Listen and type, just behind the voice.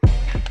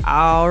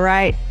All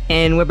right,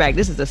 and we're back.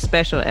 This is a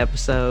special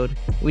episode.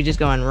 We're just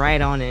going right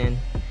on in.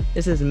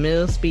 This is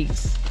Mill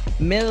Speaks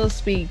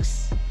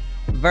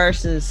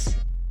versus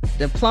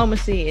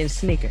Diplomacy in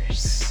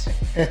Sneakers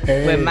with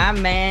Hey, my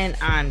man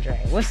Andre.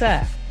 What's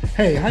up?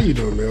 hey, how you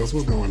doing, Mills?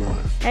 What's going on?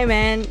 Hey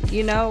man,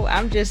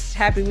 I'm just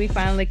happy we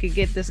finally could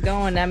get this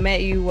going. I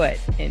met you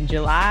in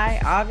July,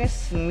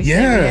 August when we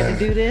said we had Yeah,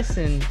 to do this,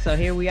 and so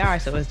here we are.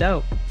 So it's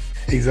dope.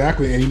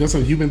 exactly. And so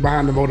you've been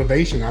behind the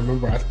motivation. I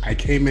remember I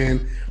came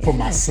in for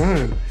my Yeah, son,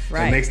 and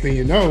right. next thing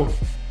you know,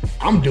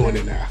 I'm doing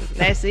it now.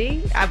 I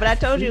see. But I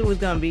told you it was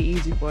gonna be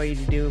easy for you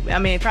to do. I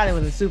mean, it probably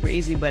wasn't super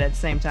easy, but at the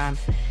same time,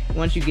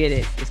 once you get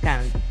it, it's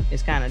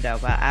kind of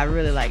dope. I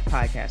really like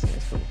podcasting.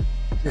 It's cool.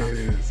 Yeah, So it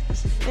is.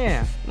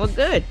 yeah, well,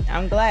 good.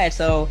 I'm glad.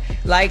 So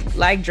like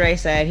Dre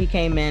said, he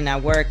came in. I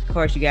work. Of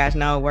course, you guys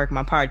know, I work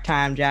my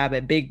part-time job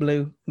at Big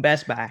Blue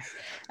Best Buy.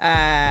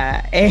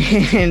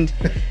 And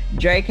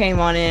Dre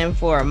came on in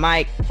for a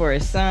mic for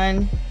his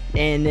son,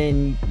 and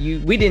then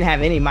we didn't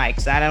have any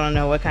mics. I don't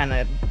know what kind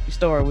of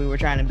store we were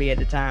trying to be at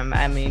the time.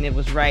 I mean, it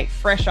was right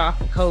fresh off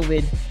of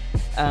COVID,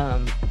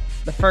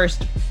 the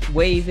first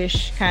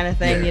wave-ish kind of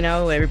thing.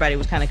 Yeah. Everybody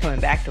was kind of coming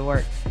back to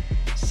work.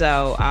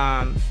 So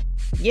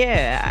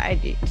yeah, I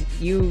did.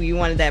 You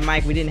wanted that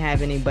mic. We didn't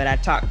have any, but I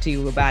talked to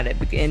you about it.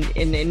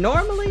 And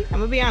normally, I'm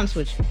gonna be honest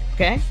with you.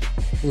 Okay,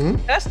 hmm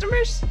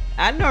customers,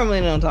 I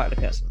normally don't talk to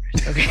customers.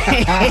 Okay,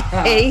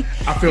 I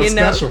feel you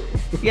know, special.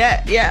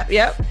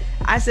 yeah.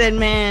 I said,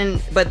 man,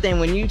 but then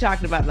when you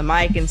talked about the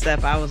mic and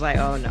stuff, I was like,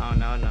 oh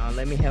no,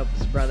 let me help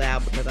this brother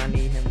out because I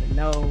need him to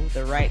know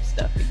the right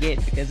stuff to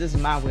get because this is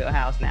my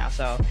wheelhouse now.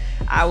 So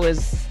it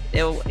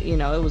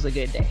was a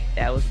good day.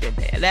 That was a good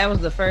day. That was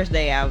the first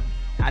day I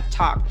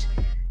talked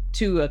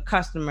to a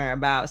customer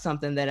about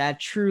something that I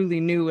truly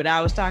knew what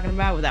I was talking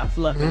about without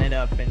fluffing hmm it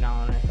up and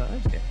all that. So it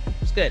was good.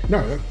 It's good.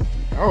 No,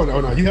 oh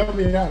no, you helped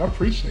me out. I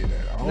appreciate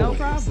that No always.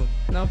 problem.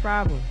 No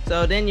problem.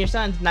 So then your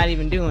son's not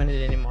even doing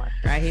it anymore,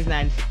 right? He's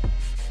not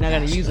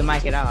gonna Gosh, use the no,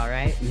 mic at all,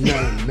 right?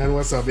 none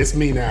whatsoever. It's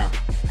me now.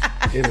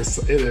 It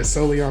is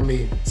solely on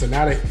me. So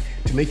now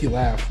to make you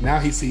laugh, now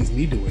he sees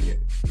me doing it.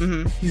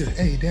 Mm-hmm. He says,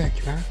 "Hey, Dad,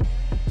 can I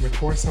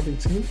record something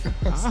too?" So,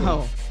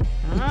 Oh,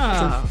 so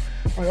oh,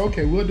 like,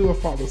 okay, we'll do a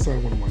father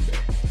son one day.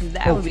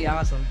 that would be Hopefully,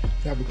 awesome.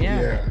 that'd be cool.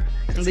 Yeah. Yeah,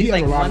 At 'cause he least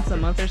has like a lot once a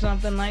of month or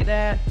something like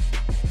that.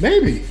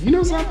 maybe. You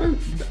know Yeah, something?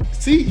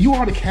 See, you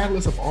are the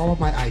catalyst of all of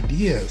my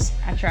ideas.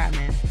 I try,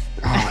 man.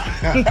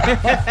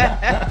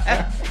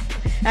 Ah.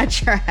 I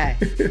tried.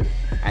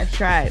 I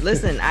tried.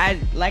 Listen,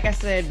 like I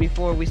said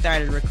before we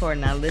started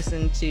recording, I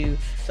listened to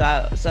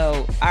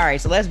so all right,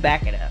 so let's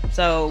back it up.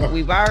 So Oh,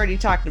 we've already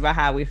talked about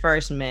how we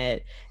first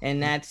met,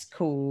 and that's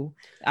cool.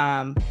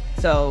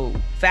 So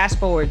fast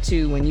forward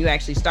to when you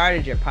actually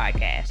started your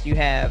podcast. You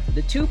have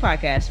the two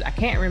podcasts. I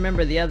can't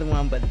remember the other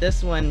one, but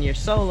this one, your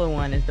solo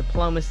one, is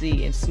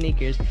Diplomacy and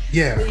Sneakers.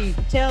 yeah. Please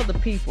tell the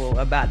people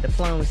about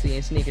diplomacy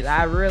and sneakers.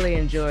 I really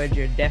enjoyed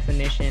your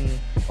definition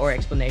or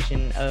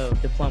explanation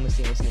of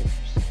diplomacy and sneakers.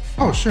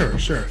 Oh,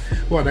 sure.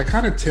 Well, that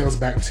kind of tails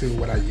back to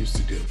what I used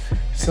to do.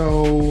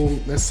 So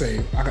let's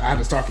say I had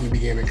to start from the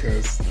beginning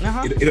because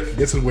Uh-huh.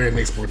 this is where it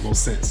makes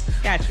most sense.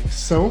 Got you.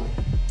 So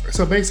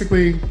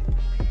basically,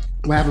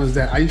 what happened is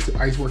that I used to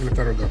work in the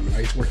federal government. I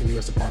used to work in the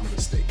U.S. Department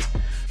of State.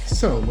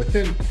 So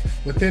within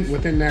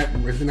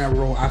that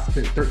role, I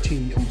spent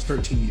almost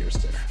 13 years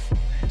there.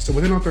 So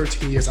within those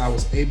 13 years, I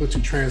was able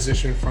to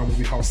transition from what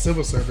we call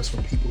civil service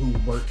for people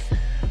who work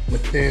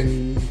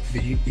within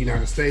the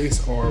United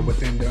States or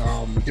within the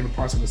different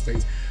parts of the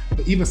states.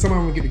 But even some of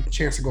them get a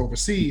chance to go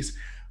overseas.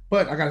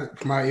 But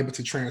am I able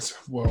to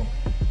transfer,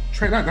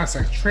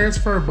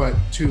 but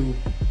to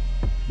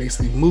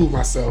basically move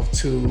myself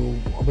to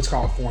what's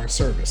called foreign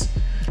service.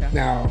 Okay.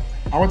 Now,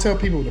 I would tell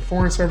people the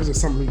foreign service is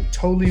something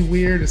totally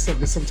weird. It's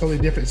something totally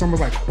different. It's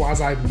almost like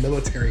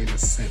quasi-military in a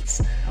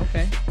sense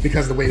Okay.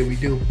 because of the way that we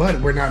do, but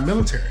we're not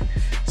military.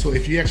 So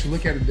if you actually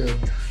look at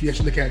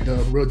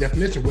the real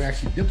definition, we're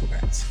actually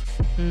diplomats.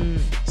 Mm,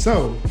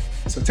 So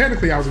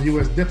technically, I was a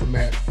U.S.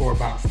 diplomat for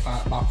about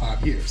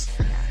 5 years,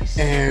 nice.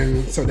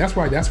 and so that's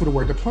where the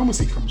word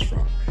diplomacy comes from.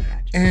 Gotcha.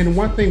 And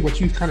one thing, what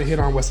you kind of hit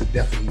on was the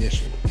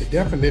definition. The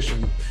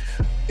definition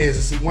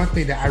is one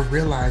thing that I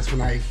realized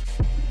when I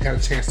got a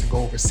chance to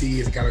go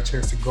overseas, got a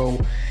chance to go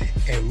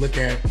and look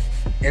at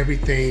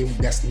everything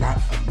that's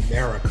not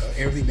America,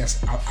 everything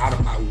that's out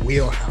of my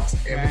wheelhouse,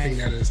 everything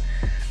Right. that is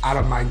out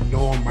of my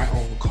norm, my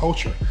own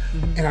culture.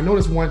 Mhm. And I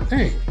noticed one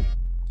thing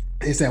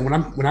is that when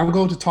I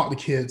go to talk to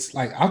kids,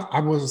 like I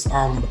was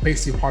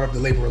basically part of the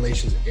labor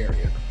relations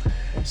area.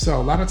 So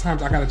a lot of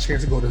times I got a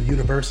chance to go to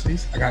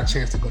universities, I got a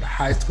chance to go to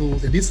high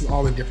schools, and this is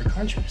all in different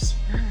countries.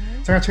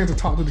 So I got a chance to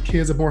talk to the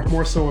kids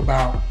more so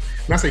about,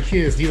 when I say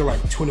kids, these are like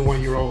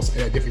 21-year-olds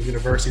at different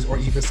universities or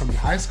even some in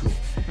high school.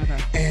 Okay.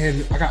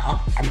 And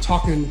I'm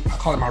talking, I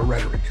call it my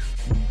rhetoric,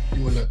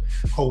 doing the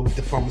whole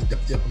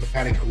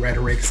diplomatic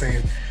rhetoric,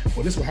 saying,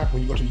 well, this will happen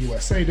when you go to the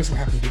USA, this will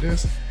happen to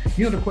this.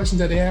 You know the questions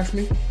that they ask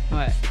me?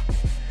 What?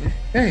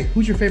 Hey,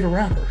 who's your favorite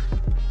rapper?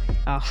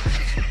 Oh.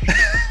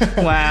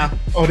 Wow.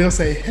 Or they'll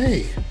say,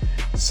 hey,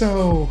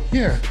 So we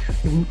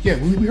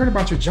heard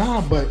about your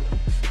job, but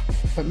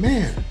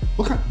man,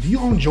 do you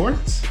own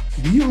Jordans?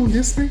 Do you own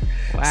this thing?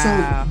 Wow.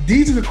 So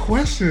these are the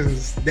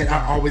questions that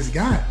I always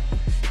got,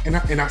 and I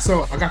got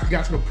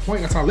to the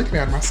point. I started looking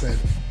at them. I said,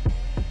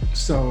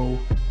 so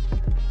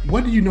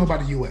what do you know about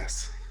the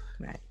U.S.?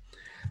 Right.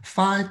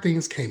 5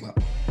 things came up.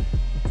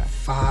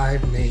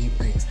 5 main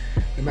things.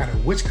 No matter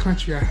which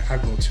country I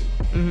go to,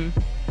 Mm-hmm.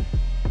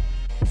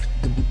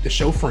 the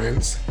show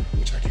Friends,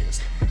 which I can't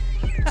stand.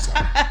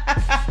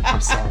 I'm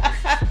sorry.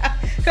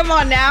 Come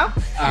on now.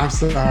 I'm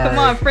sorry. Come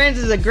on, Friends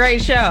is a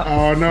great show.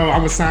 Oh no,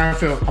 I'm a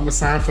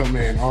Seinfeld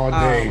man all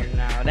day. Oh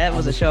no, that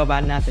was a show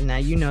about nothing. Now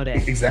you know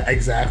that.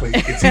 Exactly.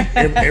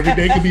 Every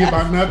day can be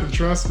about nothing.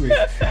 Trust me.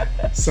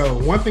 So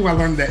one thing I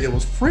learned that it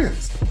was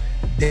Friends.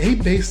 They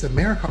based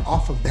America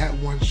off of that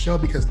one show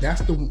because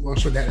that's the one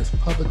show that is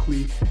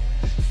publicly,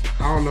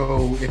 I don't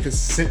know if it's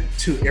sent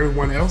to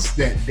everyone else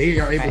that they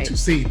are able to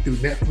see through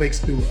Netflix,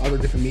 through other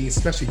different means,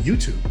 especially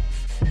YouTube.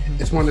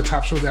 Mm-hmm. It's one of the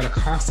top shows that are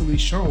constantly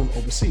shown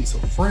overseas. So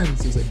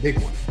Friends is a big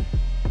one.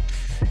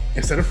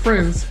 Instead of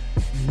Friends,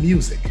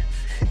 music.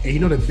 And you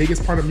know the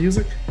biggest part of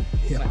music?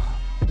 Hip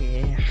hop.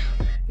 Yeah.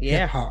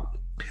 Hip hop.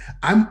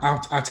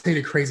 I'll tell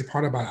you the crazy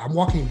part about it. I'm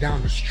walking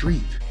down the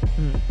street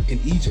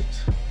in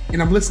Egypt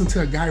and I'm listening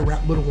to a guy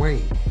rap Lil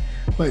Wayne,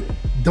 but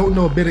don't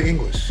know a bit of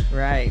English.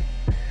 Right.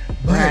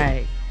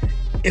 But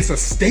it's a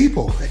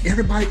staple.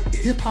 Everybody,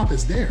 hip hop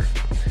is there.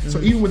 Mm-hmm.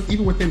 So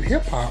even within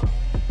hip hop,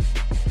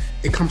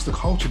 it comes to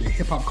culture, the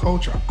hip hop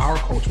culture, our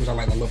culture, which I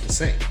love to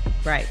say.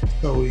 Right.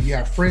 So you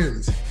have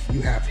Friends,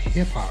 you have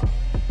hip hop.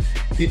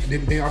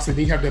 They also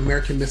have the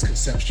American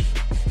misconception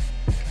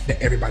that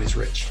everybody's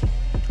rich.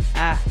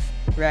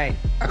 Right.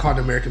 I call it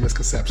the American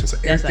misconception. So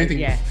they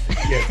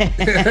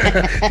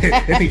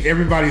think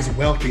everybody's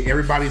wealthy,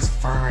 everybody's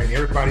fine,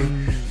 everybody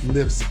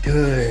lives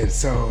good.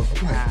 So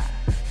I'm like,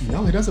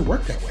 no, it doesn't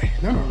work that way.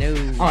 No.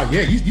 Oh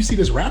yeah, you see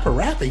this rapper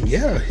rapping,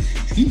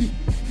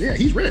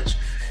 he's rich.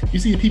 You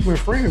see the people in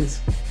Friends,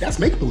 that's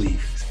make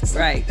believe.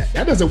 Right.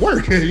 That doesn't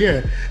work.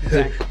 Yeah.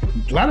 Exactly.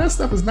 A lot of that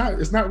stuff is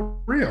not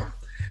real.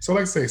 So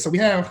like I say, so we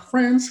have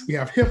Friends, we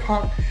have hip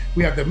hop,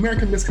 we have the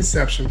American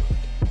misconception.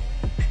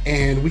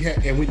 And we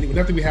have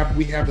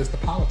is the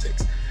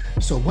politics.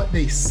 So what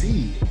they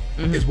see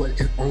is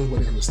only what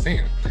they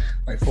understand.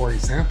 Like for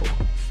example,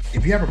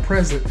 if you have a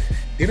president,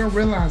 they don't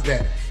realize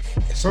that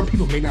some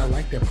people may not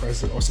like their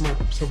president, or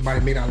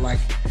somebody may not like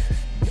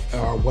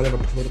whatever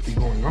politically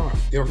going on.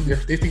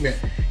 They think that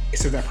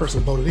since that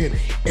person voted in,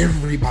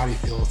 everybody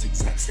feels the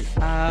exact same way.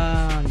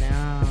 Oh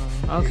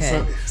no.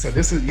 Okay. So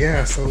this is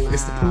it's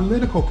the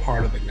political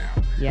part of it now.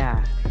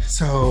 Yeah.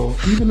 So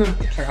even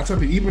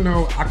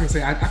though I can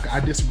say I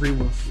disagree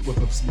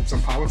with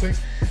some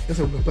politics,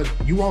 but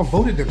you all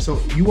voted them, so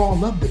you all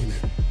love them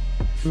then.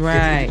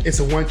 Right. It's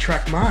a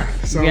one-track mind.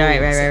 So,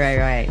 right.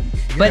 Yeah,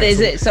 but is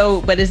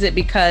it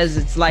because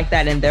it's like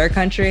that in their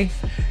country?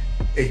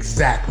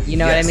 Exactly. You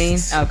know what I mean?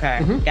 Okay.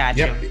 Mm-hmm. Gotcha.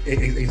 Yep,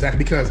 exactly.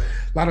 Because a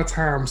lot of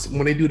times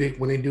when they do their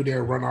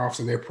runoffs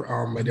and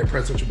their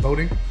presidential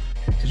voting,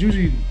 it's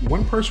usually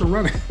one person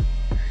running,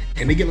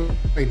 and they get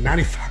like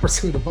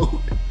 95% of the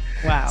vote.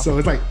 Wow. So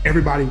it's like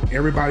everybody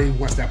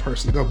wants that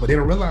person to go, but they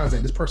don't realize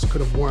that this person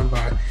could have won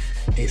by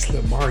a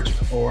slim margin,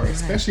 or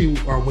especially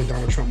when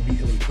Donald Trump beat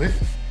Hillary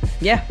Clinton.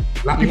 Yeah.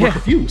 A lot of people were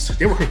confused.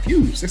 They were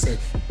confused. They said,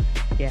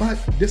 but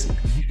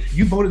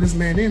you voted this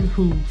man in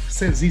who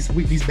says these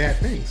bad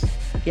things.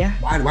 Yeah.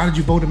 Why did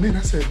you vote him in?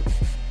 I said,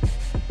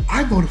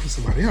 I voted for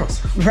somebody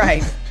else.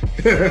 Right.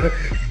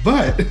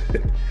 But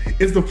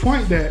it's the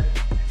point that's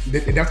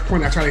the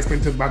point I try to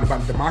explain about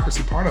the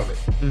democracy part of it.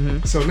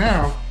 Mm-hmm. So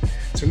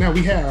now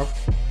we have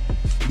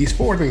these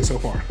 4 things so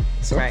far.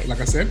 So like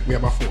I said, we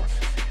have about 4.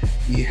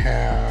 We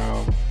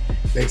have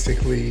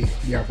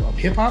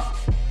hip hop.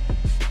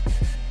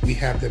 We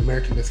have the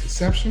American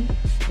misconception.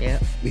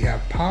 Yep. We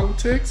have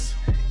politics,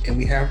 and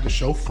we have the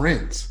show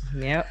Friends.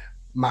 Yep.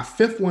 My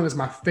 5th one is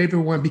my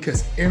favorite one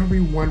because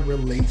everyone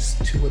relates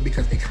to it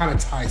because it kind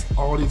of ties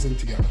all these in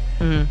together.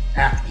 Mm-hmm.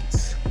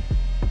 Athletes.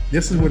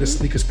 This is where the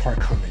sneakers part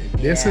come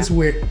in. This is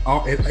where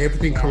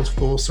everything comes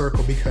full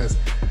circle because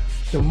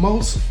the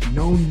most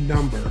known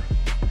number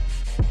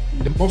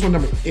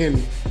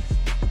in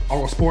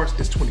all sports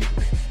is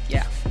 23.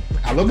 Yeah.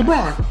 I love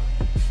LeBron.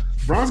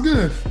 LeBron's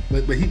good,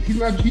 but he's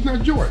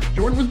not Jordan.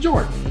 Jordan was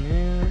Jordan.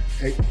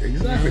 Yeah.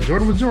 Exactly. Yeah.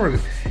 Jordan was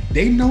Jordan.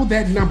 They know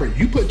that number.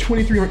 You put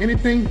 23 on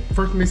anything,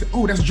 first thing they say,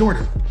 oh, that's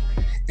Jordan.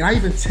 And I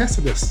even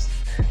tested this.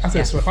 I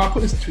said, so if I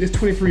put this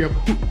 23 up,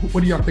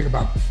 what do y'all think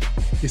about?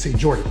 They say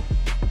Jordan.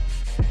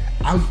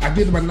 I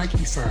give them a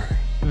Nike sign.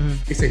 Mm-hmm.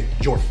 They say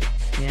Jordan.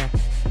 Yeah.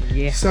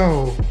 Yeah.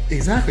 So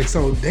exactly.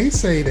 So they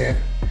say that,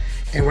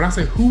 and when I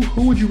say who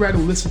would you rather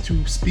listen to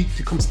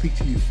come speak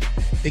to you,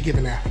 they give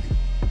an athlete.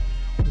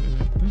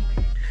 Mm-hmm.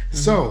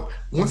 So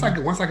once I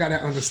got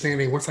that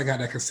understanding, once I got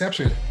that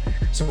conception,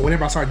 so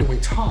whenever I started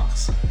doing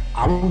talks,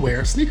 I would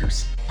wear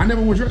sneakers. I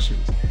never wore dress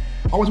shoes.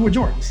 I always wore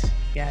Jordans.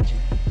 Gotcha.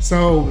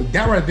 So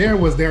that right there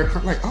was their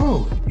like,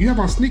 oh, you have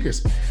on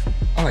sneakers.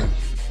 I'm like,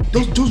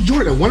 those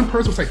Jordan. One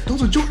person was like,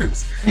 those are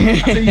Jordans. I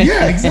said,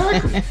 yeah,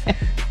 exactly.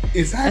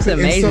 That's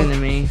amazing to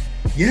me.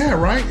 Yeah,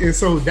 right. And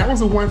so that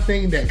was the one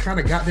thing that kind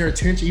of got their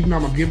attention, even though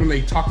I'm giving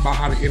they talk about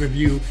how to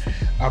interview,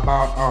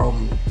 about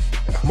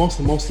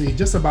mostly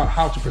just about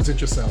how to present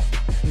yourself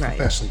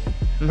professionally.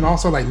 But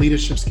also like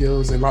leadership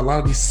skills and a lot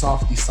of these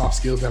soft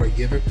skills that are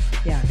given.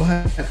 Yeah.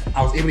 But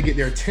I was able to get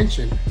their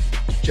attention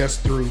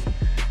just through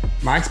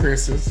my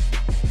experiences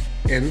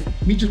and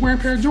me just wearing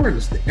a pair of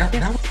Jordans. That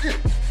was it.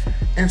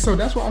 And so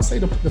that's why I say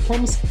the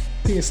diplomacy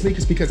in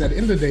sneakers, because at the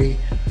end of the day,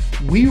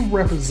 we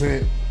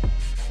represent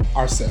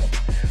ourselves,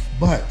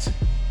 but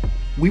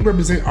we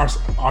represent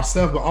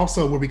ourselves, but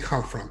also where we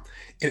come from.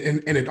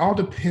 And it all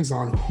depends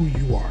on who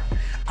you are.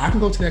 I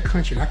can go to that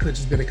country and I could have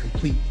just been a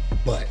complete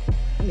butt.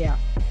 Yeah.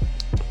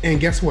 And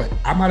guess what?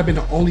 I might have been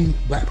the only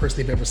Black person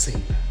they've ever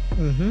seen.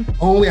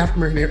 Only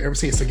African American they've ever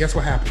seen. So guess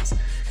what happens?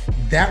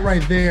 That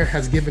right there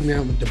has given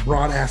them the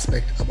broad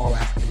aspect of all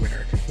African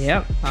Americans.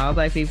 Yep. All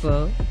Black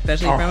people,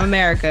 especially from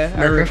America.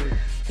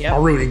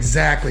 Are rude,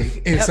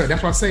 exactly. And so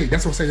that's why I say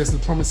that's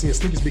diplomacy in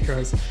sneakers,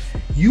 because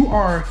you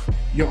are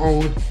your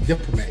own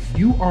diplomat.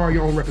 You are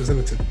your own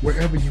representative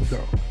wherever you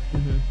go.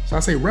 So I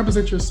say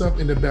represent yourself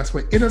in the best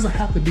way. It doesn't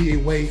have to be a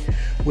way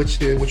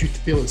which you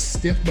feel is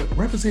stiff, but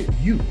represent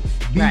you.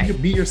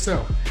 Be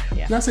yourself.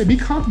 Yeah. And I say be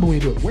comfortable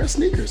when you do it. Wear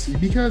sneakers,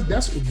 because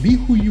be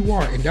who you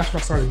are, and that's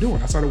what I started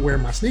doing. I started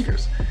wearing my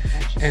sneakers,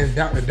 and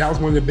that was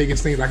one of the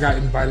biggest things. I got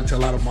invited to a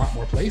lot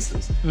more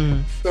places.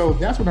 So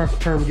that's what I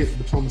term get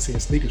diplomacy in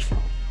sneakers from.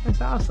 That's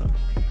awesome.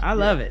 I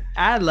love it.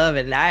 I love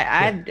it. And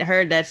I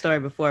heard that story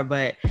before,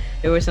 but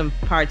there were some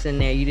parts in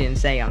there you didn't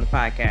say on the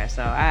podcast.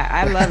 So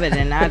I love it.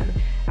 And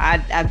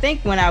I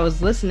think when I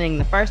was listening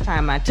the first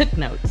time, I took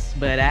notes,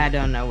 but I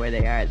don't know where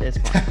they are at this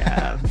point.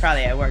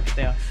 Probably at work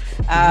still.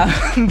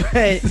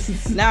 But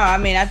no, I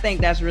mean, I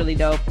think that's really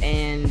dope.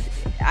 And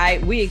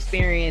we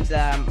experienced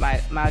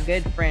my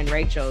good friend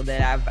Rachel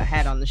that I've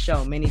had on the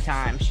show many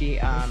times. She's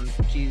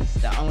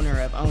the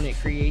owner of Own It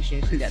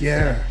Creations.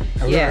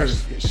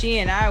 She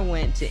and I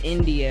went to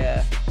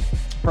India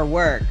for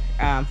work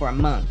for a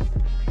month.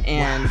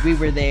 And we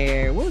were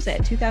there, what was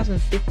that,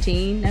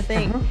 2015, I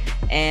think?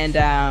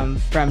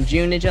 And from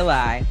June to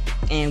July.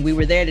 And we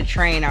were there to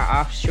train our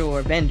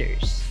offshore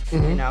vendors, you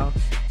know?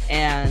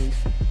 And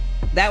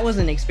that was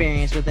an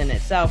experience within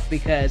itself,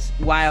 because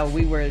while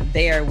we were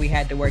there, we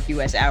had to work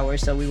U.S.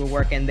 hours. So we were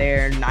working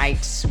their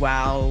nights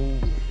while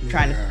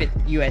trying to fit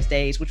U.S.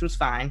 days, which was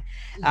fine.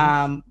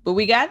 But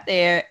we got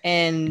there,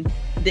 and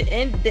the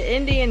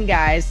Indian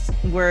guys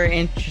were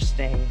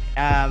interesting.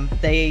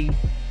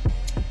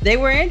 They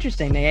were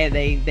interesting.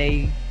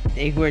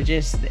 They were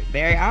just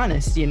very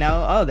honest, you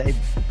know.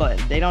 But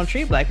they don't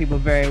treat Black people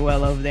very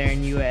well over there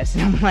in the U.S.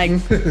 And I'm like,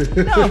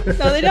 no,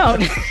 they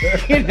don't.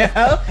 You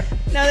know,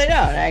 no, they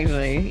don't.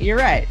 Actually, you're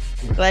right.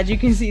 Glad you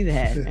can see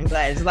that. I'm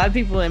glad. There's a lot of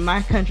people in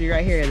my country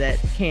right here that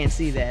can't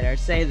see that or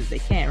say that they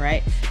can't,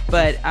 right?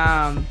 But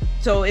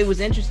so it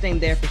was interesting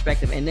their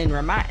perspective. And then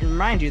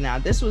remind you now,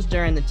 this was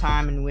during the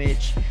time in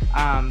which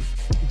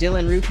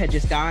Dylan Roof had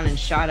just gone and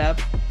shot up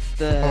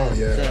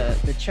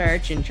the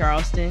church in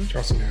Charleston.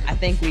 I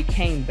think we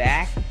came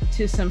back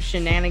to some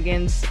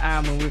shenanigans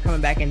when we were coming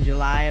back in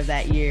July of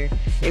that year.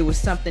 It was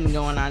something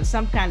going on.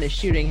 Some kind of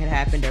shooting had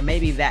happened, or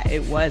maybe that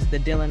it was the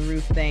Dylan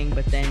Roof thing.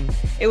 But then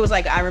it was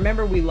like, I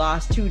remember we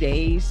lost 2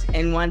 days,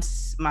 and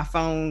once my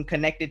phone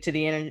connected to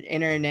the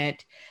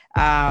internet,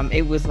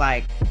 it was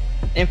like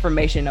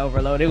information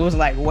overload. It was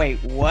like, wait,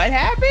 what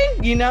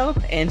happened? You know?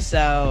 And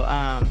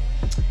so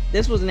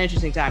this was an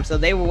interesting time. So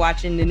they were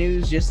watching the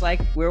news just like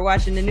we're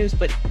watching the news,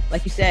 but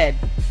like you said,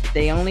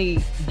 they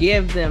only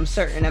give them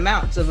certain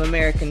amounts of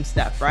American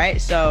stuff, right?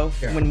 So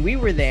when we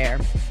were there,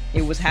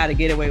 it was How to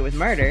Get Away with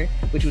Murder,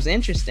 which was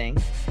interesting.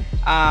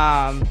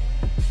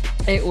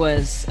 It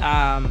was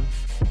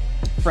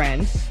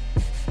Friends,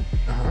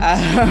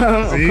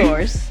 of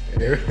course.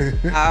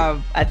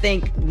 I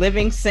think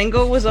Living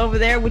Single was over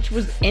there, which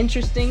was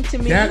interesting to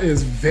me. That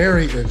is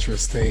very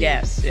interesting.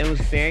 Yes, it was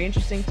very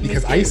interesting to me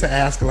because I used to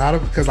ask a lot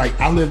of, because like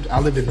I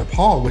lived in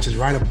Nepal, which is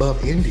right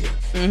above India,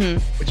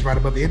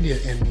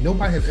 and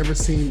nobody has ever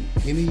seen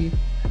any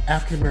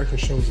African American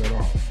shows at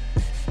all.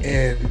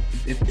 And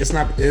it's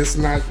not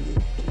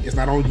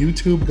on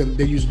YouTube, because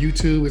they use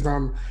YouTube. It's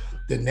on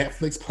the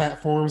Netflix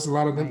platforms. A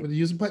lot of them would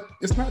use, but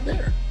it's not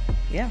there.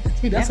 Yeah,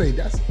 to me,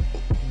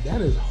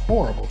 that is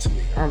horrible to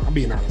me. I'm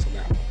being honest with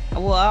that.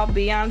 Well, I'll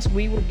be honest.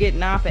 We were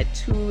getting off at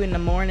 2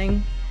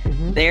 a.m.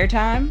 Their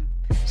time,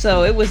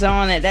 so it was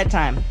on at that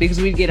time because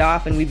we'd get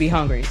off and we'd be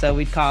hungry. So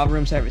we'd call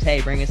room service,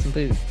 "Hey, bring us some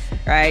food,"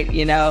 right?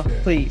 You know,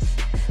 please,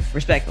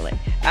 respectfully,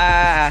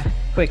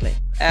 quickly.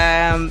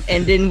 And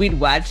then we'd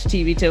watch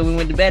TV till we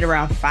went to bed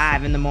around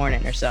 5 a.m.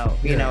 or so.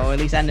 You know, at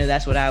least I knew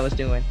that's what I was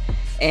doing.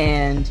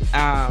 And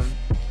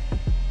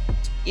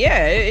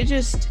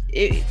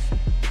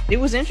it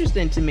was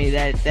interesting to me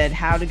that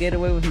How to Get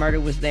Away with Murder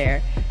was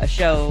there, a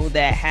show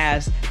that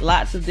has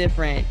lots of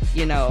different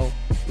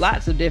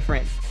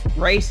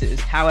races.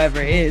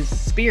 However, it is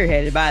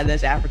spearheaded by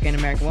this African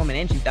American woman,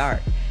 and she's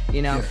dark,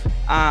 you know.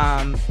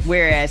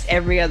 Whereas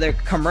every other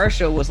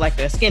commercial was like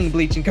a skin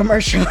bleaching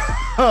commercial.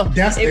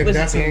 That's very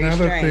another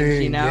strange,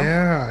 thing. you know?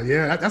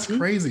 Yeah, that's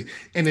crazy.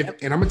 And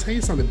and I'm gonna tell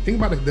you something. Think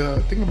about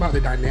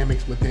the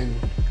dynamics within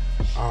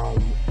How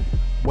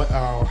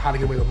to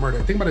Get Away with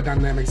Murder. Think about the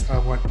dynamics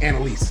of what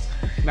Annalise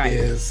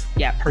is.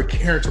 Yeah. Her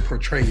character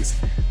portrays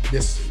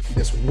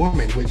this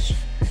woman, which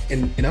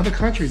in other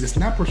countries it's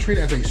not portrayed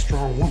as a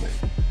strong woman.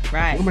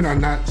 Right. Women are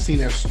not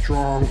seen as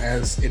strong,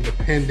 as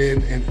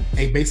independent, and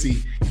they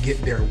basically get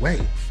their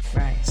way.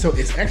 Right. So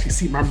it's actually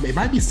it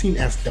might be seen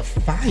as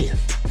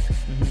defiant,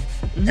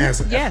 as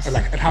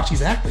like how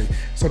she's acting.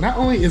 So not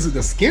only is it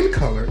the skin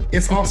color,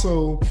 it's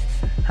also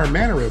her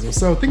mannerism.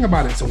 So think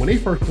about it. So when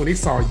they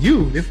saw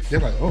you, they're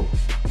like, oh,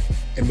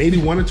 and maybe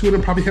one or two of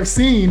them probably have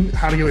seen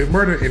How to Get Away with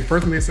Murder, and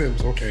first thing they said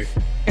was, okay.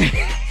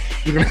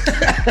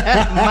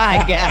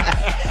 My God,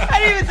 I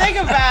didn't even think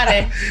about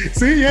it.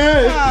 See,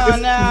 yeah. Oh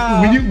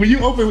no. When you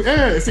open,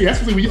 see,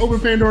 that's when you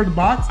open Pandora's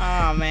box.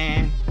 Oh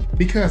man.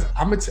 Because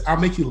I'll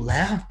make you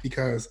laugh,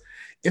 because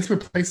it's been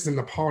places in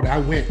Nepal that I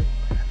went.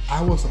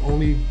 I was the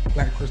only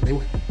black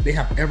person they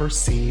have ever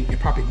seen and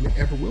probably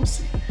ever will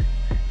see.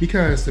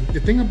 Because the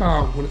thing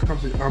about when it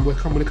comes to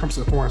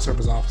the foreign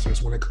service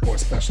officers, or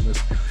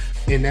specialists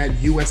in that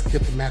U.S.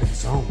 diplomatic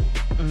zone,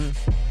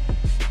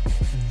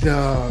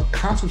 the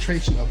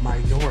concentration of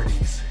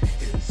minorities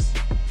is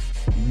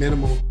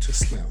minimal to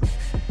slim.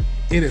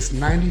 It is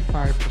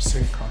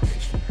 95%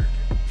 Caucasian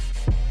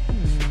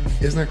American.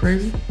 Isn't that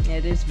crazy?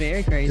 It is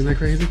very crazy. Isn't that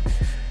crazy?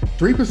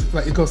 3%,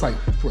 like it goes like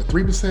what,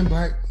 3%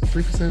 black,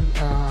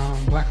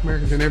 3% black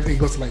Americans, and everything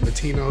goes to like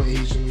Latino,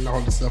 Asian, and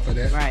all the stuff like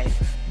that. Right.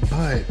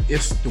 But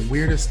it's the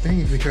weirdest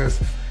thing, because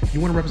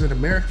you want to represent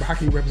America, but how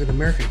can you represent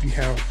America if you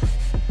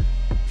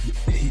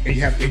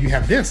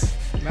have this?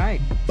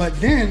 Right. But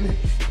then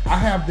I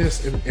have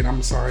this, and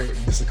I'm sorry,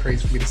 this is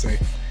crazy for me to say.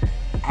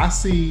 I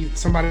see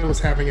somebody was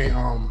having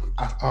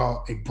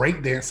a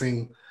break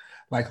dancing,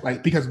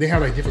 like because they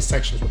have like different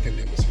sections within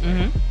the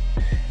industry,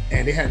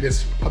 and they had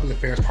this public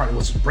affairs part that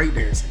was break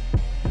dancing.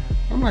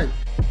 I'm like,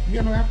 you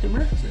got no African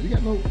Americans there. You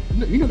got no,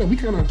 you know that we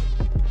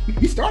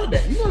started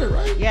that. You know that,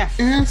 right? Yeah.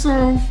 And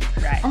so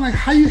right. I'm like,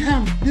 how you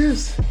have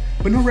this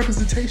but no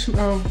representation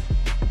of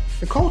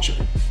the culture?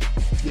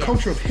 The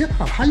culture of hip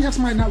hop. How you have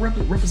somebody not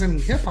representing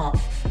hip hop?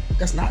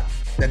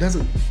 That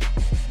doesn't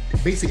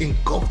basically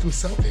engulf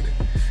themselves in it.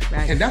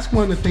 Right. And that's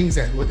one of the things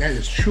that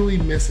is truly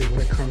missing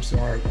when it comes to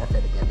our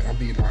federal government. I'm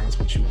being honest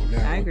with you on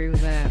that. I agree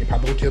with that. They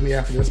probably won't kill me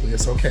after this, but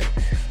it's okay,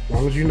 as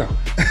long as you know.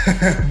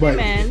 But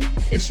man,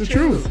 it's the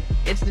truth.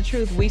 It's the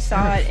truth. We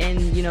saw it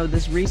in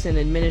this recent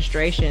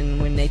administration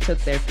when they took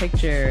their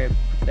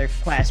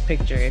class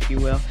picture, if you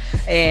will,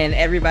 and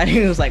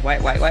everybody was like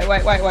white,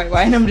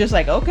 and I'm just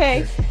like,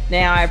 okay.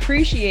 Now I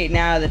appreciate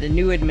now that the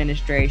new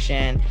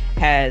administration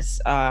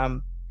has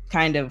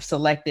kind of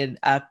selected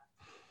a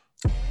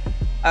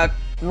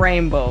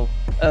rainbow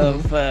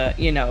of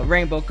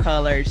rainbow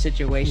colored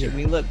situation.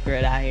 We look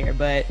good out here,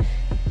 but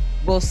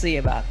we'll see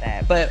about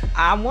that. But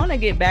I want to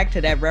get back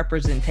to that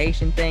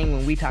representation thing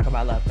when we talk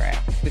about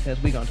Lovecraft,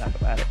 because we're gonna talk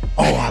about it.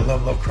 Oh, I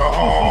love Lovecraft.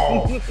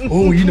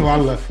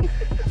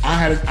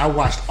 I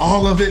watched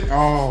all of it.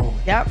 Oh,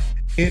 yep.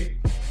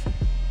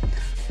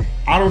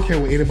 I don't care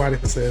what anybody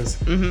says.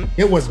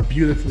 It was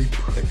beautifully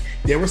put.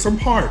 There were some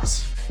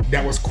parts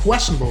that was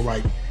questionable,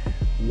 like,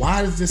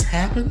 why does this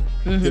happen?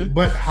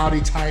 But how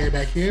they tie it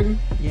back in?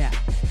 Yeah.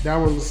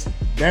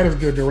 That is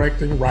good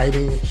directing,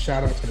 writing.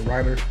 Shout out to the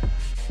writer.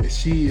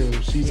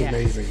 She's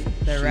amazing.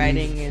 The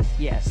writing is,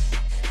 yes,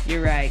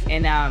 you're right.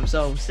 And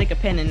so stick a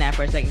pin in that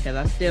for a second, because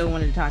I still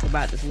wanted to talk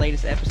about this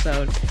latest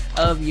episode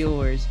of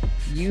yours.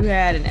 You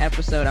had an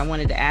episode I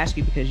wanted to ask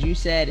you, because you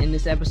said in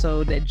this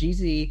episode that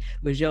Jeezy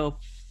was your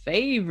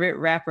favorite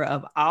rapper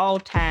of all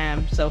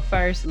time. So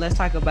first, let's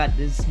talk about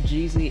this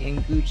Jeezy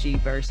and Gucci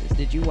versus.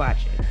 Did you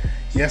watch it?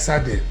 Yes,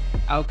 I did.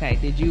 Okay.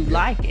 Did you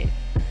like it?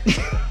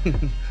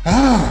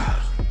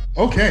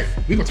 Okay.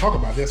 We're going to talk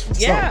about this one.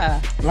 Yeah.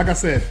 So, like I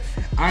said,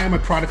 I am a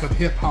product of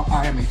hip hop.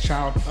 I am a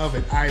child of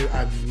it.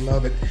 I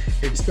love it.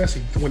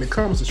 Especially when it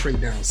comes to straight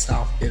down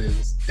south,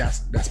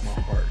 that's my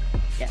heart.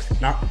 Yes.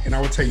 And I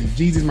will tell you,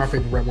 Jeezy's my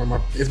favorite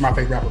rapper. Is my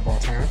favorite rapper of all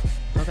time.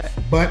 Okay.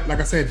 But like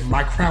I said,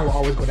 my crown will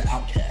always go to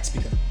Outkast,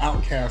 because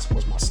Outkast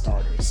was my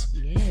starters.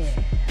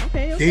 Yeah.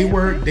 Okay. They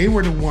were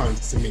the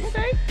ones to me.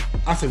 Okay.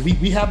 I said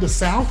we have the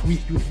South.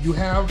 You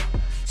have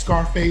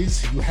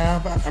Scarface. You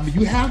have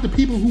the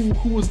people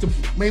who was the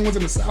main ones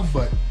in the South,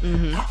 but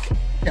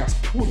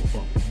Outkast pulled it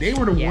from me. They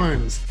were the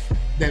ones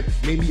that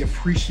made me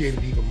appreciate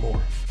it even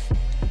more.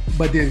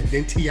 But then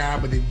T.I.,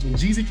 but then when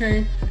Jeezy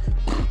came,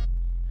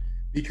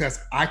 because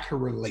I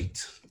could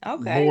relate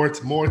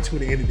more to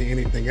the end than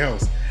anything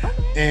else.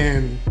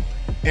 Okay.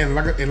 And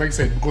like I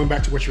said, going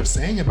back to what you're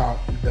saying about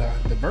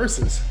the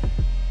verses,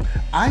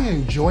 I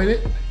enjoyed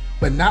it,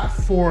 but not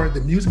for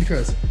the music,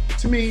 because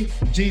to me,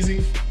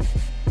 Jeezy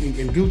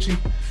and Gucci,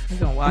 he's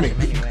gonna wash him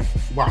anyway.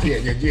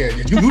 Yeah.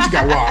 Gucci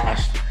got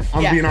washed.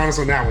 I'm being honest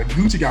on that one.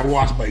 Gucci got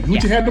washed, but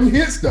Gucci had them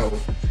hits though.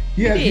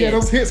 He had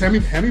those hits. Had me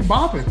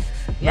bopping.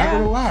 Not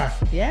gonna lie.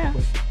 Yeah.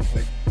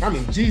 But I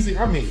mean, Jeezy.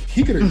 I mean,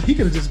 he could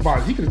have just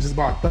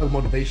bought Thug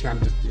Motivation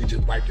and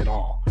just wiped it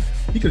all.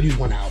 He could have used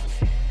one album.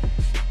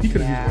 He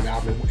could have used one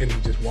album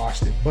and just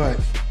washed it. But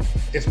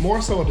it's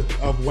more so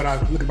of what I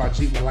look about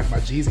what I like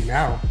about Jeezy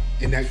now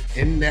in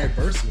that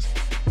verses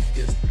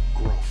is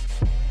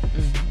growth.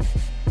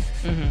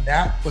 Mm-hmm.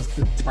 That was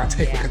my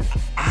take. Because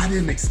I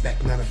didn't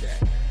expect none of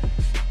that.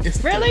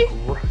 It's really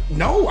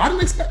no. I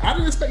didn't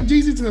expect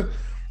Jeezy to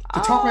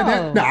talk like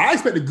that. Now I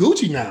expected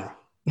Gucci now.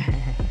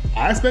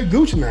 I expect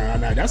Gucci now.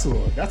 Now that's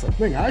a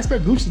thing. I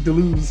expect Gucci to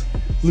lose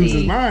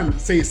his mind,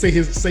 say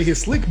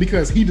his slick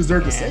because he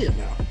deserved to say it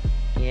now.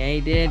 Yeah,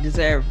 he did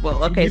deserve.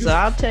 Well, okay, so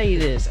I'll tell you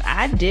this.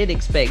 I did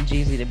expect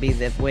Jeezy to be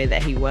the way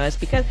that he was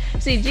because,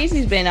 see,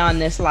 Jeezy's been on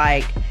this,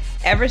 like,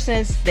 ever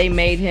since they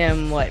made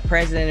him,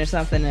 president or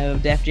something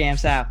of Def Jam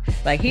South.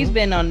 Like, he's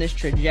been on this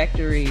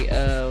trajectory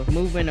of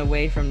moving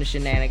away from the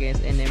shenanigans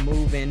and then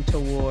moving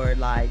toward,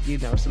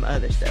 some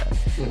other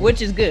stuff,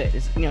 which is good.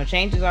 It's,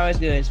 change is always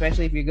good,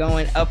 especially if you're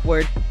going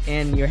upward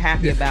and you're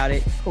happy about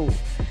it. Cool.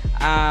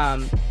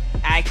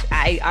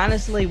 I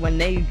honestly, when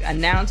they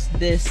announced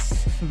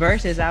this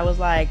versus, I was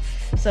like,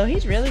 so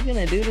he's really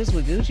gonna do this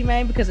with Gucci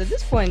Mane? Because at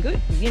this point,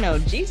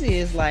 Jeezy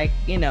is like,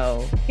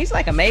 he's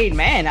like a made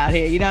man out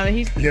here.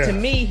 To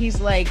me, he's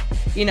like,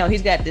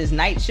 he's got this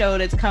night show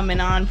that's coming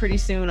on pretty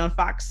soon on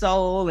Fox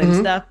Soul and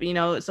stuff.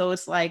 So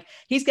it's like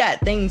he's got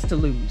things to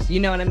lose. You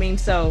know what I mean?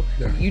 So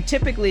you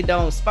typically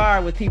don't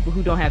spar with people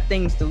who don't have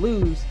things to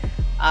lose.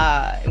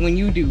 When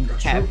you do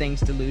have things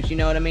to lose, you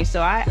know what I mean?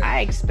 So I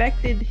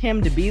expected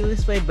him to be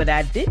this way, but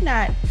I did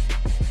not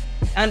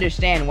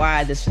understand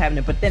why this was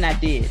happening. But then I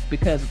did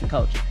because of the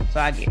culture. So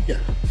I get it.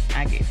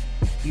 I get it.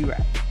 You're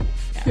right.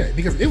 Yeah,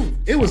 because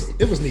it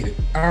was needed.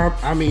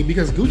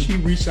 Because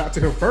Gucci reached out to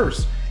him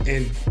first,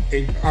 and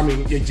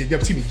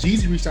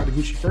Jeezy reached out to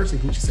Gucci first,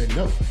 and Gucci said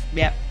no.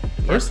 Yep.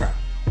 First time.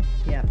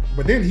 Yeah.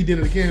 But then he did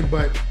it again.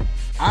 But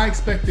I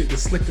expected the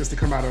slickness to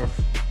come out of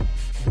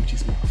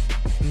Gucci's mouth.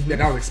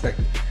 That I was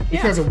expecting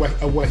because of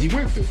what he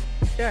went through.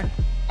 Sure.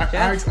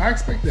 I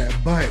expect that,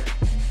 but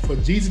for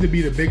Jeezy to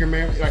be the bigger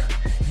man, like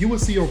you would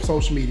see on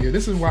social media.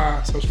 This is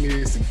why social media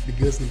is the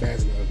goods and the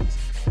bads and the uglies.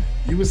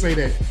 You would say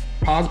that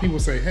positive people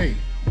say, "Hey,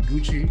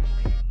 Gucci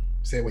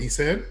said what he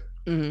said,"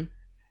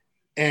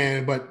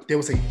 but they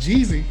would say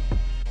Jeezy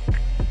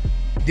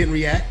didn't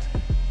react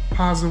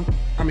positive.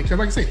 Because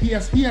like I said, he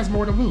has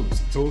more to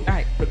lose. So,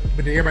 right. But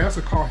then everybody else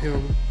would call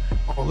him,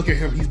 "Oh, look at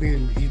him! He's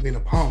being a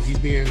punk. He's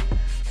being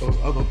those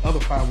other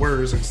 5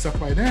 words and stuff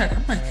like that."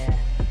 I'm like,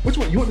 which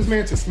one? You want this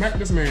man to smack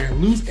this man,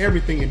 lose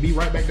everything, and be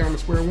right back down to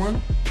square one?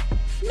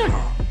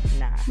 No.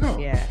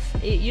 Yeah.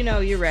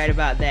 You're right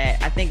about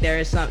that. I think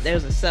there's a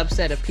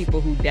subset of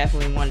people who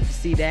definitely wanted to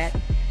see that.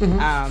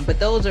 But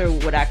those are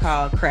what I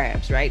call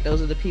crabs, right?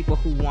 Those are the people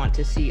who want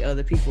to see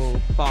other people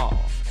fall.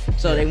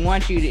 So they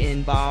want you to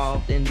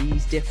involved in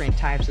these different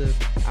types of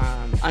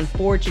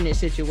unfortunate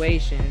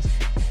situations,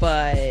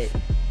 but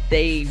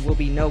they will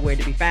be nowhere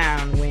to be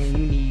found when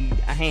you need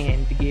a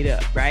hand to get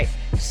up, right?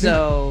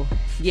 So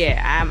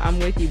I'm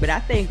with you, but I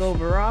think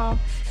overall,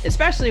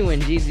 especially when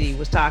Jeezy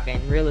was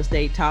talking real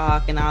estate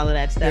talk and all of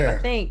that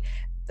stuff,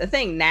 I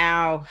think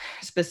now,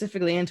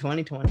 specifically in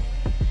 2020,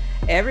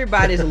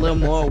 everybody's a little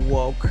more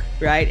woke,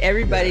 right?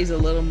 Everybody's a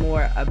little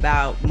more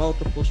about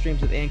multiple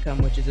streams of income,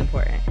 which is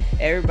important.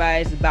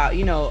 Everybody's about,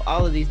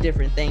 all of these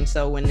different things.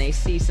 So when they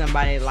see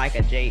somebody like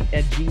a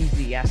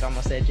Jeezy, I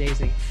almost said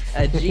Jay-Z,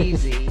 a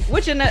Jeezy,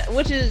 which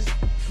is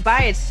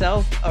by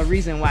itself a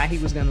reason why he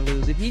was going to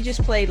lose. If he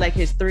just played like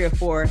his 3 or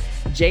 4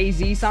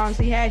 Jay-Z songs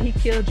he had, he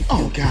killed you.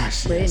 Oh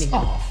gosh, but yes.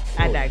 Anyhow,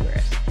 I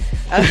digress.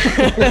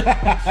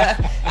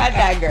 I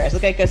digress.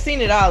 Okay, because Seen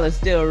It All is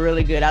still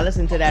really good. I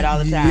listen to that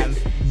all the time.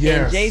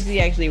 Yes. And Jay-Z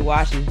actually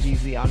watches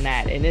Jeezy on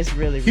that, and it's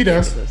really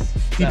ridiculous.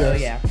 He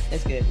does. Yeah,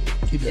 it's good.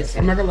 He does.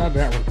 I'm not gonna lie to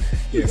that one.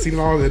 Yeah, Seen It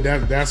All.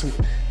 That's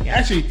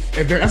actually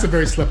that's a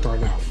very slept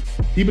on album.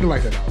 People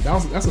like that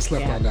album. That's a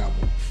slept on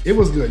album. It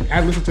was good.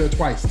 I listened to it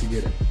twice to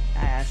get it.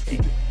 I see.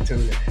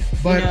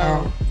 But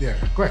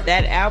go ahead.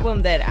 That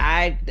album that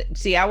I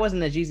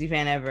wasn't a Jeezy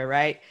fan ever,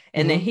 right?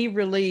 And then he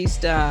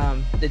released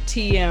the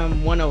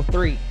TM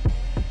 103.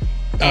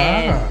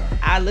 And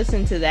I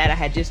listened to that. I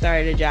had just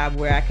started a job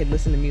where I could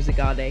listen to music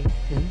all day.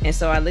 And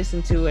so I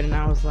listened to it and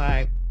I was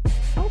like,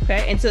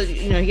 okay. And so,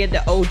 he had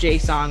the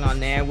OJ song on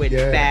there with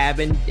Fab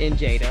and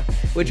Jada,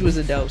 which was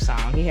a dope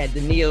song. He had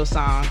the Neo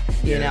song,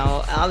 you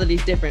know, all of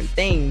these different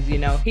things,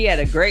 He had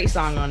a great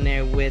song on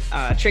there with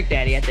Trick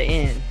Daddy at the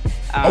end.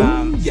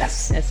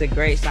 Yes. That's a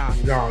great song.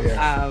 Oh,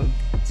 yeah.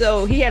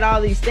 So he had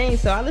all these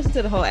things. So I listened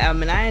to the whole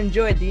album and I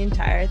enjoyed the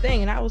entire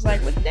thing. And I was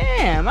like, well,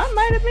 damn, I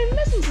might have been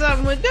missing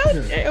something with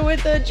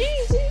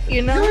Jeezy,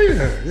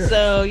 Yeah.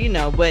 So,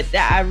 but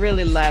I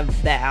really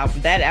love that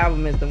album. That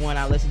album is the one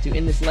I listened to.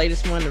 In this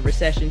latest one, The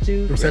Recession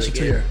 2. The Recession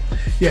 2, yeah.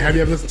 Yeah, have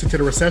you ever listened to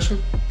The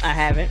Recession? I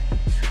haven't.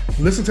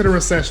 Listen to The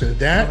Recession.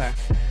 That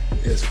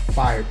is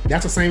fire.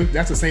 That's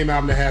the same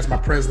album that has My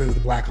President is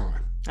the Black on.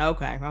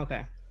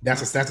 Okay. That's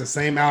the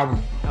same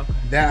album. Okay.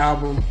 That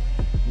album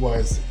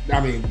was,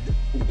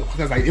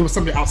 because it was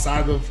something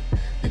outside of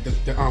the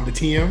like the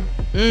TM.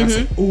 I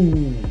said,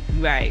 ooh.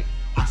 Right.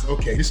 I said,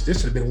 okay, this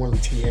should have been one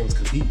of the TMs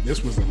because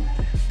this was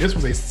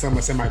a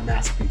semi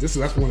masterpiece.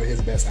 That's one of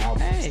his best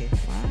albums. Hey,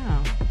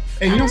 wow.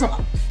 And you know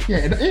something? Yeah,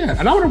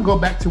 and I want to go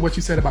back to what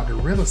you said about the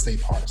real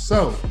estate part.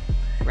 So,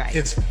 right.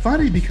 It's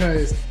funny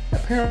because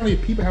apparently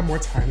people have more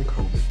time in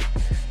COVID.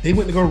 They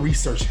went to go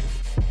research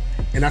him,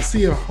 and I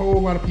see a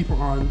whole lot of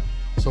people on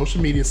social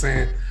media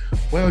saying,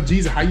 "Well,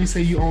 Jesus, how you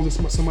say you own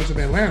so much of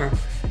Atlanta,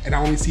 and I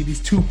only see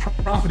these 2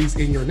 properties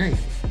in your name?"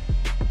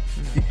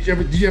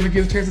 Did you ever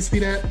get a chance to see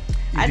that?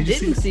 I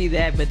didn't see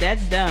that, but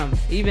that's dumb.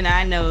 Even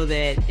I know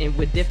that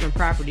with different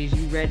properties,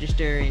 you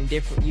register in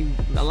different.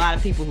 A lot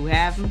of people who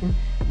have them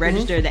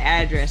register the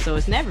address, so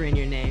it's never in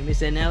your name.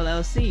 It's an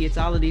LLC. It's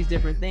all of these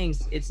different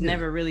things. It's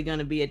never really going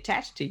to be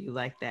attached to you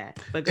like that.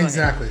 But go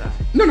exactly.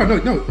 ahead.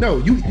 No.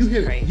 You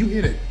hit it. You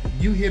hit it.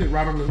 You hit it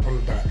right on the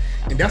dot.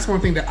 And that's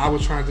one thing that I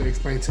was trying to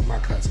explain to my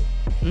cousin.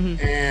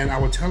 And I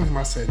was telling him,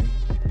 I said,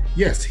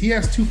 yes, he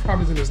has 2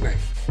 properties in his name.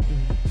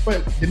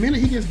 But the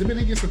minute he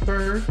gets a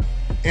third,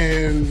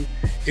 and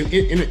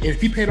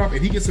if he paid off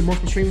and he gets the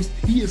multiple streams,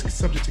 he is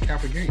subject to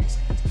capital gains.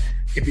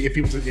 If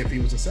he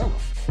was a seller.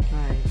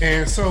 Right.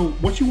 And so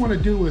what you want to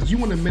do is you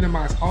want to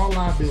minimize all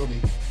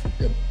liability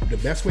the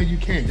best way you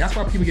can. That's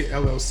why people get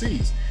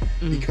LLCs,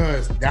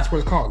 because that's what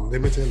it's called,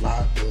 limited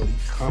liability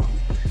company.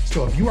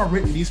 So if you are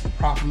renting these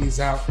properties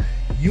out,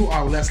 you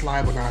are less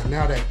liable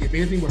now that if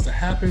anything was to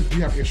happen,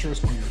 you have insurance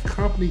for your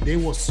company. They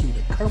will sue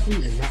the company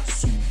and not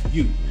sue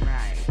you.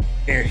 Right.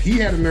 And he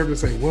had the nerve to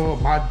say, well,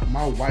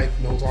 my wife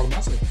knows all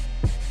about it. I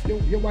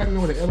said, your wife didn't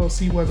know what an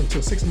LLC was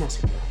until 6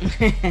 months ago.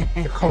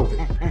 The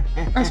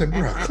COVID. I said,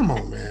 bro, come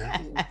on,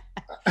 man.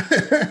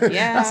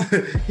 Yeah.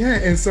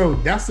 And so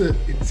I would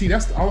say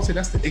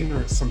that's the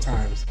ignorance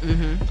sometimes.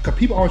 Because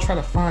people always try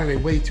to find a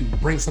way to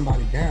bring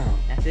somebody down.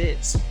 That's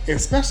it.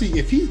 Especially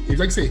if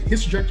like I said,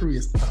 his trajectory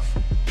is up.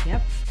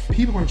 Yep.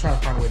 People are gonna try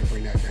to find a way to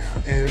bring that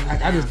down. And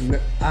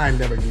I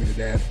never agree to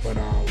that. But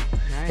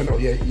but no,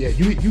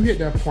 you hit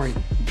that point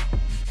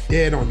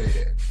dead on the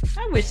head.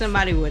 I wish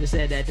somebody would have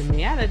said that to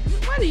me.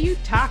 What are you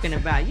talking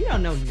about? You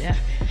don't know nothing.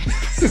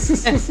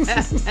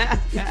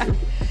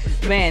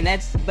 Man,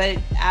 but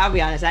I'll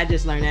be honest, I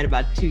just learned that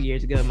about 2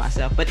 years ago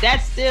myself. But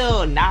that's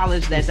still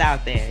knowledge that's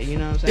out there. You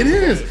know what I'm saying? It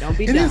is. Hey, don't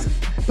be dumb.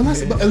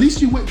 But at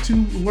least you went to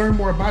learn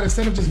more about it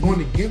instead of just going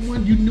to get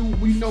one.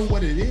 We know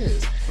what it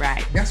is.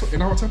 Right.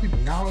 And I would tell people,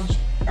 knowledge.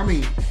 I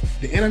mean,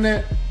 the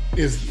internet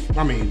is.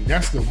 I mean,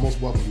 that's the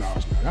most wealth of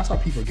knowledge now. That's how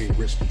people are getting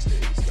rich these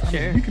days. I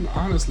mean, you can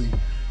honestly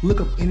look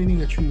up anything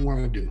that you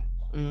want to do.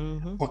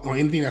 On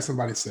anything that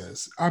somebody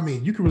says. I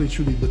mean, you can really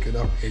truly look it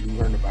up and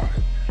learn about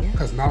it.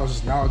 Because knowledge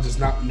is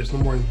not, there's no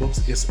more in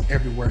books, it's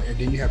everywhere. And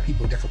then you have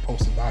people that can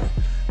post about it.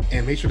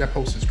 And make sure that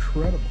post is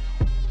credible.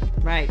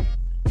 Right.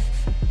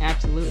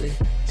 Absolutely.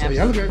 So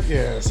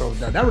so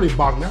that really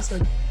bothered me. I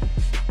said,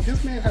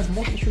 this man has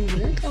multiple streams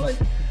of income. Like,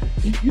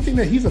 you think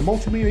that he's a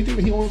multi-millionaire? You think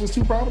that he owns his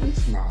 2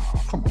 properties? Nah,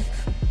 come on,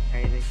 man.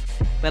 Crazy.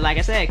 But like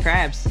I said,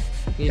 crabs,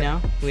 you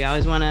know, we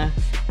always want to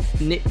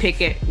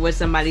nitpick at what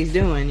somebody's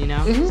doing, you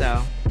know.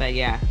 So, but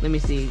yeah, let me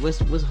see.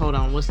 Hold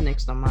on. What's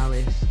next on my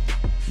list?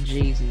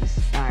 Jeezys.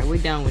 All right, we're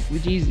done with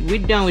Jeezy.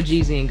 We're done with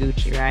Jeezy and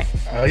Gucci, right?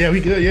 Oh yeah, we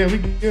good. Yeah, we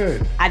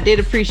good. I did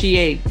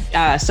appreciate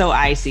So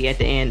Icy at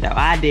the end, though.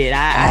 I did.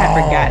 I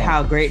forgot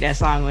how great that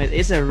song was.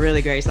 It's a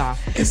really great song.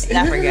 I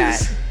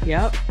forgot.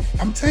 Yep.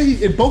 I'm telling you,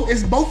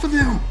 it's both of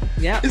them.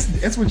 Yep.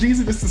 It's when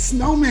Jeezy, it's the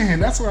snowman.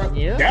 That's what.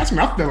 Yep. That's when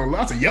I fell in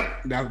love. I said,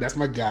 yep, that's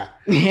my guy.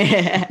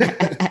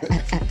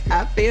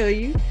 I feel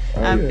you.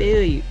 I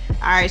feel you.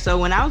 All right, so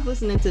when I was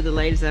listening to the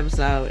latest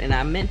episode, and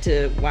I meant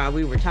to, while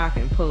we were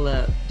talking, pull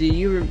up. Do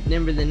you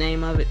remember the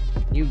name of it?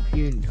 You.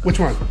 Which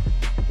one?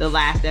 The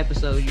last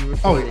episode you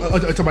recorded.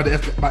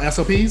 Talking about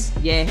SOPs?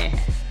 Yeah.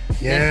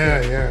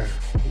 Yeah.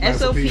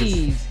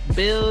 SOPs,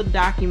 build,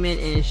 document,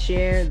 and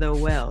share the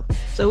wealth.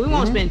 So we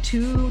won't spend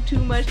too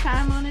much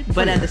time on it,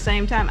 but at the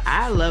same time,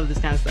 I love this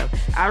kind of stuff.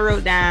 I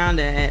wrote down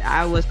that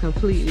I was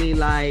completely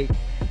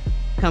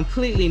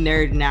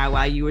nerding out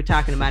while you were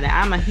talking about it.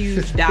 I'm a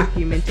huge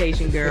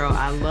documentation girl.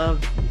 I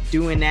love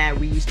doing that.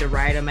 We used to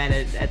write them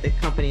at the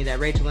company that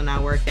Rachel and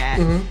I worked at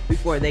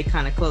before they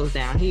kind of closed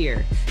down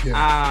here.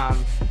 Yeah.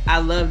 I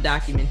love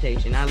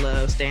documentation. I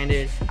love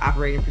standard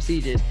operating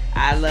procedures.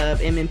 I love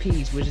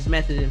MMPs, which is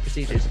method and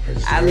procedures.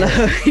 I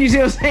love, you know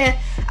what I'm saying?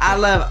 I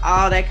love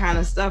all that kind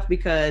of stuff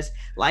because,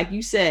 like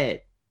you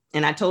said,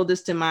 and I told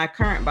this to my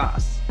current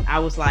boss, I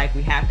was like,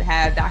 we have to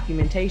have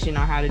documentation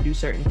on how to do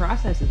certain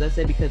processes. I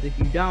said, because if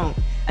you don't,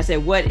 I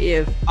said, what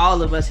if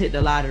all of us hit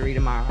the lottery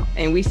tomorrow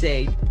and we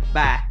say,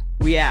 bye,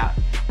 we out?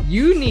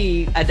 You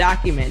need a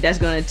document that's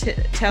going to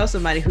tell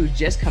somebody who's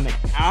just coming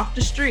off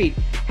the street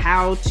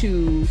how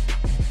to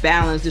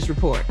balance this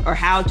report or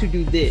how to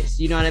do this.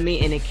 You know what I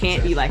mean? And it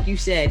can't be like you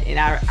said. And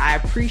I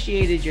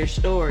appreciated your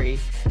story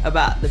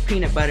about the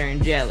peanut butter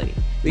and jelly.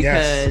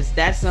 because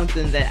that's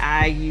something that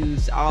I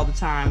use all the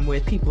time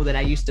with people that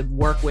I used to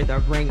work with or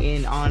bring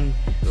in on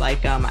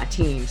like my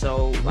team.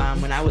 So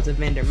when I was a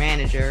vendor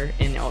manager,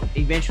 and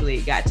eventually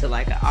it got to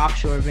like an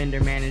offshore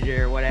vendor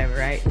manager or whatever,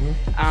 right?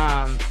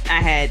 I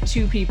had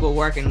 2 people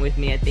working with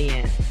me at the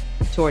end,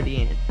 toward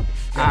the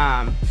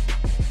end.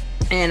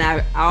 And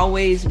I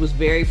always was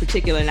very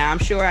particular. Now, I'm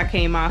sure I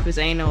came off as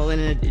anal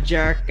and a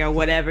jerk or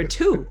whatever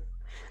too.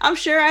 I'm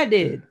sure I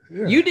did.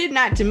 Yeah. You did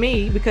not to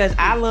me, because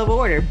I love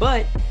order,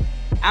 but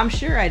I'm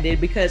sure I did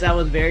because I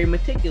was very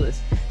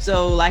meticulous.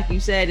 So like you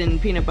said in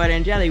peanut butter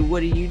and jelly,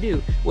 what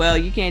do? Well,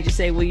 you can't just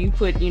say, well, you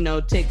put,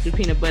 take the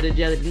peanut butter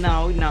jelly.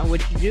 No,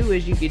 what you do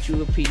is you get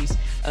you a piece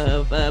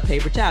of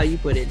paper towel, you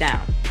put it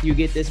down. You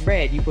get this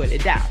bread, you put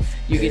it down.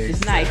 You get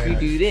this knife, you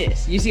do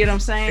this. You see what I'm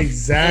saying?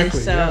 Exactly.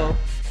 And so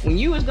when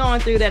you was going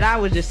through that, I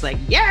was just like,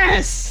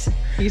 yes.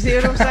 You see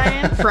what I'm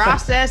saying?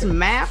 Process,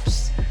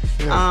 maps.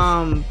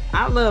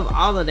 I love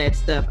all of that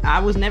stuff. I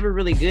was never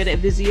really good at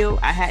Visio.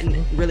 I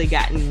hadn't really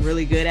gotten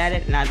really good at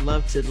it, and I'd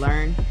love to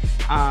learn.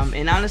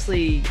 And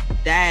honestly,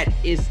 that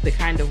is the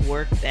kind of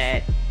work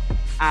that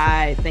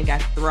I think I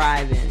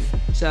thrive in.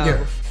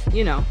 So,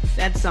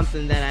 that's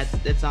something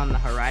that's on the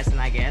horizon,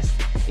 I guess,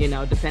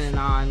 depending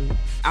on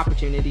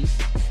opportunities.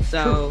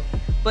 So,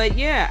 but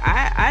yeah,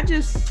 I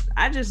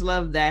just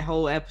love that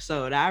whole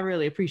episode. I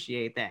really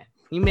appreciate that.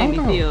 You made me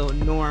feel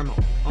normal,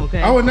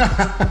 okay? Oh, no.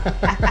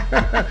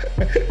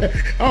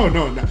 Oh,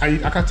 no.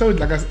 Like I told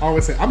you, like I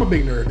always say, I'm a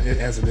big nerd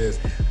as it is.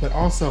 But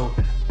also,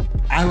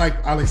 I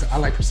like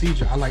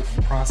procedure. I like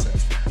the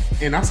process.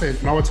 And I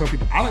always tell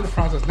people, I like the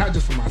process not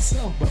just for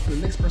myself, but for the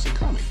next person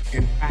coming.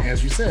 And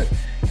as you said,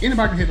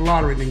 anybody can hit the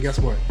lottery, then guess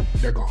what?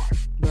 They're gone.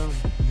 No.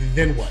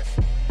 Then what?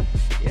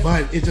 Yep.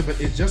 But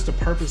it's just the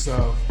purpose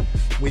of,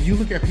 when you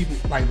look at people,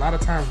 like a lot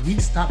of times, we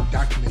stop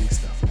documenting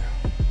stuff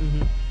now.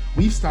 Mm-hmm.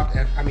 We've stopped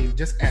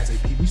just as a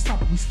people, we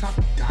stopped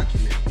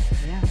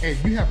documenting. Yeah.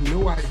 And you have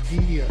no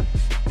idea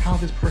how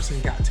this person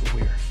got to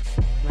where.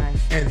 Right.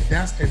 And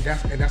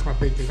that's my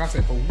big thing. I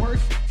said, for work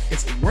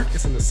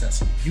it's a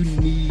necessity. You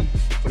need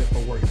for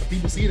work. So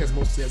people see it as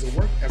mostly as a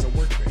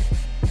work thing.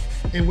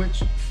 In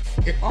which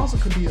it also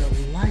could be a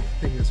life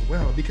thing as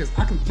well, because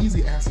I can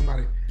easily ask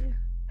somebody,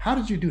 how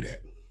did you do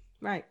that?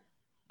 Right.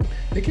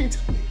 They can't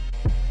tell me.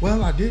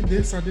 Well, I did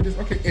this.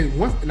 Okay. And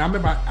I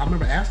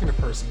remember asking a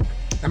person,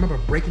 I remember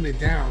breaking it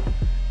down.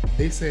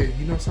 They said,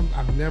 something,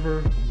 I've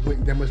never went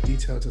in that much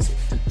detail to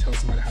tell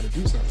somebody how to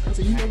do something. I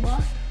said, you know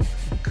why?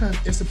 Because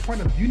it's the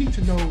point of, you need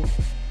to know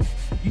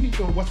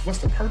what's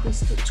the purpose,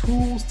 the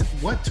tools,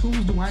 what tools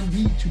do I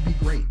need to be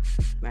great?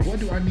 Right. What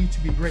do I need to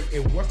be great?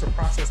 And what's the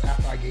process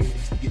after I get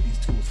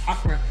these tools? How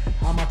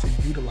am I to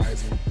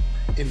utilize them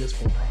in this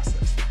whole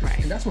process? Right.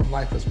 And that's what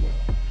life as well.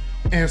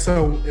 And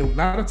so a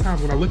lot of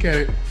times when I look at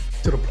it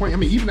to the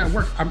point, even at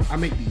work, I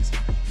make these.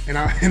 And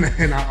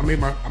I made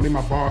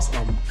my boss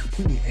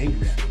completely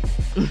angry at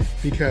me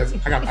because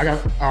I got like I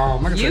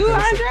you said,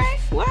 Andre?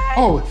 What?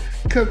 Oh,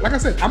 because like I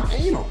said, I'm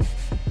anal.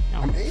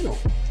 I'm anal.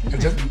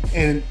 Okay.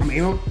 And I'm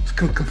anal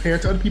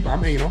compared to other people.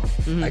 I'm anal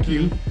like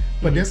you,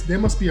 but there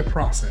must be a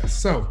process.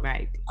 So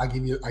right. I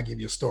give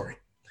you a story.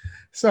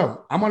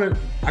 So I'm on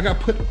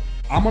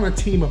a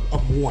team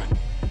of one,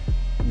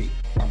 me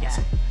by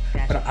myself,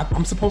 but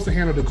I'm supposed to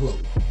handle the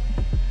globe.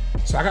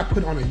 So I got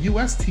put on a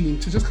U.S. team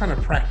to just kind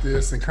of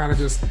practice and kind of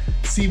just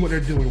see what they're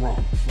doing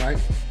wrong, right?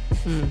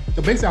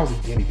 So basically, I was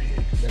a guinea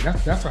pig.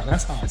 That's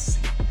how I see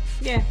it.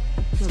 Yeah.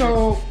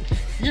 So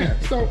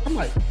so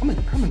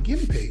I'm a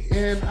guinea pig,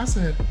 and I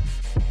said,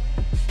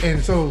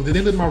 and so they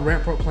did my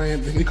ramp up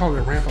plan. They call it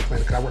a ramp up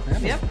plan because I work for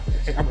Amazon.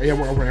 Yep. I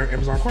work over at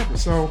Amazon corporate.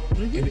 So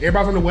and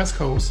everybody's on the West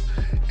Coast,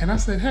 and I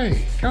said,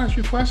 hey, can I ask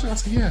you a question? I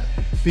said, yeah,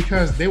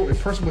 because a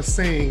person was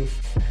saying,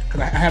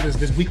 because I have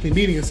this weekly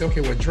meeting and say,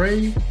 okay, well,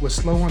 Dre was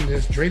slow on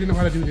this. Dre didn't know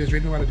how to do this. Dre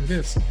didn't know how to do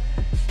this.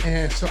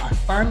 And so I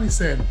finally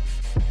said,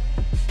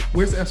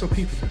 where's the SOP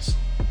for this?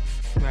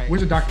 Right.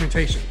 Where's the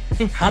documentation?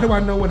 How do I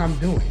know what I'm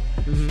doing?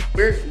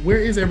 Where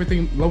is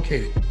everything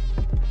located?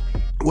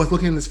 What's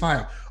looking in this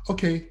file?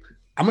 Okay,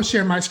 I'm gonna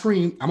share my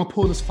screen. I'm gonna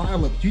pull this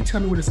file up. You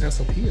tell me where this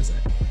SOP is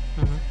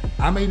at.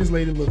 I made this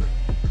lady look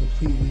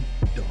completely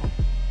dumb.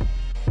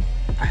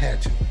 I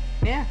had to.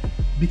 Yeah.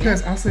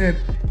 Because I said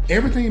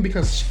everything,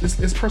 because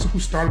this person who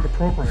started the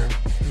program,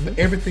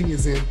 everything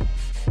is in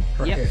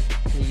her head.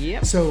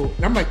 Yep. So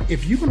I'm like,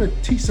 if you're gonna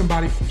teach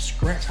somebody from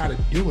scratch how to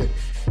do it,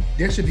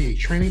 there should be a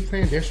training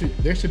plan. There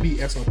should be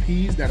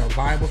SOPs that are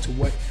viable to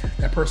what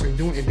that person is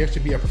doing, and there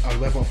should be a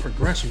level of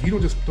progression. You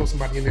don't just throw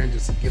somebody in there and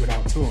just give it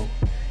out to them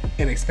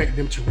and expect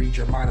them to read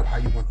your mind of how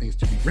you want things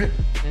to be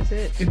written. That's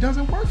it. It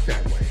doesn't work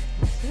that way.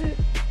 That's it.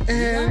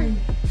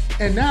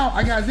 And now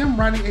I got them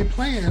writing a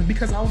plan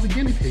because I was a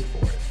guinea pig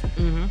for it.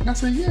 And I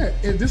said, yeah,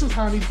 this is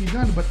how it needs to be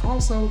done. But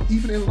also,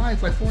 even in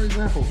life, like for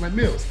example, like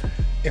Mills,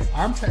 if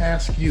I'm to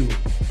ask you,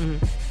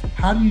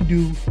 how do you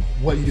do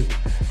what you do?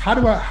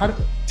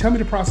 Tell me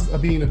the process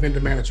of being a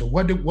vendor manager.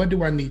 What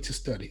do I need to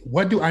study?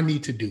 What do I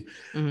need to do?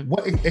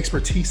 What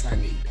expertise I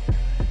need?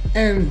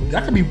 And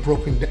that can be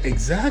broken down.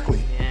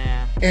 Exactly.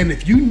 Yeah. And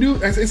if you knew,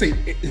 as I say,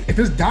 if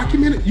it's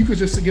documented, you could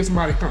just give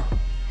somebody,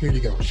 here you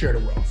go, share the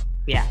wealth.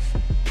 Yeah.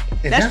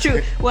 That's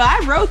true. Well,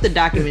 I wrote the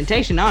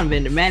documentation on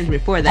vendor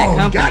management for that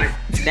company. Got it.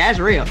 That's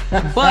real.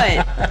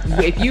 But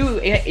if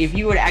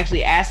you were to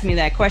actually ask me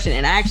that question,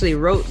 and I actually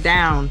wrote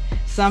down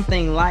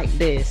something like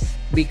this,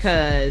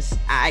 because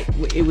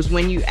it was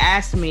when you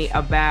asked me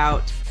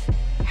about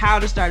how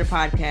to start a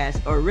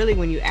podcast, or really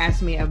when you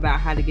asked me about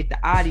how to get the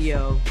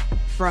audio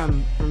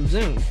from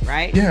Zoom,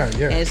 right? Yeah.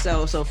 And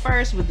so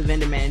first with the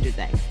vendor manager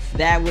thing,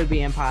 that would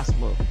be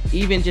impossible.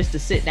 Even just to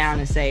sit down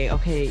and say,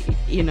 okay,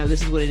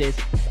 this is what it is.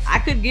 I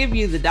could give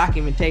you the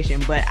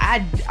documentation, but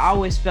I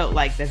always felt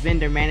like the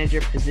vendor manager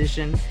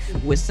position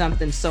was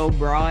something so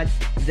broad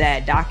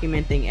that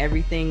documenting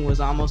everything was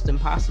almost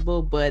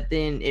impossible, but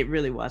then it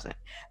really wasn't.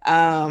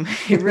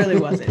 It really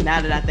wasn't,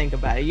 now that I think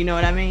about it. You know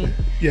what I mean?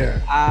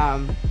 Yeah.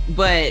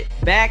 But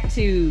back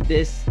to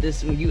this,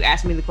 when you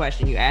asked me the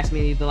question, you asked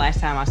me the last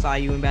time I saw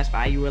you in Best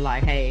Buy, you were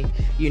like, hey,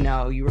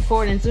 you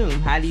record in Zoom.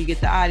 How do you get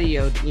the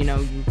audio? You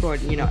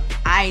record,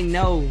 I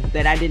know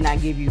that I did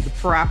not give you the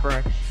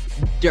proper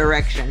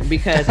direction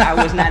because I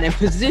was not in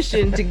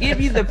position to give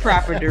you the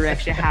proper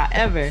direction.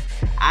 However,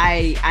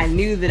 I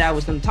knew that I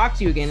was going to talk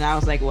to you again, and I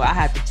was like, well, I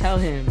have to tell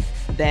him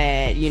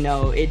that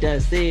it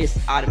does this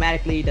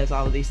automatically, it does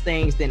all of these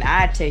things, then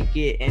I take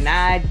it and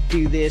I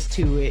do this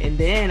to it, and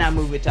then I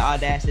move it to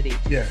Audacity,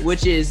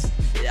 which is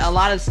a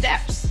lot of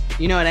steps,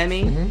 you know what I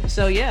mean? Mm-hmm.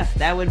 So yeah,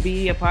 that would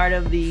be a part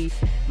of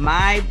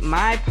my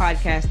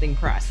podcasting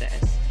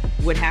process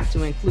would have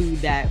to include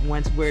that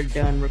once we're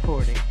done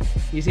recording.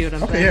 You see what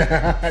I'm saying?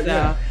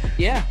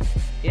 Yeah.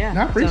 No,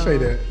 I appreciate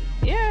that.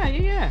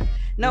 Yeah.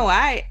 No,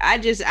 I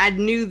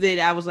knew that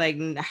I was like,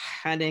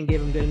 I didn't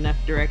give him good enough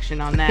direction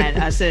on that.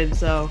 I said,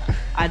 so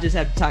I just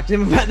have to talk to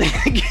him about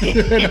that again.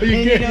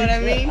 You know what I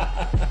mean?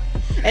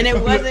 And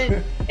it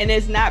wasn't, and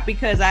it's not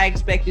because I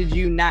expected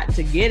you not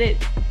to get it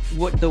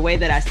the way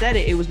that I said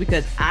it. It was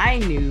because I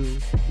knew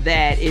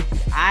that if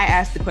I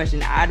asked the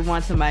question, I'd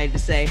want somebody to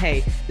say,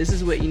 hey, this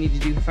is what you need to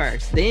do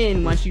first.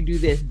 Then once you do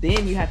this,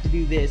 then you have to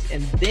do this,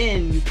 and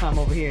then you come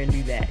over here and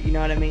do that. You know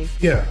what I mean?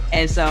 Yeah.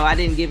 And so I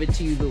didn't give it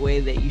to you the way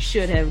that you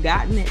should have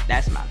gotten it.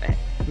 That's my bad.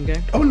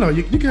 Okay. Oh no,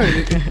 you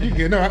good. You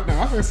good. No, I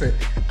was gonna say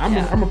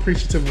I'm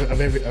appreciative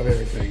of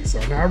everything. So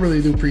no, I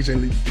really do appreciate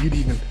you to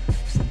even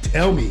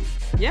tell me.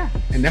 Yeah.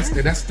 And that's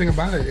the thing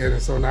about it.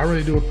 And so I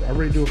really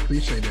do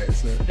appreciate that.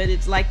 So. But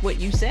it's like what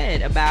you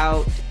said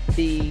about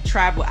the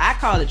tribal. I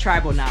call it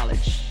tribal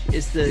knowledge.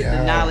 It's the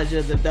knowledge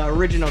of the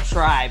original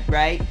tribe,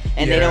 right?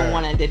 And they don't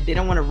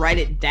want to write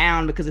it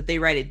down, because if they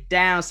write it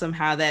down,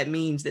 somehow that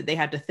means that they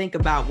have to think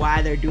about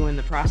why they're doing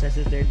the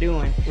processes they're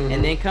doing. Mm-hmm.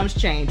 And then comes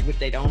change, which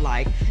they don't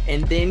like.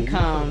 And then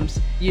comes,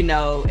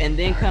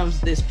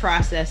 comes this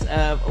process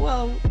of,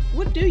 well,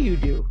 what do you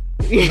do?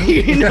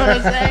 You know what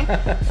I'm saying?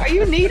 Are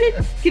you needed?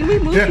 Can we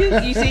move you?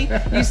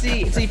 You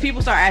see,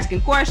 people start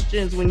asking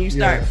questions when you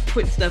start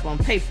putting stuff on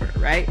paper,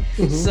 right?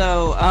 Mm-hmm.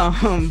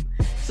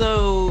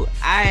 So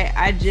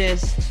I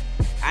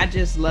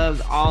just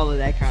love all of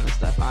that kind of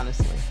stuff,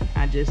 honestly.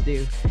 I just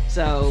do.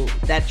 So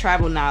that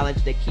tribal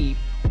knowledge they keep,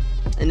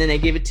 and then they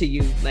give it to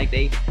you, like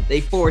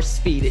they force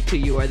feed it to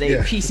you, or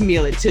they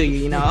piecemeal it to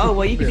you, oh,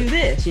 well, you can do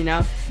this, And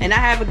I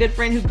have a good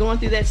friend who's going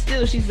through that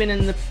still. She's been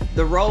in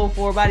the role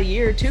for about a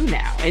year or two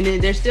now. And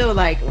then they're still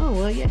like, oh,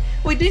 well, yeah.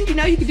 Wait, didn't you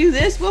know you could do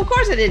this? Well, of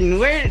course I didn't.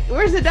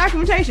 Where's the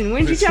documentation?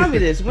 When did you tell me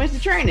this? When's the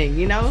training?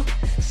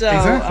 So,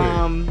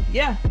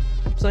 exactly.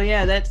 So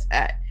yeah, that's,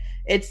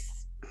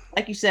 it's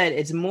like you said,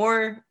 it's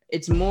more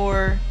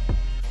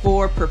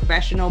for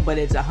professional, but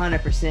it's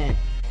 100%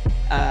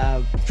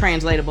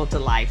 translatable to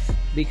life,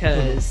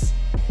 because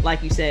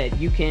like you said,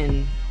 you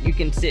can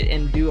sit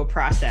and do a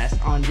process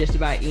on just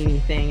about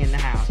anything in the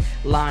house.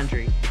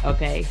 Laundry,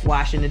 okay,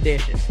 washing the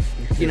dishes,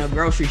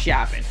 grocery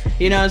shopping,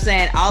 you know what I'm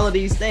saying, all of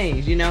these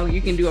things,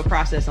 you can do a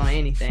process on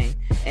anything.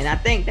 And I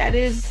think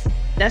that's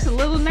a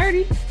little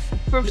nerdy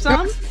for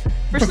some.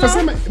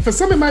 For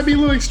some it might be a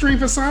little extreme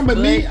for some, but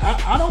me,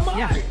 I don't mind.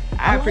 Yeah,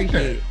 I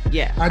appreciate it.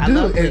 Yeah, I do.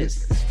 Love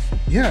this.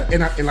 Yeah,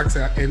 and like I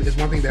said, and it's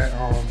one thing that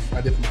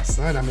I did for my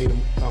son. I made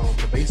him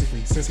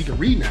basically, since he could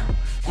read now,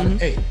 I'm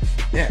like, hey,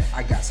 Dad,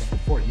 I got something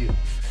for you.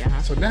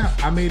 Uh-huh. So now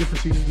I made a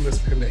procedure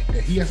list for him that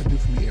he has to do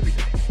for me every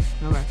day.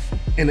 Okay.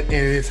 And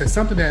it's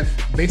something that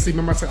basically,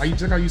 remember I said,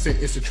 just how you said,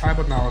 it's the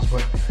tribal knowledge,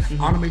 but I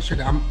want to make sure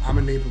that I'm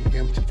enabling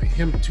him for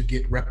him to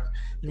get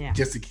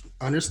just to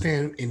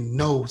understand and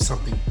know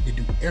something to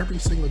do every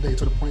single day,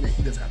 to the point that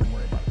he doesn't have to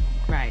worry about it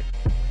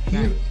no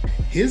more. Right.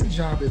 His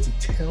job is to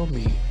tell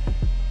me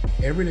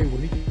every day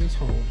when he gets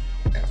home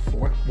at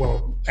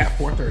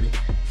 4:30.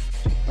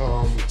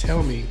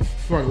 Tell me,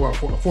 4 o'clock,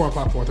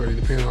 4:30,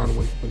 depending on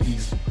when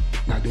he's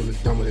not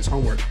done with his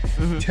homework.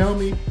 Mm-hmm. Tell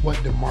me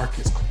what the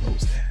market's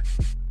closed at.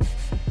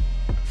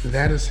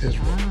 That is his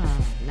role.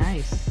 Ah,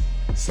 nice.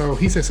 So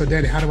he said, "So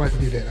Daddy, how do I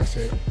do that?" I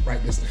said,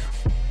 "Write this down."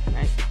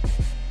 Right.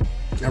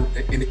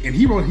 And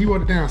he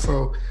wrote it down.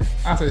 So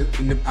I said,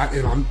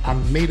 I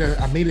made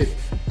it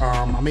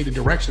I made the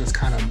directions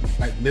kind of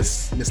like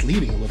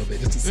misleading a little bit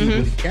just to see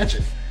would he catch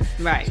it.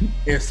 Right.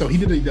 And so he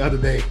did it the other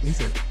day. He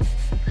said,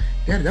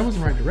 "Daddy, that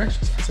wasn't the right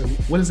directions." I said,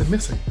 "What is it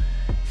missing?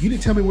 You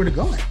didn't tell me where to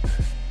go at."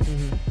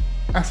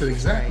 I said,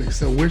 "Exactly. Right.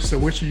 So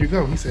where should you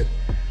go?" He said,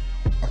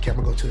 "Okay, I'm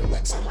gonna go to the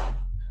Alexa."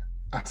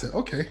 I said,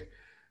 "Okay."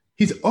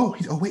 He's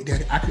wait,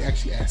 Daddy, I could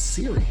actually ask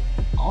Siri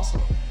also.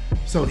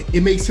 So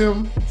it makes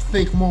him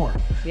think more.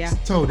 Yeah.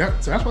 So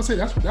that's what I said.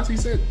 That's what he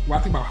said. When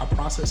I think about how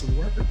processes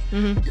work,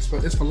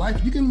 it's for life.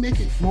 You can make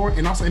it more,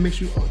 and also it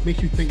makes you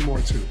think more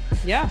too.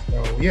 Yeah.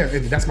 So yeah,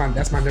 that's my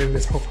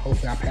nerdiness.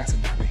 Hopefully, I pass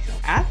it down to him.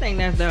 I think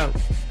that's dope.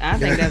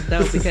 That's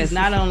dope because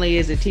not only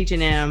is it teaching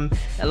him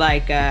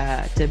like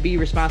to be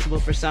responsible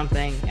for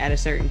something at a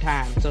certain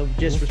time, so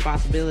just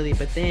responsibility,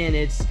 but then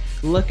it's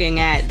looking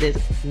at this,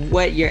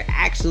 what you're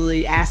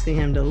actually asking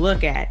him to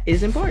look at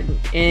is important,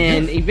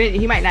 and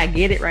he might not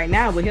get it right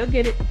now, but he'll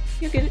get it.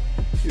 You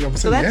know,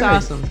 so that's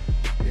awesome.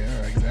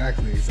 Yeah,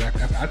 exactly.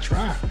 I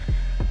try.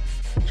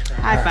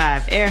 High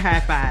five, air high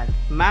five,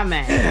 my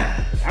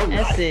man.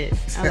 That's it.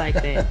 I like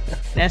that.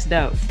 That's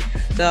dope.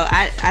 So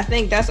I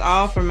think that's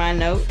all for my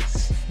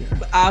notes.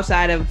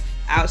 Outside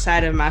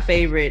of my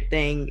favorite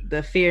thing,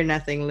 the fear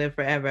nothing, live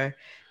forever.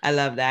 I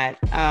love that.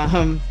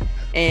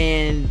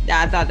 And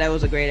I thought that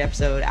was a great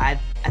episode. I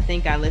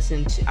think I'm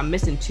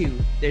missing 2.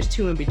 There's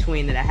 2 in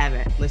between that I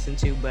haven't listened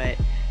to, but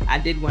I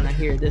did want to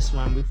hear this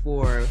one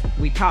before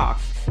we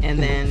talked. And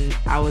then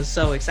I was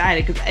so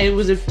excited because it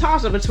was a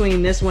toss up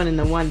between this one and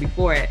the one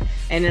before it.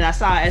 And then I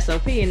saw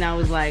SOP and I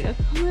was like,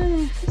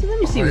 okay, so let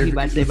me see what he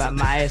about to say about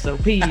my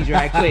SOPs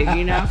right quick,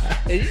 you know?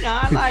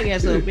 I like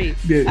SOP.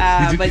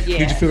 But yeah.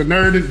 Did you feel the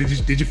nerd?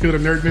 Did you feel the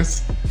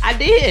nerdness? I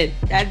did.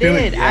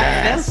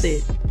 Yes.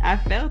 I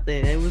felt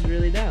it. It was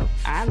really dope.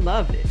 I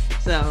loved it.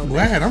 So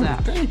glad.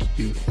 Thank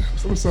you.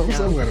 I'm so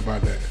glad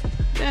about that.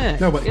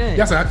 Good. No, but good.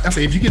 That's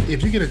if you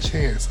get a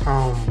chance,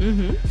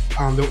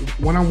 the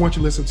one I want you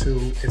to listen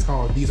to is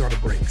called "These Are the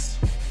Breaks."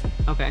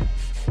 Okay.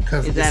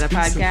 Is that a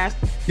podcast?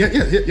 Yeah.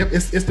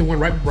 It's the one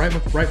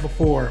right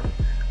before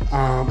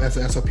as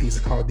the SOPs. It's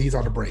called "These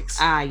Are the Breaks."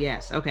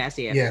 Yes. Okay, I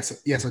see it. Yes.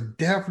 So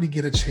definitely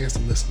get a chance to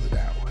listen to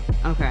that one.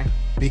 Okay.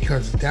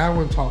 Because that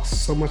one talks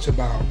so much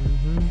about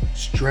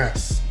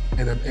stress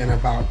and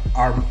about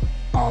our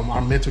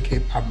mental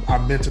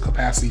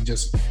capacity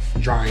just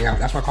drying out.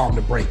 That's why I call them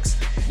the breaks.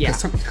 Yeah.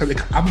 Because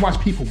I've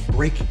watched people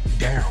break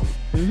down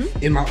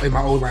in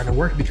my old line of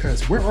work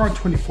because we're on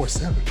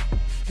 24/7.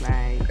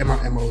 Right. In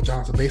my old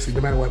job. So basically,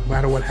 no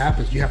matter what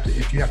happens, if you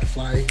have to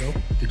fly and go,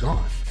 you're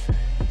gone.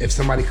 If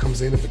somebody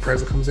comes in, if the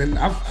president comes in,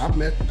 I've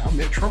met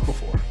Trump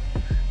before.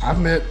 I've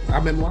met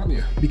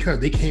Melania because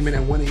they came in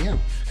at 1 a.m.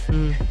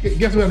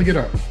 Guess who had to get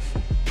up?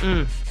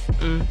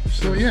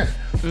 So yeah,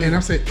 and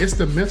I'm saying it's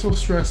the mental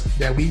stress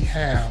that we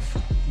have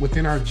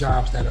within our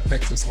jobs that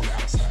affects us on the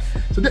outside.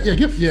 So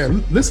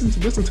listen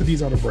to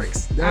These Are the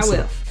Breaks. I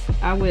will.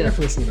 Definitely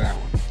listen to that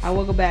one. I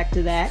will go back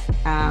to that.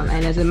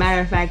 And as a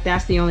matter of fact,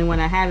 that's the only one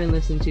I haven't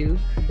listened to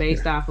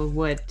based off of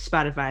what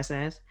Spotify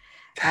says.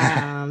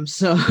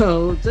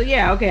 So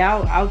yeah, okay,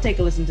 I'll take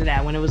a listen to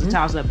that when it was a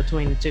toss up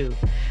between the 2.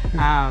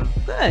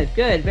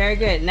 Good, very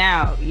good.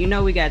 Now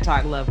we gotta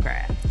talk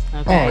Lovecraft.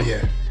 Okay. Oh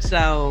yeah.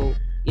 So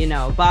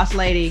boss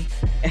lady,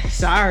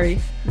 sorry,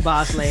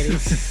 boss lady,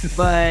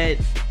 but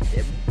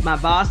my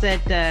boss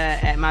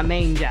at my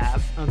main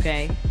job,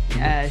 okay,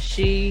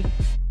 she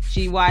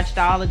watched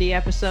all of the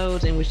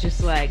episodes and was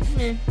just like,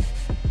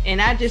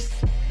 and I just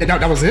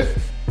that was it.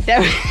 That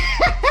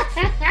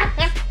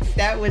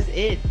was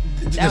it.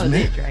 That was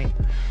it, right?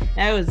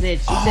 That was it.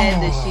 She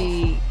said that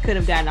she could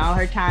have gotten all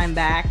her time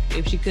back.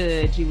 If she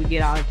could, she would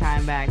get all her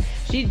time back.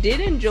 She did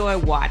enjoy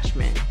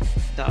Watchmen,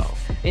 though.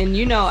 And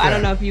I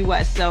don't know if you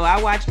watched. So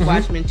I watched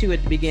Watchmen 2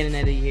 at the beginning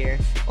of the year,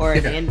 or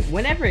at the end,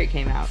 whenever it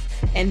came out.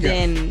 And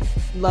then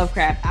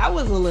Lovecraft. I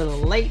was a little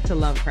late to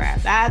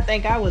Lovecraft. I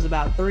think I was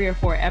about 3 or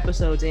 4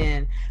 episodes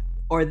in,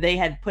 or they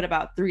had put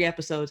about 3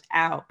 episodes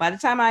out by the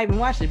time I even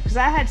watched it, because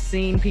I had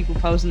seen people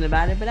posting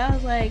about it, but I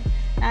was like,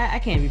 I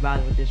can't be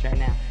bothered with this right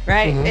now,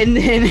 right? And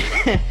then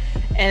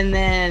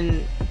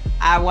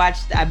I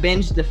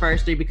binged the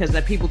first 3 because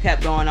the people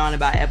kept going on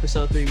about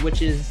episode 3,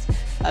 which is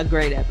a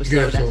great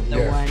episode. That's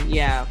the one,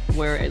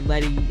 where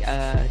Letty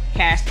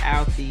cast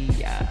out the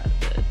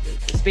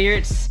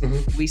spirits.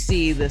 We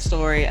see the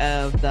story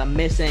of the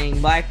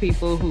missing Black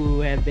people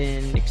who have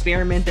been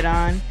experimented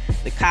on.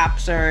 The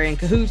cops are in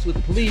cahoots with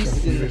the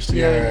police and with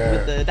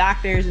the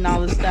doctors and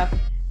all this stuff.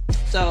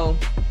 So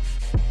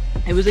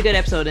it was a good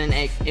episode, and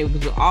it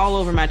was all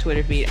over my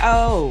Twitter feed.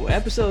 Oh,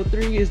 episode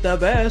 3 is the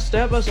best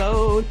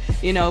episode,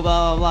 blah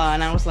blah blah.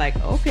 And I was like,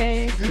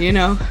 okay,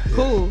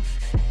 cool.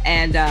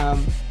 And I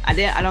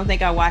don't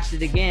think I watched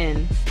it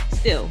again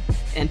still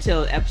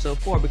until episode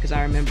 4, because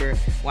I remember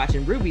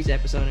watching Ruby's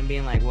episode and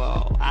being like,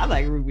 well, I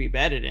like Ruby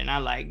better than I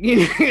like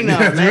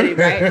Letty,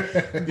 right?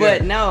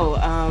 But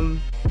no,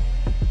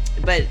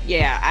 but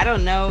yeah, I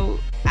don't know.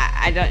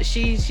 I don't.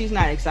 She's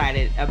not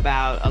excited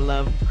about a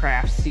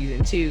Lovecraft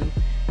season 2.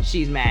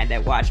 she's mad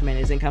that Watchmen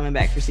isn't coming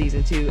back for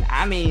season 2.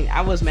 I mean,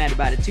 I was mad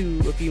about it too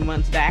a few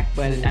months back,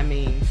 but I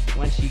mean,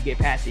 once you get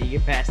past it, you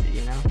get past it,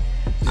 you know.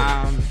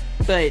 Yeah.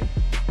 But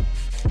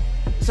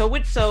so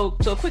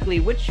quickly,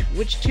 which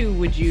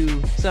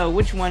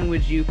one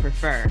would you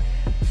prefer,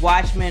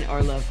 Watchmen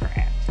or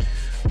Lovecraft?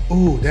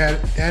 Ooh,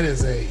 that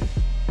is a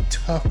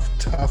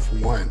tough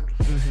one.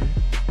 Mm-hmm.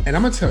 And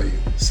I'm gonna tell you.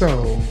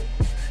 So,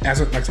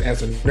 as a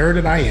nerd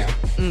that I am,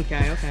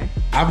 okay,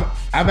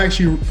 I've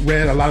actually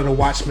read a lot of the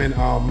Watchmen,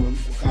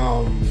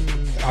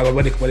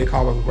 what they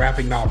call them,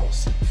 graphic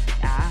novels.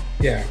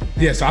 Yeah.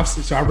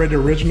 So I read the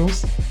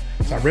originals.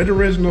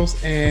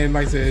 And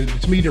like I said,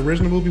 to me, the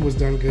original movie was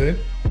done good.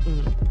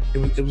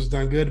 Mm-hmm. It was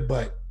done good,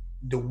 but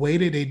the way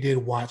that they did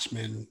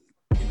Watchmen,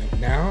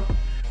 now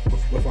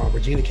with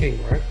Regina King,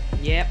 right?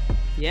 Yep.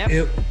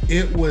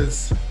 It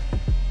was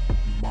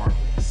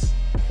marvelous.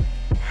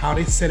 How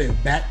they set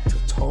it back to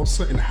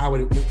Tulsa and how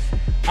it went.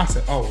 I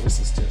said, "Oh, this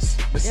is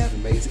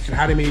amazing." And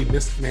how they made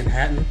Mr.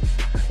 Manhattan.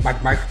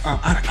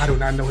 I do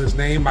not know his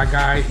name. My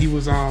guy, he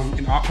was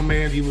in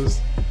Aquaman. He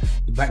was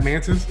Black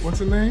Mantis. What's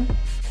his name?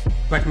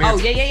 Black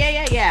Mantis. Oh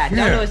yeah. Don't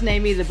know his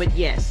name either, but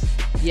yes.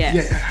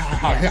 Yeah.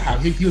 How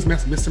he was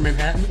Mr.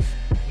 Manhattan.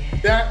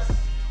 Yes. That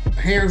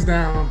hands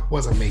down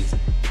was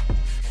amazing.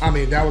 I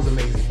mean, that was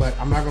amazing. But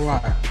I'm not gonna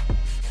lie,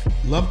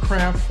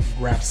 Lovecraft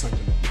grabbed something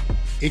of me.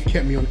 It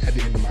kept me at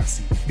the end of my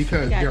seat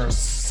because there are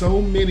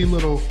so many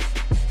little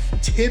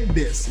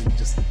tidbits and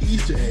just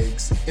Easter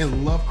eggs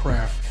in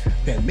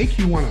Lovecraft that make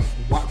you want to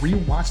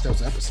rewatch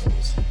those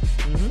episodes.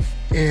 Mm-hmm.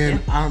 And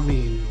I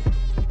mean,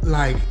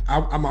 like,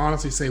 I'm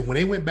honestly say when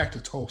they went back to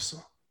Tulsa,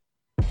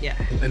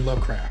 in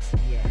Lovecraft,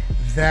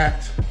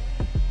 that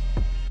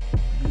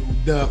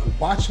the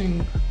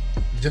watching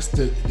just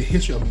the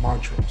history of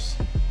Montrose.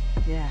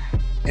 Yeah.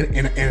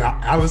 And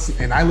I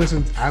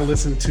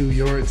listened to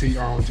your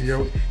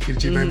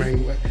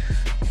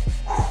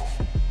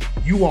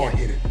you all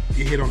hit it.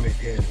 You hit on the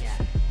head. Yeah.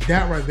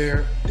 That right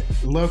there,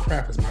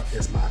 Lovecraft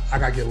is my. I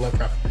gotta get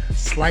Lovecraft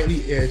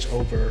slightly edge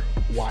over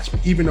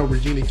Watchmen, even though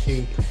Regina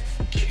King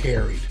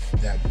carried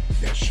that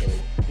show.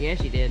 Yeah,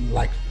 she did.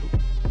 Like,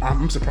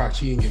 I'm surprised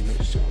she didn't get no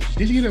show.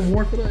 Did she get an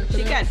award for that?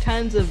 She got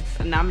tons of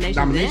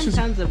nominations and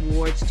tons of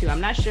awards too. I'm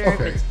not sure if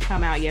it's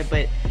come out yet,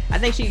 but I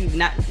think she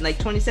not like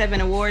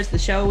 27 awards. The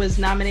show was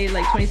nominated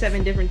like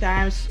 27 different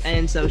times,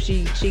 and so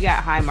she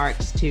got high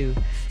marks too.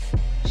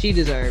 She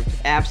deserved,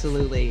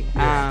 absolutely.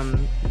 Yeah.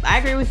 I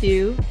agree with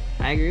you.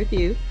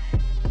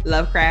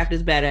 Lovecraft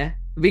is better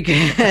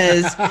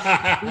because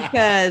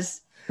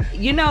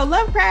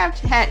Lovecraft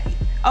had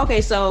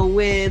so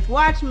with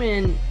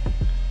Watchmen,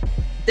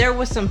 there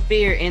was some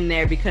fear in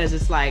there because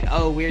it's like,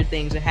 oh, weird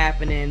things are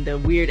happening. The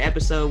weird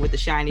episode with the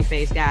shiny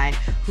face guy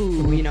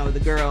who, the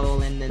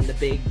girl, and then the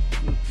big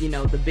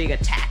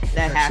attack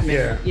that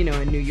happened,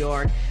 in New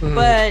York. Mm-hmm.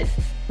 But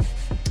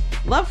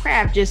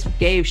Lovecraft just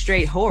gave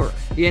straight horror,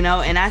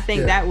 and I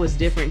think that was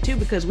different too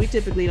because we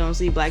typically don't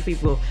see Black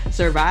people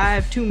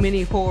survive too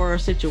many horror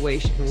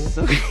situations.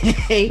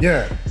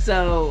 Mm-hmm.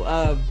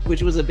 So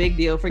which was a big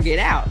deal for Get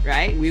Out,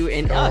 right? We were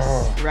in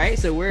Us, right?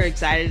 So we're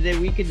excited that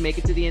we could make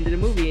it to the end of the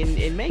movie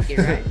and make it,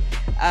 right?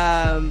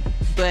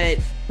 But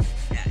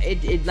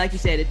it like you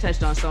said, it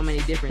touched on so many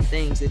different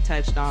things. It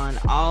touched on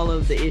all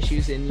of the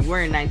issues, and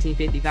we're in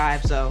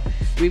 1955, so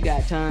we've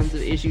got tons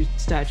of issues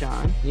to touch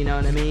on. You know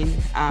what I mean?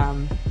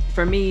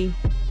 For me,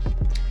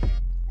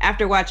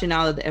 after watching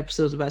all of the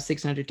episodes about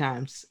 600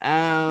 times,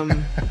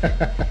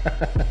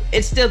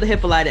 it's still the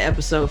Hippolyta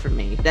episode for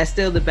me. That's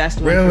still the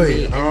best one for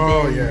me.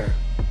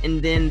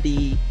 And then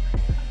the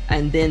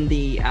 8th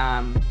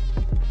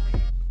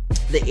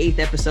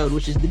episode,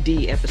 which is the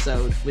D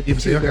episode with the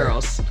two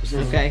girls.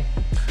 Okay.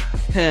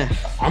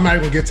 I'm not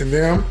even gonna get to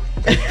them.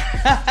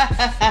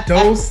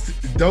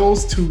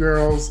 Those two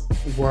girls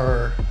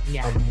were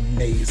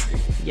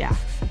amazing. Yeah.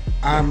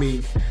 I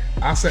mean,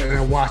 I sat there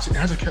and watched it, and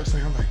I just kept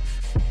saying,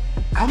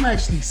 I'm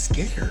actually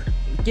scared.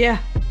 Yeah,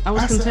 I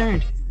was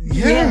concerned.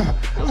 I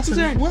was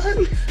concerned. What?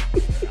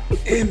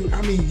 And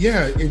I mean,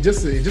 and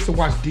just to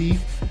watch D,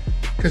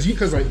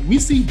 because like we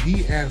see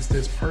D as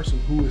this person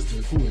who is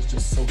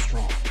just so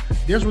strong.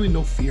 There's really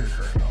no fear in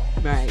her at all.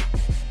 Right.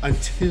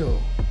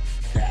 Until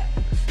that.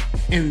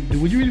 And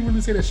would you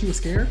really say that she was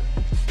scared?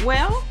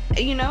 Well,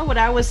 what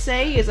I would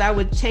say is I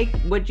would take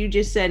what you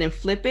just said and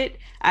flip it.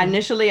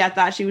 Initially, I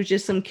thought she was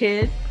just some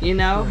kid.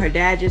 Her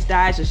dad just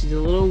died, so she's a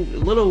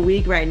little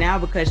weak right now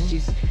because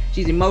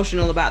she's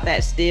emotional about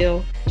that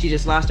still. She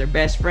just lost her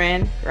best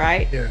friend,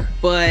 right? Yeah.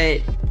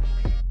 But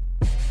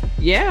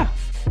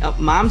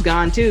mom's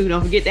gone too.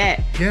 Don't forget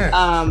that.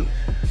 Yeah.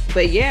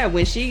 But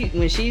when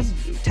she's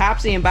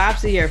Topsy and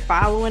Bopsy are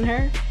following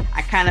her,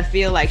 I kind of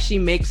feel like she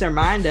makes her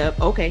mind up.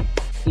 Okay,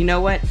 you know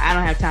what? I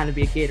don't have time to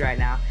be a kid right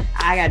now.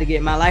 I got to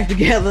get my life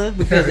together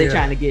because they're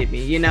trying to get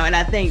me. And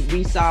I think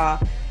we saw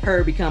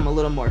her become a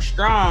little more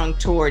strong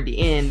toward the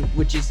end,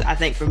 which is, I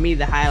think for me,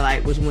 the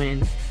highlight was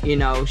when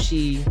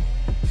she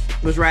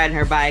was riding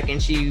her bike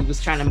and she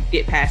was trying to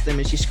get past them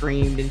and she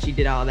screamed and she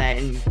did all that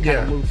and kind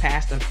of moved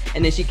past them.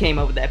 And then she came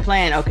up with that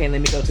plan. Okay,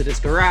 let me go to this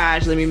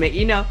garage. Let me make,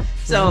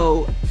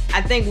 So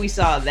I think we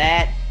saw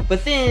that.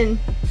 But then,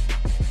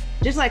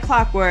 just like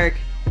clockwork,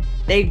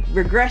 they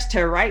regressed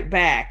her right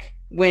back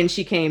when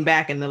she came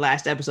back in the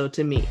last episode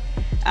to me,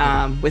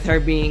 with her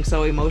being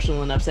so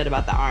emotional and upset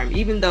about the arm,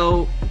 even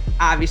though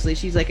obviously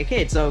she's like a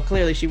kid, so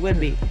clearly she would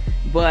be.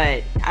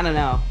 But I don't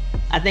know.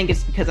 I think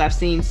it's because I've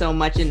seen so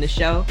much in the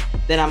show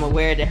that I'm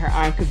aware that her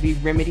arm could be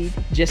remedied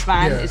just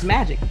fine. Yeah. It's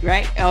magic,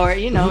 right? Or,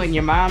 and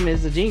your mom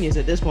is a genius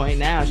at this point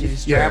now.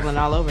 She's traveling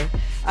all over.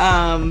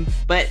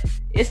 But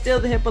it's still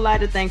the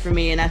Hippolyta thing for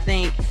me. And I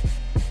think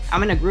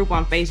I'm in a group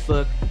on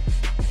Facebook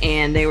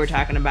and they were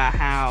talking about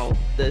how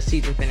the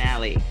season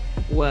finale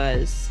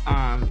was,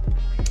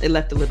 it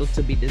left a little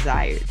to be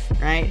desired,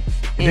 right?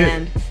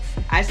 And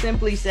I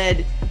simply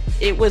said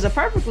it was a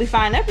perfectly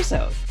fine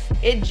episode.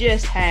 It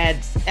just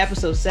had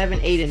episodes 7,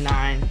 8, and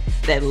 9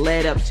 that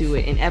led up to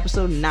it. And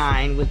episode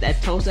 9 was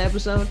that Tulsa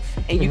episode,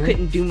 and you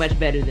couldn't do much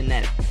better than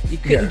that. You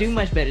couldn't do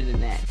much better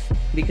than that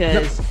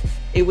because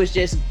it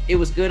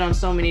was good on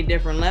so many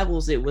different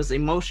levels. It was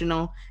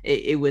emotional.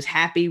 It was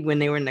happy when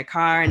they were in the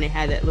car and they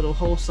had that little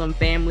wholesome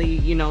family,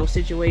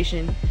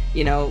 situation.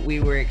 We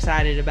were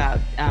excited about,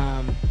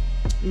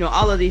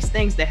 all of these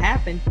things that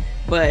happened,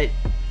 but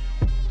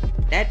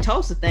that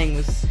Tulsa thing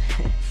was...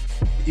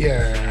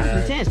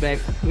 intense,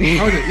 baby.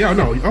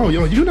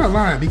 you're not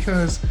lying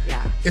because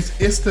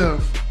it's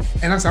the,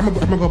 and I'm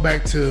gonna go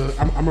back to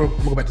I'm gonna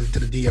go back to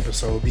the D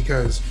episode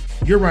because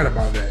you're right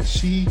about that.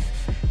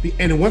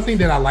 And the one thing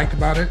that I liked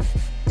about it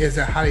is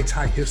that how they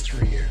tie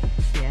history in.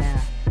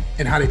 Yeah.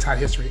 And how they tie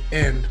history,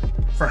 and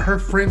for her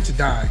friend to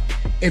die,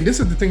 and this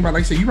is the thing about,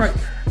 like I said, you're right.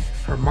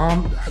 Her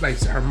mom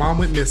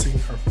went missing.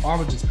 Her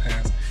father just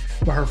passed,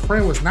 but her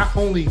friend was, not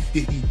only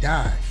did he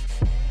die,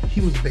 he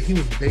was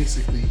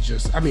basically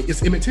just,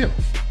 it's Emmett Till.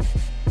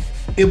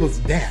 It was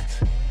that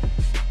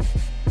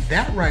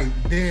right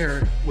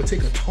there would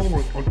take a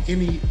toll on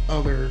any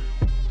other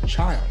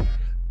child.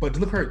 But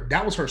look,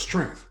 that was her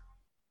strength.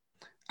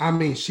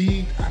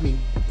 She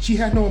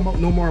had no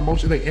more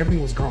emotion. Like,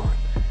 everything was gone.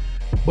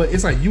 But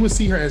it's like you would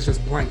see her as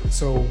just blank.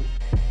 So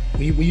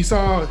when you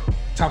saw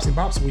Topsy and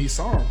Bopsy, when you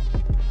saw her,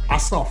 I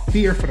saw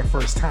fear for the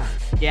first time.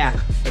 Yeah.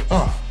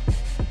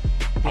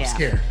 I'm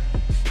scared.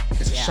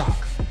 It's a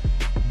shock.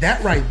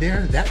 That right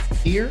there, that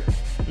fear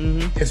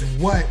is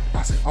what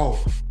I said,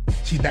 oh,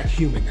 she's back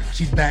human now.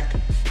 She's back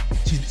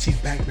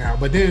now.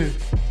 But then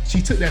she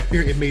took that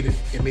fear and made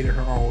it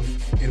her own,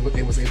 and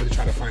was able to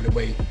try to find a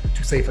way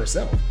to save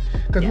herself.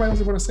 Because nobody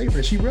wasn't going to save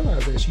her. She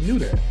realized that. She knew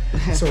that.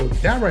 So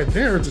that right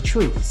there is the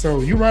truth. So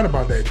you're right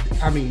about that.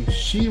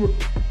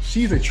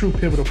 She's a true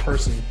pivotal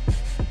person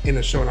in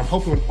the show, and I'm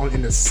hoping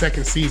in the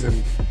second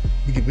season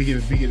we get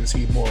to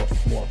see more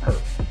of her.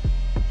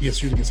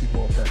 Yes, you can see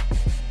more of her.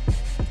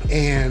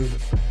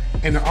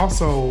 And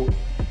also,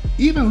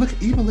 even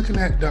looking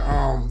at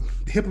the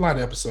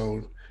Hippolyta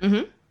episode,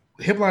 the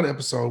Hippolyta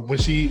episode when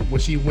she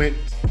went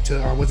to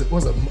what's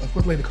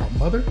the lady called,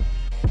 Mother?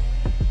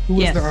 Who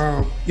was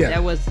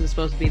that was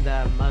supposed to be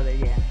the mother.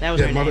 Yeah, that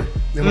was her Mother.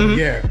 name. Mother,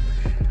 yeah.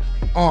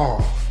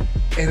 Oh,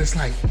 and it's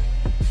like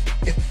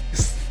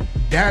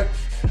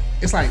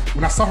it's like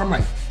when I saw her, I'm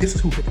like, this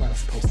is who Hippolyta's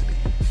supposed to be.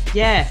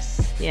 Yes.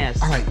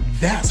 I'm like,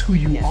 that's who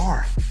you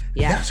are.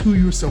 Yeah. That's who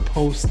you're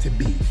supposed to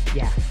be.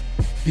 Yeah.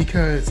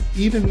 Because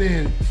even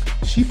then,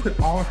 she put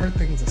all her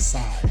things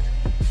aside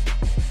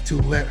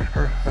to let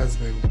her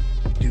husband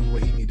do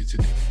what he needed to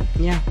do.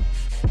 Yeah.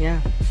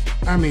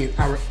 I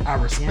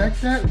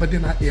respect that, but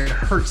then it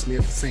hurts me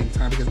at the same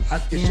time because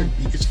it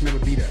should never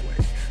be that way.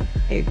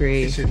 I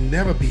agree. It should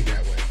never be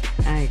that way.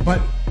 I agree.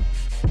 But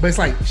it's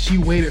like she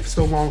waited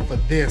so long for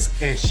this,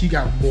 and she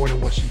got more than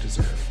what she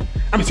deserved.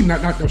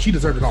 She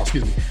deserved it all.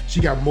 Excuse me.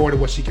 She got more than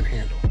what she can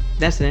handle.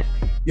 That's it.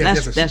 Yeah,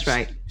 that's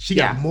right. She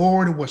got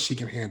more than what she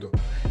can handle.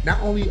 Not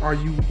only are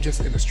you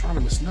just an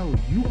astronomer's node,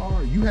 you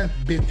have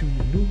been through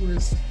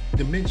numerous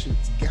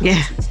dimensions,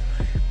 galaxies.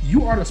 Yeah.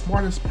 You are the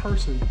smartest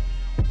person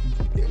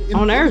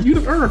on Earth. You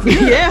the Earth.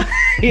 Yeah.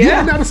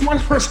 You're not the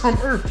smartest person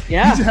on Earth.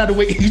 Yeah. You just had to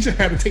wait. You just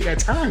had to take that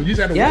time. You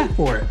just had to wait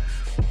for it.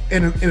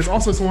 And it's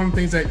also one of the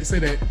things that you say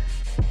that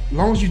as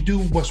long as you do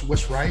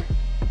what's right,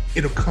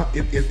 it'll come.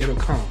 It'll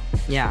come.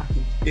 Yeah.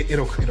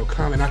 It'll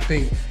come. And I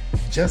think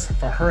just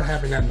for her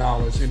having that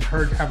knowledge and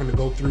her having to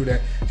go through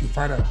that to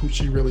find out who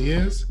she really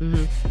is,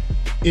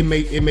 it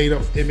made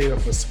up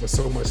for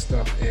so much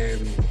stuff.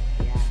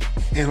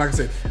 And like I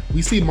said,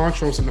 we see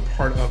Montrose in the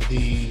part of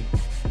the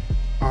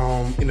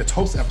in the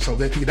Tulsa episode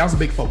that was a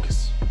big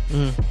focus.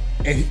 And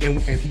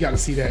he got to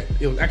see that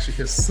it was actually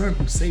his son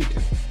who saved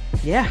him.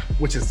 Yeah.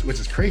 Which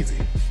is crazy.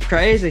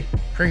 Crazy,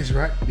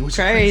 right? Which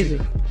crazy.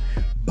 Is crazy.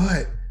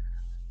 But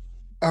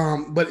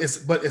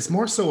it's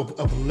more so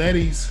of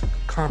Letty's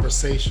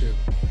conversation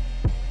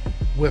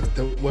with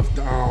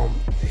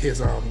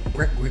his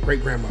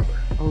great grandmother.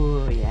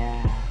 Oh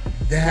yeah.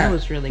 That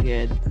was really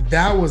good.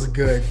 That was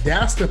good.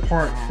 That's the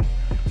part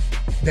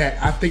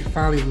that I think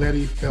finally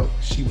Letty felt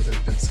she was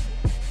invincible.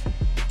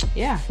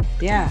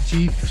 Yeah.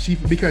 She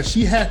because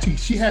she had to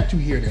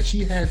hear that.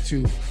 She had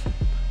to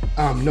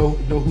know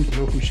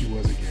who she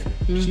was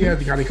again. She had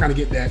to kind of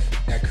get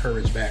that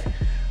courage back.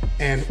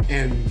 And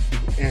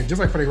just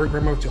like for the great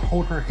grandmother to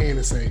hold her hand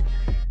and say,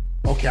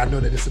 okay, I know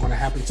that this is going to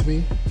happen to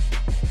me.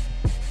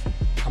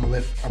 I'm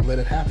gonna let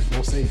it happen.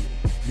 Don't save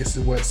me. This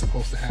is what's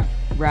supposed to happen.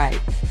 Right.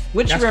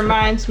 Which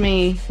reminds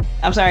me,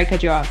 I'm sorry to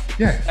cut you off.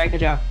 Yeah. Sorry to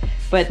cut you off.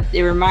 But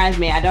it reminds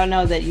me, I don't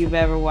know that you've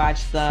ever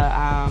watched the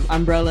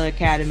Umbrella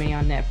Academy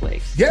on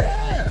Netflix.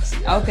 Yes.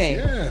 Okay.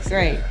 Yes,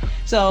 great. Yeah.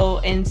 So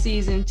in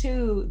season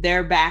 2,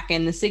 they're back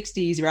in the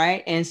 60s,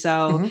 right? And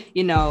so,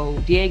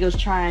 Diego's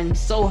trying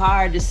so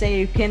hard to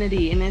save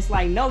Kennedy. And it's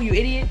like, no, you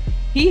idiot.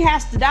 He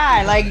has to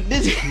die. Like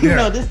this,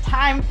 this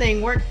time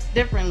thing works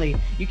differently.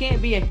 You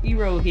can't be a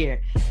hero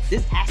here.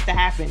 This has to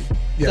happen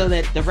so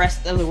that the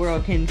rest of the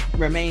world can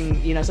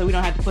remain, so we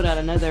don't have to put out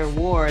another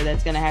war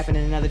that's going to happen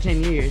in another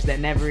 10 years that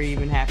never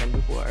even happened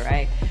before,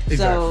 right? Exactly.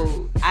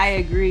 So I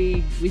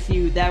agree with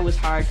you. That was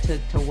hard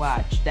to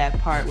watch, that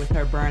part with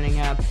her burning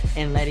up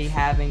and Letty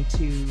having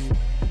to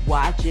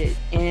watch it.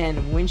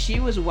 And when she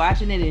was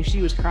watching it and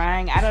she was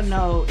crying, I don't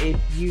know if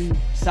you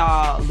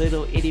saw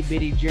Little Itty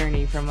Bitty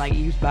Journey from like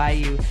Eve's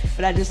Bayou,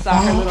 but I just saw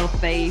her little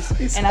face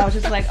and I was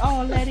just like,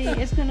 oh, Letty,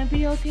 it's gonna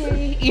be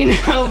okay,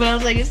 but I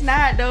was like, it's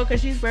not though,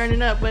 because she's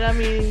burning up, but I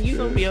mean, you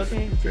gonna be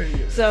okay.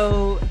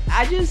 So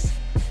I just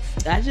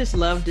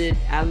loved it.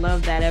 I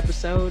loved that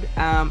episode.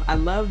 I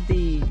loved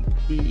the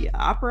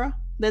opera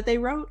that they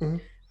wrote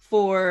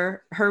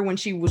for her when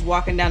she was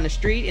walking down the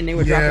street and they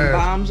were dropping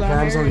bombs on her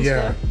and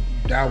stuff.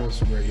 That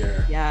was great,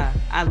 Yeah,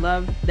 I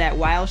love that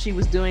while she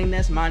was doing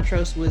this,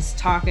 Montrose was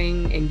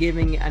talking and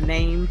giving a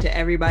name to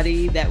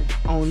everybody that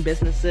owned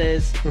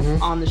businesses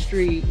on the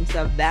street and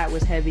stuff. That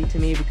was heavy to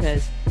me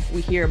because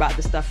we hear about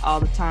this stuff all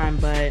the time,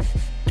 but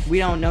we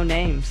don't know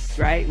names,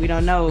 right? We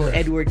don't know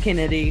Edward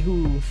Kennedy,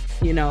 who,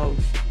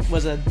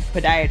 was a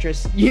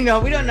podiatrist.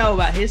 We don't know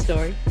about his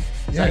story.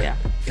 So,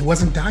 it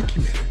wasn't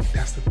documented.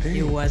 That's the thing.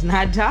 It was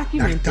not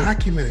documented.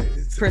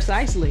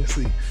 Precisely.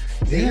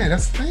 Yeah,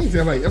 that's the thing.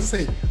 They're like, I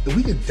say, if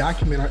we could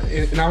document,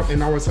 and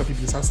I always tell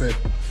people this. I said,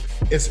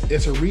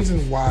 it's a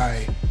reason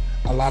why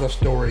a lot of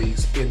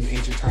stories in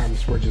ancient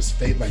times were just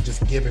fake, like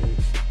just given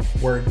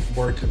word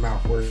to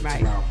mouth,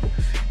 to mouth,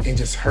 and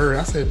just heard.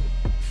 I said,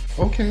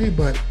 okay,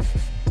 but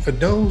for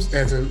those,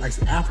 as in like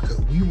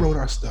Africa, we wrote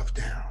our stuff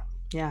down.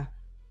 Yeah.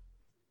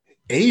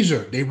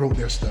 Asia, they wrote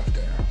their stuff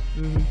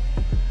down.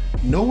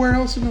 Nowhere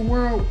else in the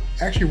world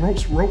actually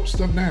wrote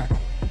stuff down.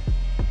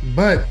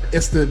 But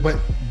that's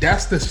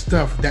the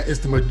stuff that is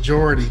the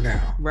majority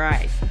now.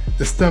 Right.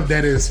 The stuff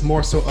that is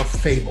more so of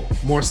fable,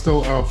 more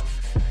so of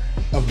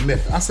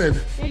myth. I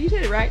said. Yeah, you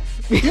did it right.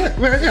 Yeah,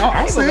 well,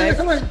 I said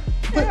it.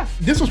 But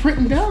this was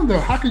written down though.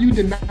 How can you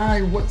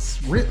deny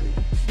what's written?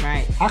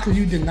 Right. How can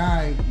you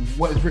deny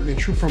what is written in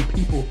truth from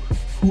people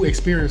who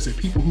experienced it,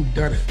 people who've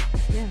done it?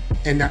 Yeah.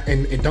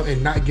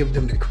 And not give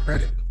them the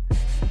credit.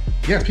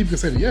 Yes, people can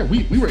say that, yeah,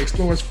 we were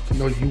explorers.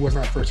 No, you was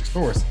not first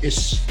explorers.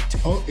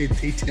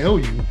 They tell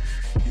you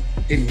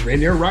in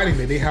their writing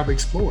that they have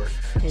explored.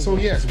 Mm-hmm. So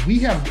yes, we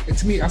have,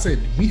 to me, I said,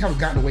 we have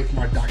gotten away from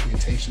our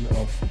documentation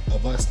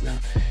of us now.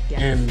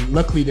 Yeah. And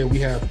luckily that we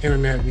have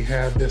internet, we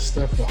have this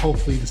stuff, but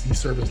hopefully these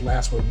servers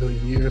last for 1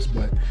 million years,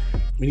 but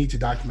we need to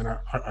document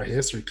our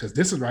history, because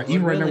this is right,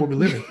 even right now what we're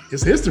living,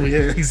 it's history.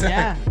 Yeah,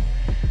 exactly.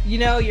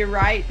 Yeah. You're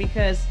right,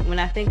 because when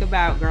I think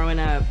about growing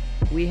up,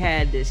 we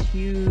had this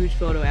huge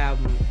photo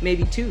album,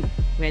 maybe 2.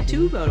 We had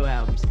 2 photo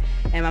albums.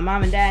 And my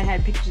mom and dad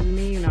had pictures of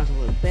me when I was a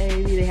little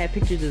baby. They had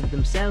pictures of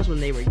themselves when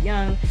they were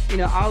young.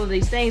 All of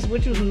these things,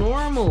 which was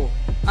normal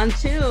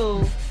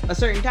until a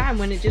certain time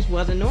when it just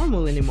wasn't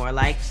normal anymore.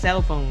 Like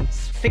cell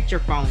phones, picture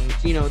phones,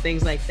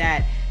 things like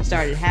that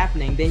started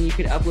happening. Then you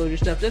could upload your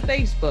stuff to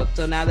Facebook.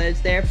 So now that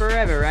it's there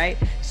forever, right?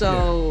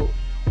 So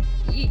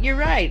you're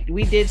right.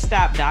 We did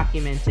stop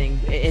documenting.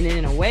 And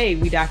in a way,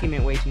 we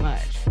document way too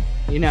much.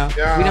 We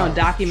don't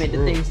document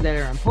the things that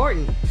are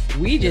important.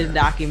 We just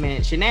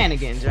document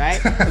shenanigans, right?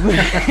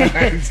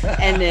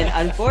 And then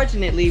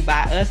unfortunately,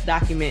 by us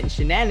documenting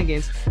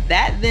shenanigans,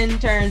 that then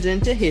turns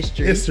into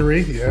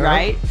history.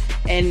 Right?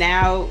 And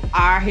now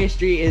our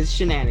history is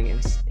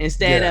shenanigans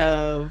instead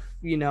of,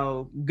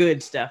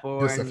 good stuff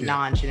or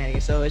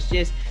non-shenanigans. So it's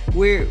just,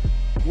 we're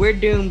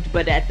doomed,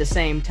 but at the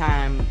same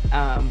time,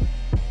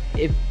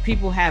 if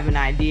people have an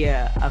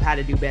idea of how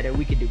to do better,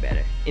 we could do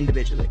better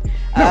individually.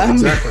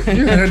 Exactly.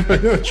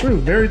 True.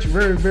 Very,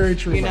 very, very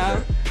true.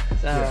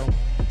 So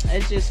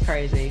it's just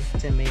crazy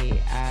to me.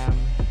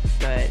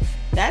 But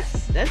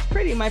that's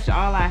pretty much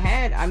all I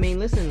had. I mean,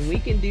 listen, we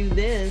can do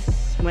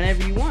this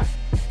whenever you want.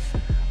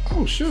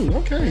 Oh shoot!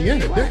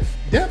 Okay,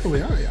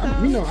 definitely.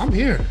 I'm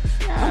here.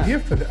 Yeah. I'm here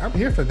for that. I'm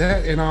here for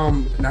that. And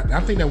I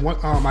think that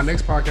my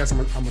next podcast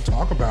I'm gonna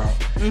talk about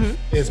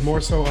is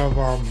more so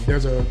of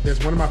there's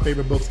one of my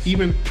favorite books.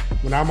 Even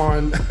when I'm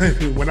on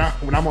when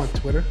I'm on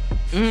Twitter,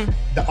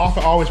 the author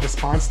always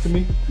responds to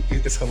me.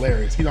 It's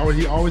hilarious. He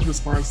always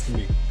responds to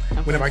me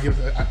whenever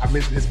I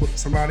mention his book to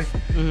somebody,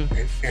 and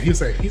he'll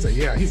say,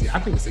 I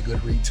think it's a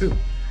good read too.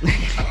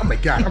 I'm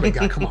like, God,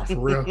 come on, for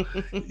real.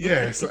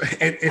 Yeah. So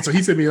and so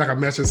he sent me like a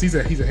message. He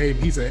said,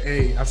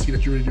 hey, I see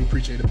that you really do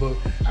appreciate the book.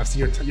 I've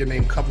seen your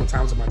name a couple of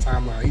times on my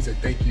timeline. He said,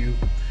 thank you.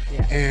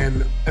 Yeah.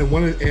 And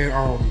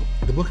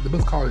the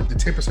book's called The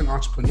 10%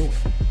 Entrepreneur.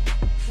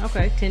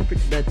 Okay,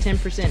 the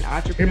 10%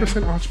 entrepreneur.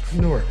 10%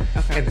 entrepreneur.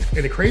 Okay. And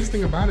the crazy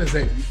thing about it is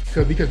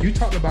that because you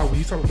talked about the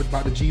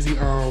Jeezy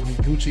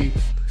Gucci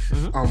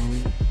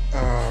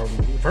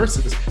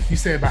verses, you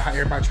said about how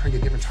everybody trying to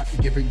get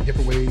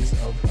different ways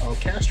of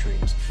cash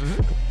streams.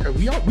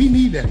 We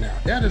need that now.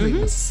 That is a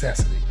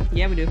necessity.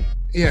 Yeah, we do.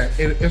 Yeah,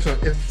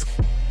 it's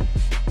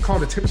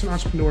called The 10%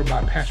 Entrepreneur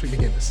by Patrick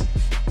McGinnis.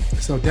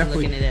 So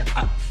definitely,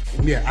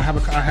 I have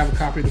a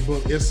copy of the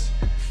book.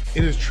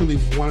 It is truly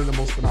one of the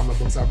most phenomenal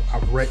books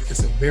I've read.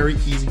 It's a very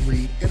easy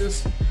read.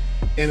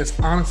 It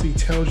honestly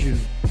tells you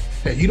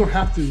that you don't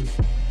have to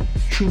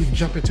truly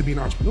jump into being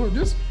an entrepreneur.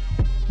 Just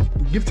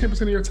give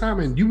 10% of your time,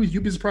 and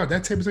you'd be surprised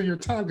that 10% of your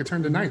time could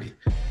turn to 90.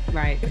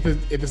 Right. If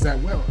it's that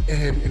well,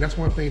 and that's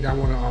one thing that I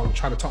want to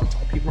try to talk to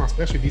people on,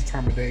 especially these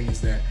time of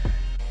days, that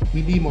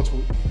we need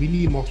multiple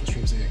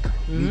streams of income.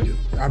 We do.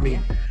 I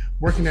mean,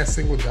 working that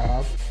single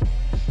job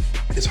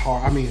is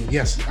hard. I mean,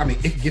 yes. I mean,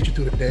 it can get you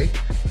through the day.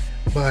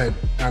 But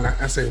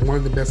I say one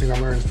of the best things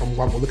I learned from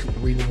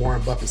reading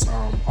Warren Buffett's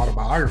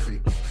autobiography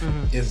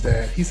is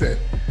that he said,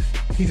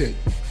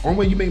 only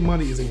way you make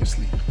money is in your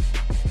sleep.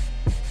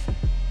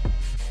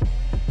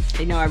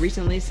 You know, I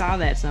recently saw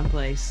that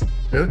someplace.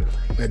 Really?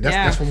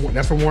 That's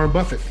from Warren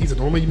Buffett. He said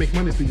the only way you make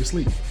money is through your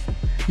sleep.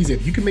 He said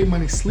if you can make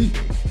money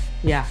sleeping,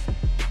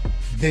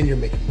 then you're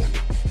making money.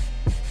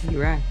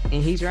 You're right,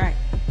 and he's right.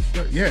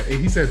 Yeah, and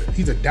he said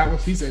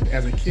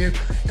as a kid,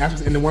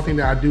 and the one thing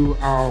that I do.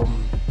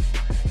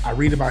 I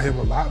read about him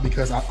a lot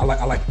because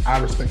I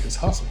respect his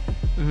hustle.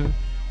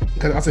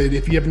 Because I said,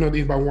 if you ever know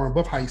anything about Warren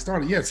Buffett, how he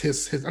started, yes,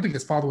 I think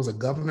his father was a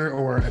governor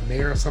or a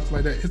mayor or something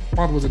like that. His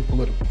father was in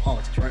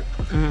politics, right?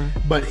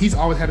 But he's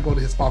always had to go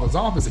to his father's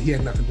office, and he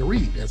had nothing to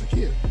read as a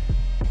kid.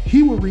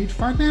 He would read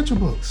financial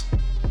books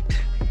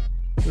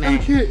as a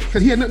kid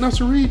because he had nothing else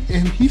to read,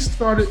 and he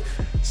started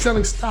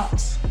selling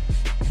stocks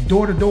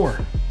door to door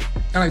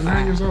at like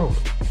 9 years old.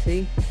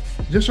 See.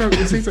 Just trying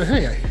to say,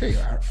 hey,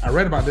 I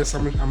read about this.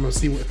 I'm gonna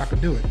see if I can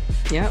do it.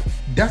 Yep.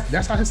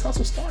 That's how his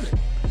hustle started.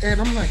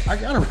 And I'm like, I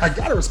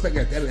gotta respect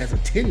that as a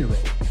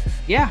 10-year-old.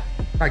 Yeah.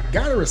 I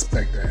gotta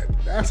respect that.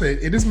 I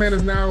said, this man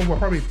is now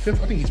probably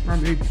fifth. I think he's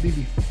probably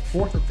maybe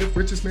fourth or fifth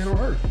richest man on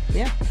earth.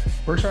 Yeah.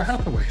 Berkshire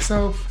Hathaway.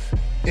 So,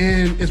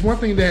 and it's one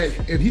thing that,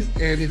 he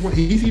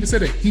even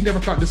said that he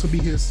never thought this would be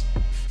his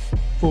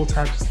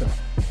full-time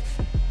stuff.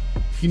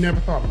 He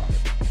never thought about it.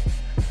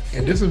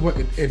 And this is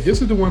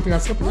the one thing I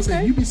said. I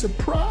said, you'd be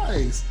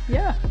surprised.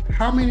 Yeah.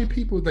 How many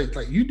people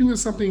like you doing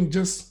something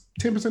just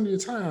 10% of your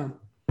time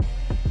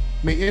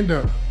may end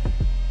up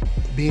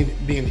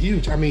being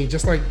huge. I mean,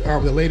 just like the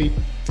lady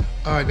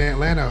in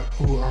Atlanta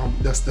who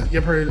you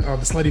ever heard of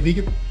the Slutty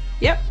Vegan?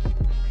 Yep.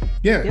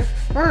 Yeah. Yep.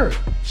 Her.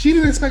 She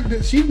didn't expect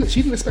that. She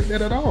didn't expect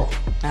that at all.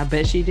 I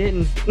bet she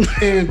didn't.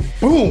 And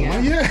boom.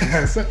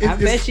 Yeah. So I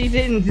bet she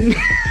didn't.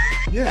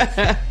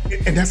 Yeah.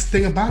 And that's the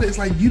thing about it. It's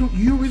like you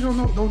really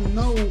don't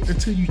know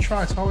until you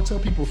try. So I would tell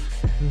people,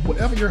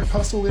 whatever your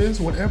hustle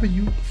is, whatever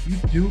you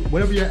do,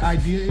 whatever your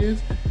idea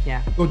is,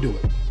 go do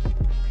it.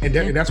 And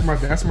that's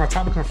my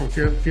topic comes from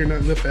fear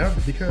nothing, live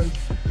forever. Because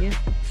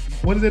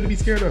what is there to be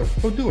scared of?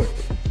 Go do it.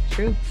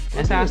 True.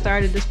 That's how I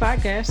started this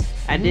podcast.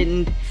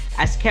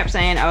 I kept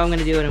saying, I'm going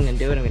to do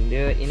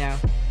it, you know,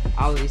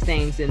 all of these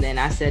things. And then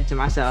I said to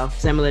myself,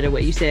 similar to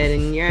what you said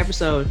in your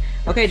episode,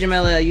 okay,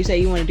 Jamila, you say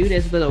you want to do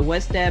this, but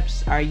what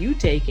steps are you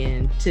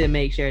taking to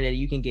make sure that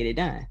you can get it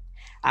done?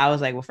 I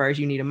was like, well, first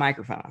you need a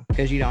microphone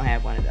because you don't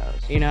have one of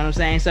those. You know what I'm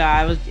saying? So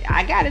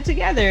I got it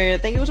together. I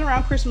think it was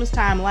around Christmas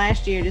time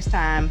last year, this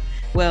time.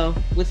 Well,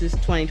 this is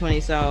 2020,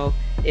 so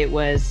it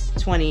was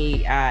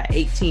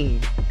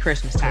 2018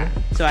 Christmas time.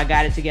 So I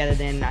got it together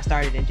then. I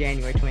started in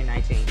January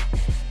 2019.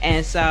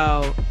 And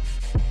so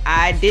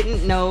I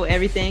didn't know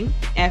everything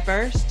at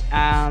first.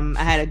 I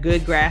had a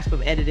good grasp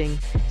of editing,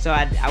 so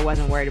I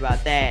wasn't worried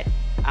about that.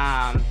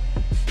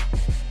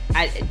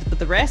 But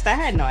the rest, I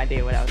had no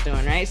idea what I was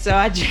doing, right? So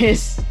I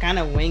just kind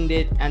of winged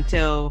it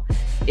until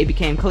it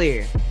became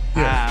clear.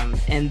 Yeah.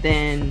 And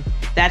then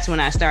that's when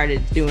I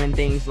started doing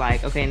things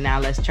like, okay, now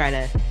let's try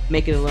to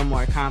make it a little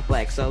more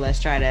complex. So let's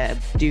try to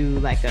do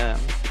like a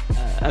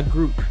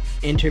group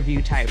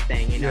interview type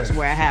thing, you know, so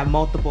where I have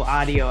multiple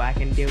audio I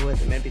can deal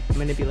with and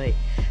manipulate.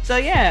 So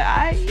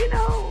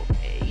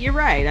you're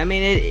right. I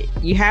mean,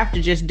 you have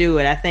to just do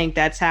it. I think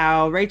that's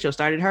how Rachel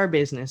started her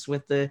business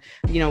with the,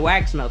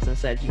 wax melts and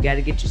such. You got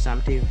to get you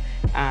some too. You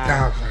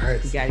got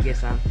to get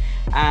some.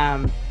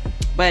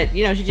 But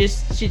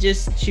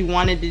she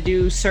wanted to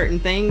do certain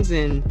things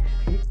and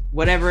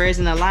whatever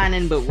isn't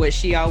aligning, but what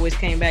she always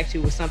came back to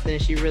was something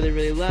that she really,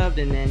 really loved,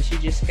 and then she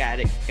just got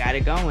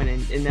it going.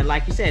 And then,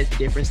 like you said, it's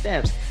different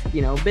steps,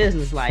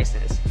 business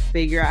license,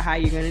 figure out how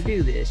you're going to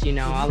do this,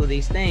 all of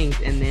these things,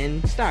 and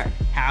then start.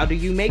 How do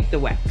you make the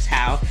wax?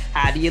 How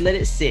do you let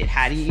it sit?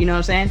 How do you, you know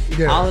what I'm saying?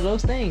 Yeah. All of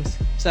those things.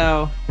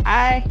 So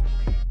I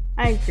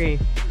I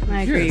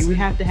agree. Yes. We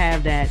have to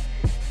have that.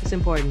 It's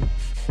important.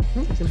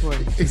 It's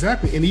important.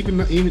 Exactly. And even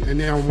and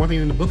now one thing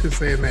in the book is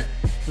saying that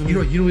you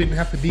don't even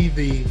have to be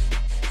the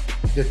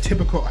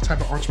typical type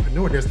of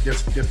entrepreneur. There's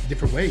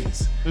different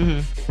ways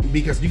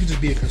because you can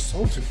just be a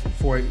consultant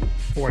for a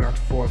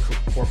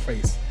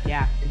place.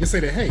 Yeah. And just say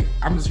that, hey,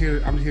 I'm just here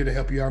to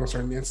help you out on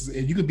certain instances,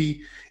 and you could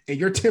be, and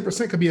your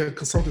 10% could be a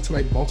consultant to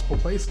like multiple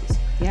places.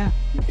 Yeah.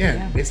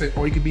 They say,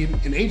 or you could be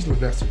an angel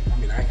investor. I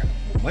mean, I ain't got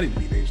no money to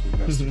be an angel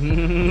investor.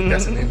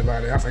 That's the name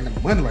about it. I ain't got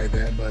no money like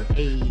that, but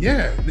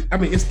yeah, I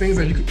mean, it's things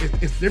that you can,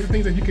 it's different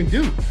things that you can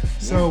do.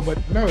 So, but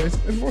no, it's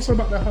also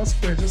about the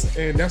hustle,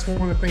 and that's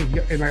one of the things.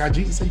 And like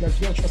Jesus said, you got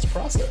to trust the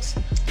process.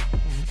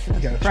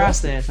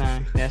 Process, huh?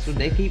 That's what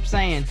they keep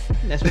saying.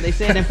 That's what they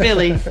said in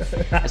Philly.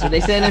 That's what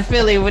they said in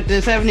Philly with the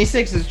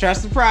 76ers.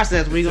 Trust the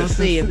process. We're going to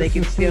see if they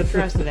can still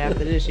trust it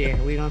after this year.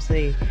 We're going to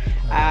see.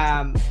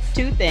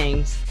 Two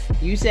things.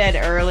 You said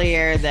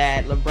earlier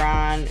that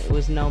LeBron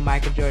was no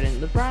Michael Jordan.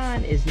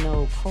 LeBron is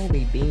no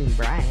Kobe Bean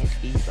Bryant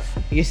either.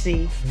 You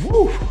see?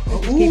 Woo.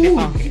 Keep it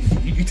funky.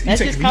 You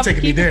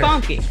taking me there.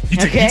 Funky. You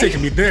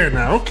taking me there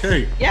now.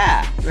 Okay.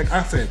 Yeah. Like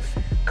I said,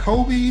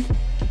 Kobe.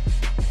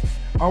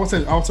 I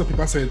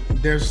said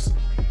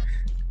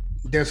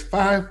there's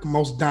 5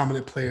 most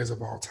dominant players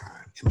of all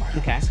time in my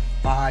eyes.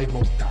 5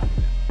 most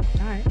dominant.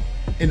 All right.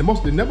 And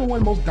the number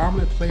one most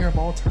dominant player of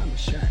all time is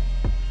Shaq.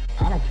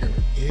 I don't care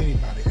what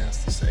anybody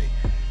has to say.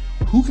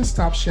 Who can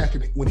stop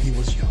Shaq when he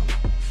was young?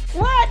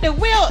 What? The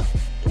Wilt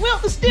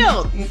the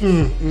Still.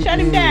 Shut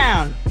him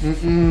down.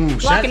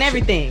 Blocking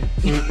everything.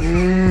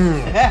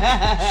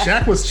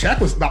 Shaq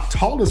was about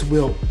tall as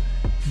Wilt,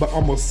 but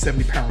almost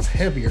 70 pounds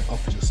heavier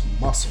of just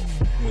muscle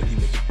when he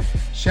was.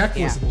 Shaq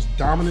was the most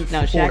dominant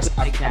force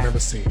I've ever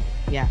seen.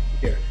 Yeah.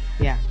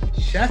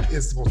 Shaq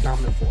is the most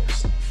dominant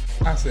force.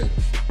 I said.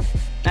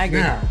 I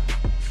agree. Now,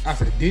 I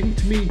said,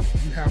 to me,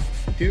 you have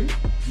him,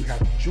 you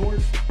have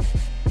Jordan,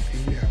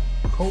 and you have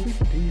Kobe,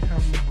 and you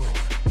have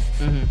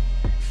LeBron.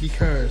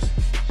 Because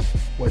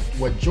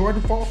what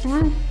Jordan fought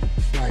through,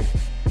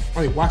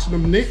 like watching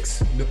them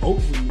Knicks,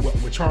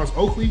 with Charles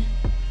Oakley,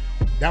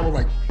 that was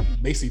like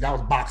basically that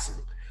was boxing.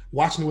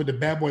 Watching it with the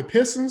Bad Boy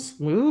Pistons,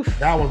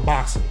 that was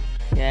boxing.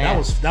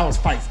 Yeah. That was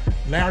fights.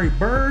 Larry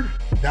Bird,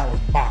 that was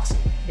boxing.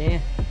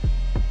 Yeah.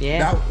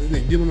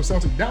 Dealing with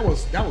Celtics, that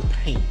was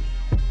pain.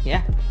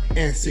 Yeah.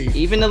 And see,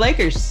 even the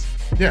Lakers,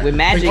 with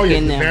Magic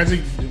in them.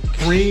 Magic,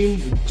 Kareem,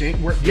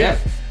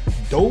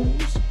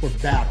 those were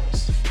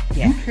battles.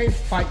 Yeah. You can't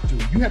fight through.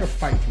 You had to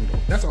fight through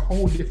those. That's a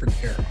whole different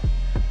era.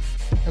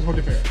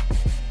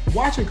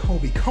 Watching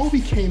Kobe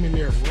came in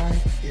there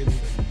right in the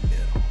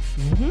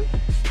middle.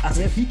 I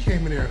said he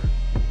came in there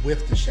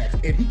with the Shaq,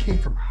 and he came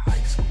from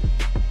high school.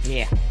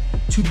 Yeah.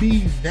 To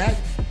be that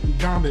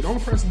dominant, the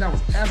only person that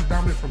was as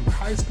dominant from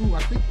high school,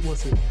 I think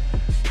was it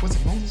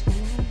Moses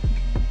Malone?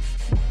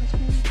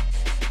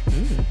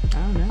 I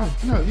don't know.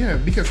 No, yeah,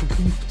 because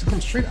to come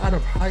straight out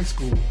of high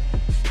school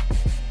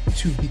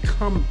to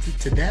become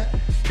to that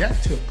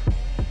took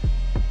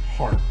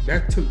heart.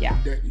 That took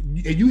that,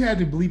 and you had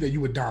to believe that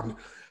you were dominant.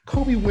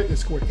 Kobe went and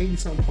scored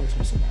 80-something points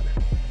from somebody.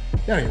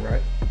 That ain't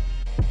right.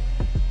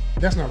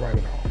 That's not right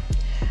at all.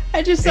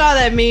 I just saw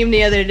that meme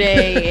the other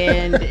day,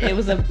 and it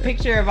was a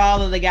picture of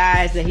all of the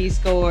guys that he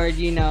scored,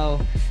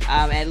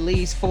 at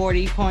least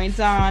 40 points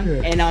on.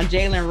 Yeah. And on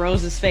Jalen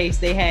Rose's face,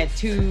 they had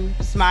 2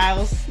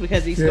 smiles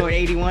because he scored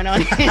 81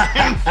 on him.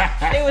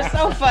 It was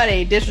so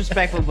funny.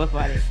 Disrespectful, but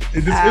funny.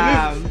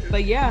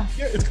 But yeah.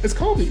 Yeah, it's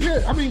Kobe.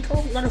 Yeah, I mean,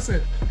 Kobe, like I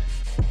said.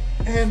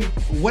 And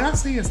what I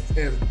see as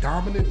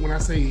dominant when I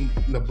say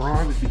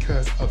LeBron is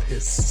because of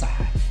his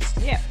size.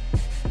 Yeah.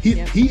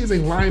 He is a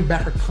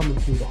linebacker coming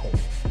through the hole.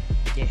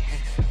 Yeah.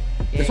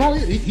 That's all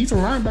he's a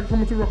linebacker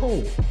coming through the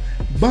hole.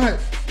 But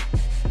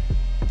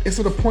it's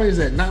to the point is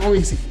that not only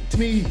is he, to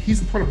me, he's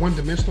the point of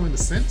one-dimensional in the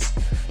sense.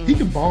 He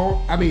can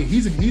ball. I mean,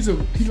 he's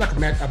like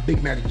a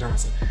big Magic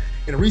Johnson.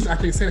 And the reason I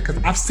can say that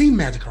because I've seen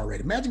Magic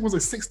already. Magic was a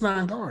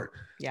 6'9" guard.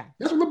 Yeah.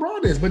 That's what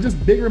LeBron is, but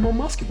just bigger and more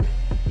muscular.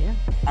 Yeah.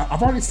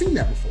 I've already seen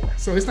that before.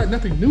 So it's not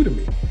nothing new to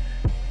me.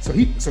 So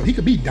he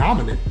could be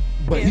dominant,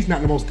 but he's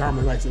not the most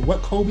dominant. Like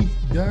what Kobe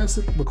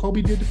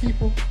did to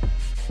people,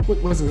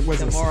 what was it?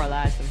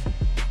 Demoralized them.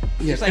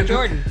 Yeah, just like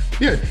Jordan.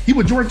 Yeah, he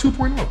was Jordan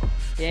 2.0.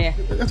 Yeah.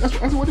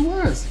 That's what it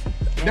was.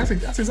 Yeah. That's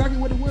exactly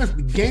what it was.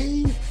 The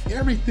game,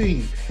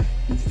 everything.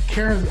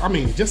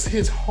 Just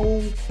his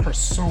whole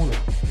persona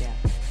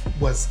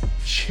was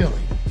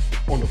chilling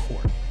on the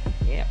court.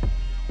 Yeah.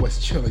 Was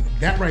chilling.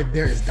 That right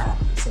there is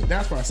dominant. So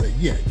that's why I say,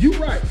 yeah, you're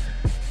right.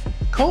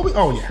 Kobe,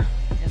 oh yeah.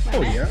 That's my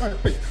man.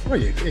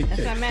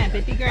 That's my man,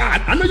 50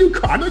 grand. I know you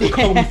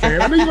Kobe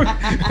fan.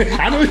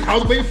 I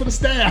was waiting for the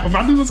staff.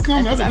 I knew it was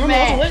coming. I was like,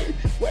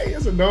 wait. I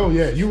said, no,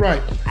 yeah, you're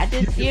right. I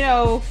just,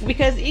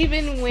 because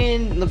even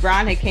when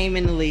LeBron had came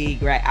in the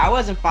league, right, I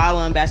wasn't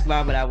following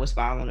basketball, but I was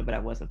following it, but I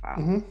wasn't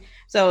following.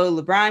 So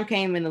LeBron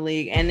came in the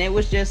league, and it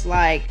was just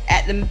like,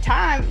 at the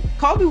time,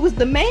 Kobe was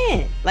the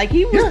man. Like,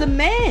 he was the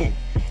man.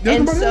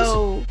 And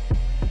so,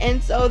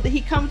 And so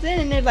he comes in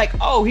and they're like,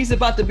 oh, he's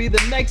about to be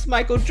the next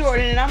Michael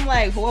Jordan. And I'm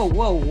like,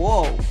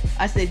 whoa.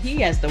 I said, he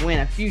has to win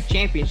a few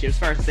championships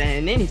first,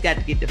 and then he's got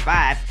to get to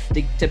 5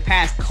 to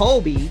pass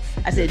Kobe.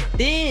 I said,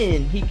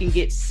 then he can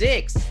get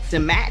 6 to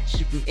match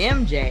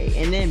MJ,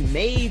 and then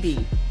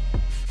maybe.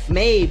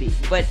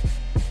 But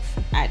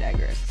I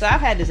digress. So I've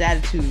had this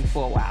attitude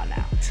for a while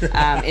now.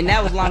 And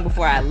that was long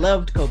before I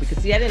loved Kobe.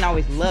 Because, see, I didn't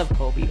always love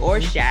Kobe or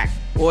Shaq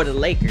or the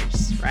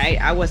Lakers,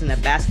 right? I wasn't a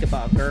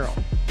basketball girl.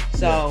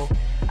 So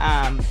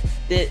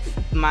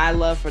my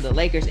love for the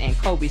Lakers and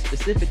Kobe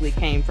specifically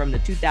came from the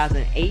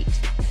 2008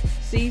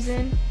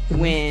 season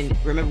when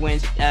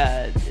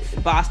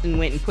Boston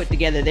went and put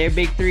together their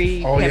big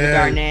 3, Kevin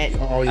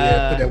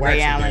Garnett,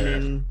 Ray Allen,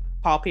 and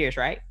Paul Pierce,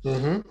 right?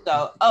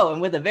 So,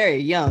 and with a very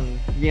young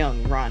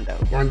Rondo.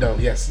 Rondo,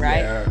 yes.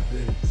 Right? Yeah.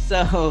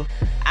 So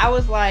I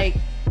was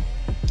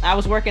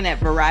working at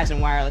Verizon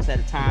Wireless at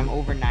the time,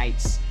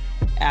 overnights,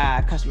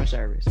 customer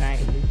service, right?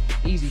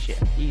 Easy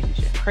shift.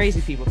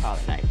 Crazy people call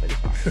it night, but it's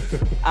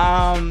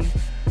fine.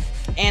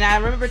 And I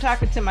remember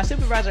talking to my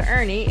supervisor,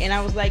 Ernie, and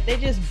I was like, they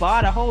just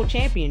bought a whole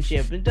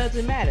championship. It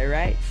doesn't matter,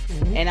 right?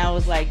 And I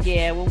was like,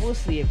 yeah, well, we'll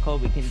see if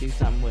Kobe can do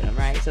something with them,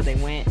 right? So they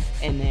went,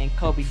 and then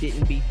Kobe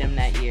didn't beat them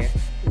that year.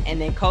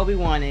 And then Kobe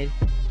wanted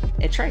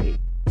a trade.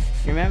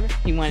 Remember?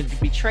 He wanted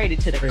to be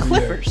traded to the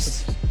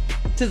Clippers.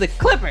 To the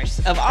Clippers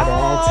of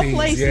all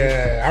places.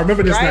 Yeah, I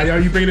remember this now. Yo,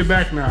 you bringing it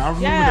back now. I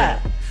remember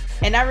that.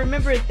 And I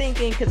remember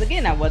thinking, because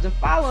again, I wasn't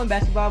following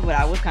basketball, but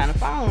I was kind of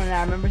following. And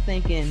I remember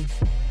thinking,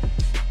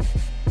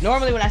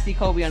 normally when I see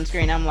Kobe on the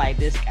screen, I'm like,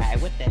 this guy,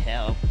 what the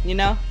hell, you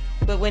know?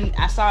 But when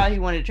I saw he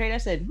wanted to trade, I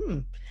said, why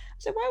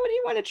would he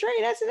want to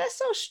trade? I said, that's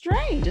so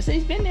strange. I said,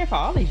 he's been there for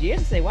all these years.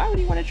 I said, why would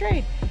he want to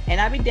trade?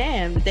 And I'd be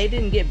damned if they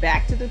didn't get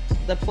back to the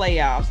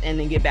playoffs and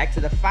then get back to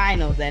the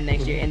finals that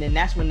next year. And then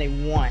that's when they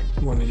won.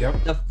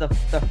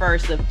 The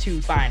first of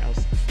 2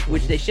 finals,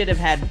 which they should have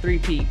had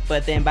 3-peat.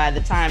 But then by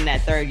the time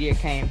that 3rd year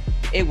came,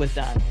 it was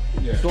done.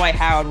 Yeah. Dwight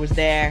Howard was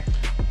there.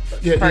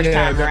 First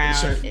time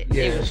around,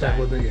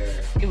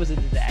 it was a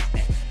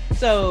disaster.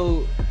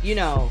 So,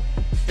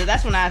 so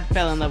that's when I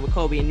fell in love with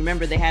Kobe. And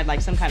remember, they had like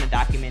some kind of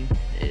document.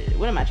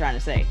 What am I trying to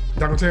say?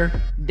 Documentary?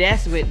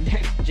 That's with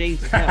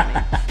Jesus. Help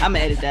me. I'm gonna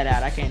edit that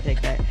out. I can't take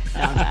that.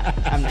 No,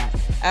 I'm not.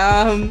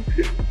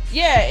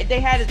 Yeah, they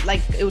had it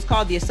like it was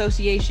called The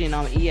Association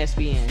on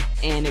ESPN,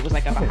 and it was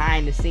like a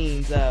behind the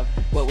scenes of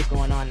what was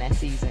going on that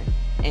season.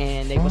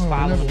 And they was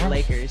following the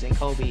Lakers and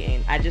Kobe,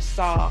 and I just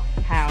saw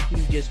how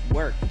he just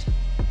worked.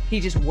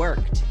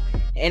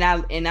 And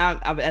I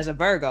as a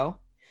Virgo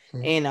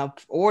and a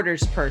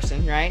orders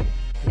person, right?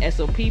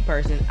 SOP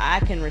person,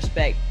 I can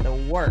respect the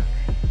work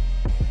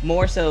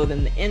more so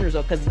than the end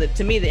result, because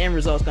to me the end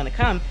result is going to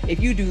come if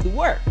you do the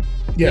work.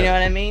 You know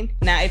what I mean?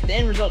 Now if the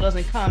end result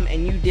doesn't come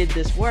and you did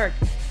this work,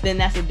 then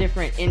that's a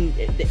different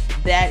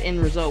that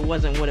end result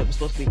wasn't what it was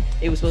supposed to be.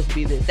 It was supposed to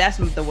be this. That's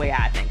the way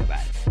I think about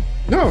it.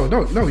 No,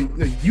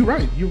 you're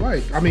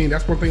right. I mean,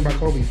 that's one thing about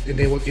Kobe, and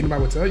then what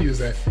anybody would tell you is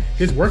that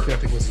his work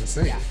ethic was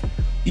insane.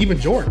 Even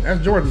Jordan,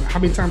 how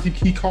many times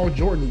he called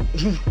Jordan,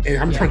 and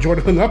how many times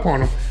Jordan hung up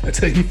on him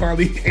until he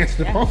finally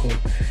answered the phone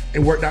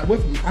and worked out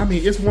with him. I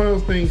mean, it's one of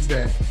those things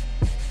that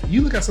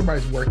you look at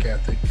somebody's work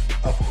ethic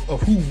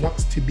of who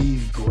wants to be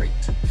great.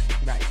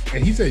 Right.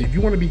 And he said, if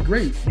you want to be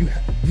great, you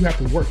have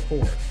to work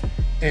for it.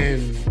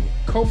 And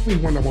Kobe is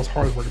one of the most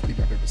hardest working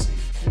people I've ever seen.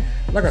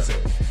 Like I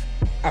said,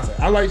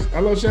 I love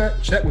Shaq.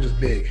 Shaq was just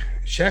big.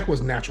 Shaq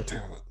was natural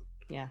talent.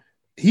 Yeah.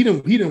 He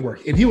didn't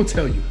work, and he will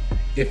tell you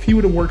if he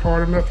would have worked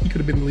hard enough, he could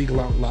have been in the league a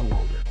lot longer.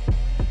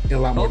 And a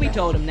lot more. Kobe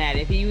told him that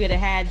if he would have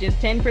had just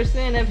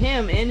 10% of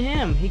him in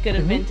him, he could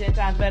have been 10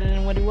 times better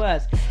than what he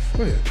was.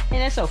 Oh, yeah.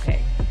 And it's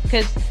okay,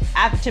 because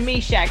to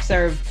me, Shaq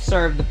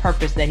served the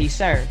purpose that he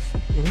served.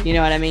 You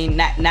know what I mean?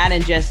 Not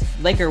in just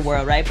Laker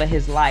world, right? But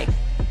his life.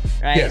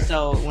 Right. Yeah.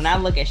 So when I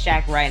look at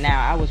Shaq right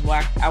now, I was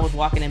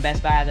walking in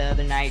Best Buy the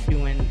other night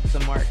doing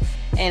some work,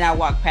 and I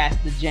walked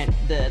past the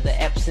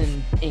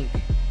Epson ink,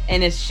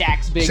 and it's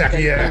Shaq's big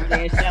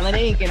thing selling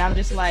ink, and I was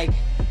just like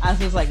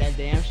that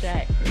damn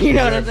Shaq. You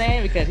know what I'm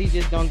saying? Because he's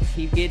just gonna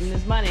keep getting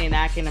his money, and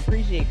I can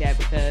appreciate that,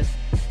 because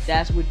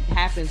that's what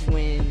happens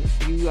when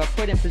you are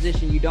put in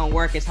position. You don't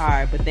work as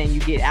hard, but then you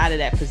get out of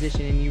that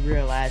position and you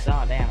realize,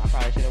 oh damn, I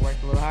probably should have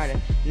worked a little harder.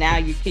 Now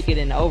you kick it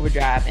into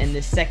overdrive in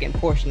this second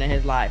portion of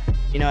his life.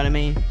 You know what I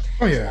mean?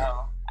 Oh yeah.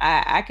 So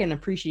I can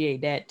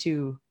appreciate that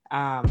too.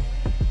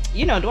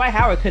 Dwight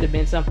Howard could have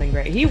been something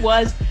great. He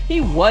was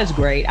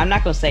great. I'm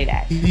not gonna say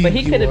that, but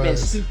he could have been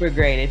super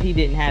great if he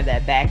didn't have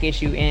that back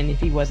issue and if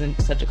he wasn't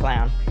such a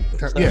clown.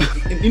 So. Yeah,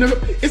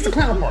 it's the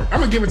clown part. I'm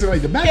gonna give it to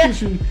the back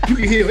issue. You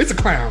can hear it's a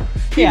clown.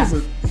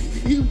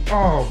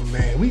 Oh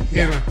man,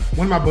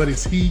 one of my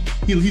buddies. He's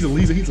a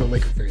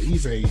Laker fan.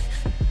 He's a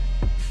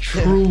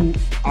true,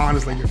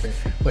 honest Laker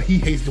fan, but he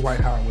hates Dwight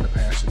Howard with a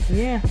passion.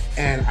 Yeah.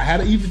 And I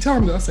had to even tell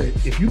him that. I said,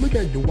 if you look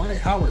at Dwight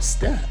Howard's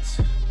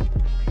stats,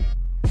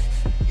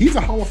 he's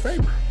a Hall of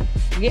Famer.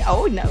 Yeah.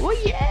 Oh no. Well,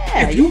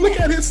 yeah. If you look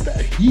at his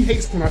stats, he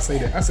hates when I say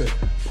that. I said,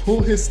 pull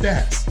his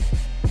stats.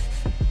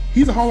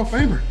 He's a Hall of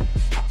Famer.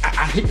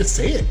 I hate to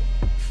say it,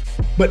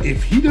 But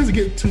if he doesn't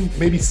get to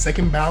maybe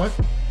second ballot,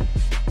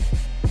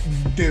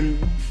 then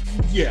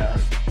yeah.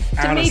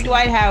 To me,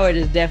 Dwight Howard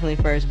is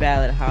definitely first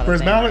ballot Hall of Famer.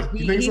 First ballot?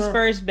 You think he's so?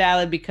 first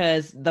ballot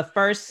because the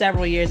first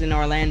several years in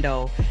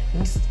Orlando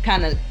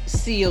kind of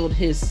sealed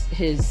his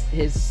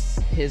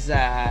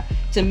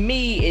to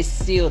me, it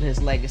sealed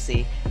his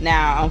legacy.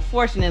 Now,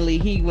 unfortunately,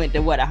 he went to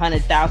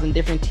 100,000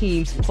 different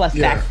teams plus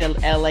back to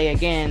LA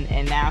again,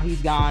 and now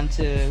he's gone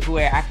to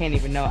where I can't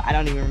even know. I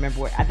don't even remember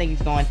where. I think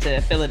he's going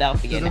to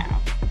Philadelphia now.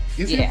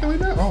 Is he in Philly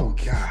now? Oh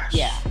gosh.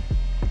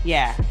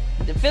 Yeah.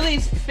 The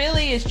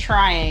Philly is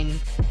trying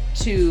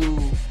to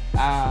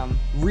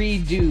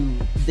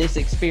redo this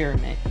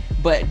experiment,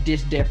 but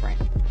just different.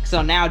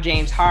 So now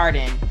James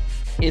Harden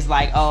is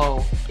like,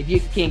 oh, if you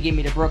can't get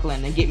me to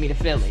Brooklyn, then get me to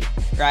Philly,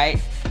 right?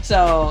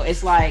 So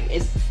it's like,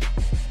 it's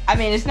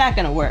not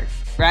gonna work,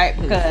 right?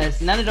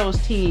 Because none of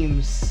those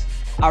teams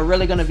are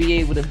really gonna be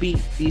able to beat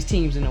these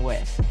teams in the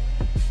West.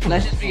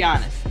 Let's just be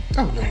honest.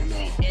 Oh no.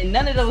 And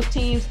none of those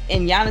teams,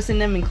 and Giannis and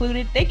them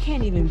included, they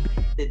can't even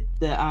beat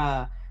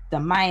the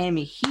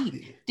Miami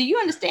Heat. Do you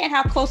understand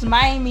how close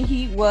Miami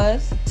Heat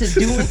was to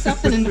doing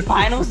something in the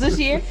finals this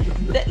year?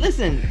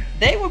 Listen,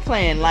 they were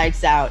playing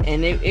lights out,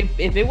 and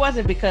if it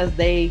wasn't because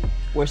they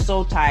were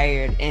so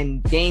tired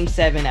and game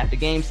 7 after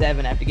game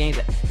 7 after game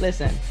 7,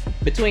 listen,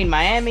 between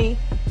Miami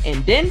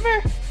and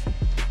Denver,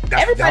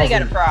 everybody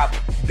got a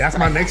problem. That's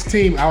my next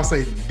team. I'll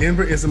say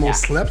Denver is the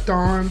most slept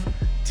on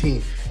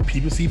team.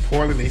 People see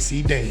Portland, they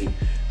see Dame.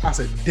 I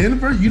said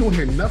Denver, you don't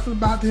hear nothing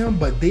about them,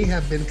 but they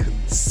have been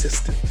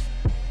consistent.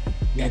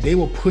 And they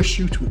will push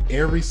you to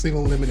every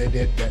single limit that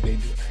they do.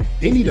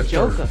 They need a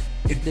Joker.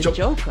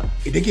 Joker.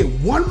 If they get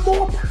one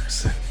more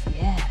person.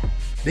 Yeah.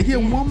 They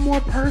get one more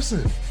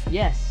person.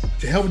 Yes.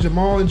 To help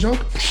Jamal and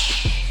Joker.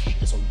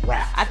 It's a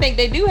wrap. I think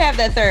they do have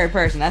that third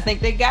person. I think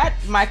they got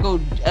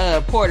Michael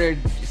Porter.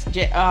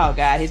 Oh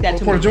God, he's got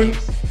too many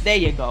names. There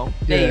you go.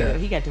 There you go.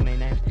 He got too many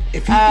names.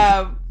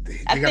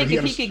 I think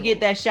if he could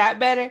get that shot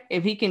better,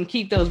 if he can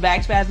keep those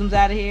back spasms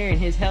out of here and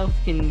his health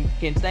can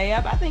stay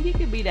up, I think he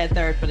could be that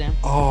third for them.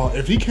 Oh,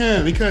 if he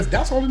can, because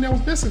that's all that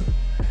was missing.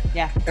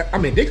 Yeah. I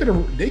mean, they could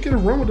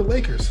have run with the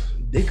Lakers.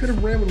 They could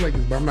have ran with the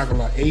Lakers, but I'm not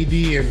gonna lie. AD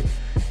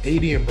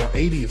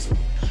is.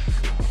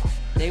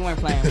 They weren't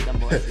playing with them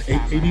boys.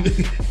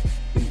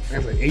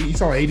 You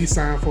saw AD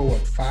sign for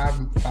what?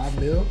 5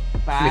 mil?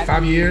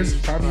 5 years.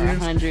 5 years.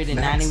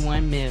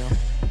 191 mil.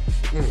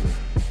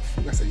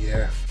 I said,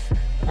 yeah.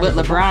 But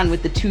LeBron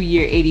with the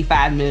 2-year,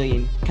 $85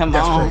 million. Come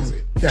on.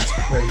 That's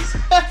crazy.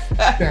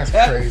 That's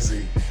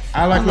crazy.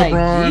 I like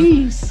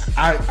LeBron.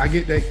 I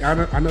get that.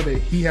 I know that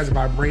he has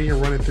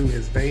vibranium running through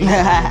his veins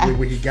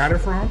where he got it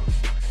from.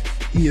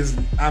 He is.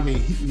 I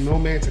mean, no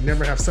man to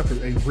never have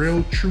suffered a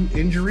real, true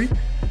injury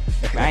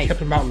that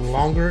kept him out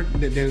longer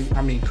than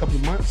a couple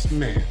of months.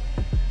 Man.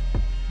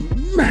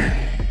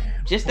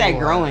 Just that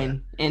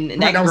growing and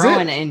that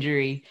growing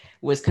injury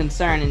was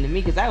concerning to me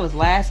because that was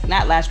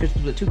not last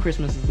Christmas, but 2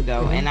 Christmases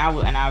ago. Mm-hmm.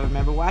 And I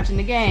remember watching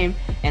the game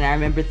and I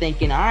remember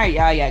thinking, all right,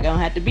 y'all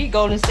gonna have to beat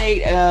Golden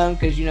State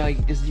because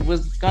this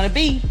was gonna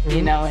be,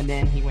 and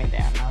then he went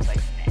down. And I was like,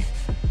 man.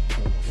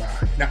 Oh,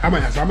 wow. Now I'm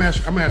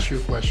gonna ask you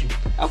a question.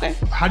 Okay.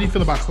 How do you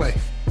feel about Klay?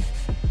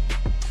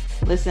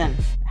 Listen,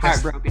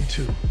 heartbroken.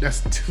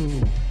 That's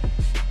 2.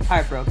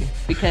 Heartbroken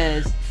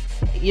because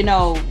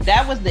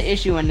that was the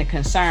issue and the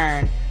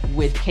concern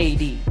with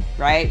KD,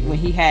 right? When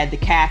he had the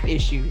calf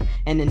issue,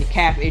 and then the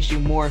calf issue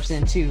morphs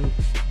into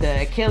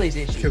the Achilles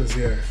issue.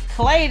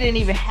 Klay didn't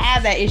even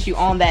have that issue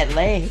on that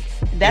leg.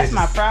 That's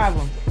my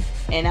problem.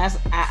 And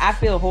I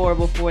feel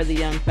horrible for the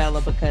young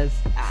fella because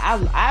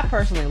I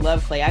personally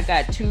love Klay. I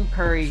got 2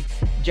 Curry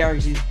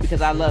jerseys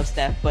because I love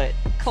Steph, but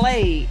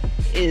Klay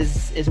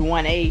is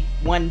 1A,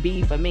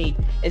 1B for me.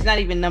 It's not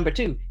even number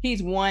 2.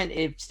 He's 1.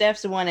 If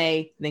Steph's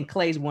 1A, then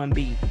Klay's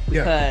 1B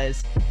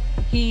because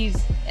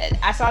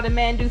I saw the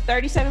man do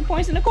 37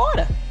 points in a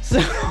quarter. So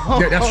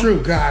that's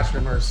true. Gosh,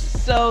 mercy.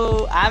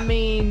 So I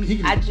mean,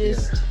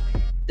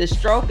 the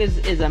stroke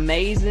is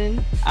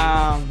amazing.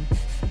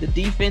 The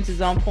defense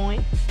is on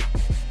point.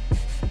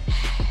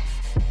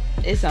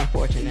 It's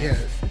unfortunate. Yeah,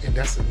 and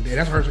that's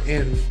hurt.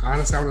 And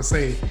honestly, I want to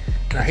say,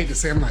 and I hate to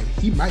say, I'm like,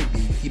 it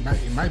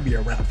might be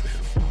a wrap for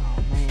him.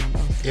 Oh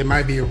man, it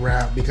might be a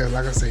wrap because,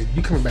 like I said,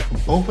 you coming back from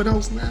both of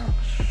those now.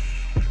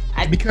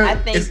 I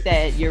think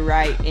that you're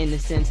right in the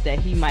sense that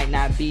he might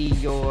not be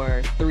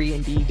your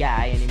 3-and-D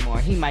guy anymore.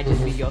 He might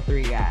just be your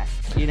 3 guy.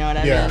 You know what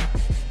I mean?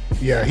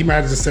 Yeah, he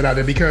might just sit out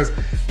there because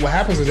what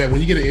happens is that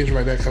when you get an injury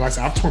like that, because like I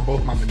said, I've torn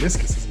both my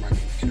meniscuses,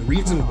 and the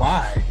reason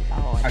why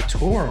I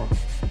tore them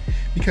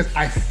because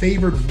I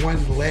favored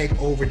one leg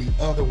over the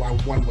other while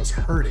one was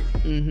hurting.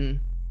 Mm-hmm.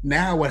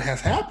 Now what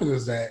has happened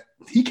is that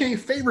he can't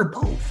favor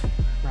both.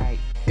 Right.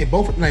 And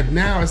both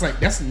now it's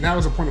like now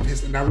is a point of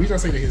his. Now the reason I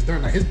say that he's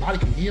done, like his body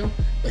can heal,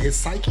 but his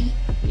psyche,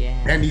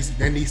 that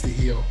needs to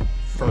heal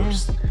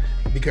first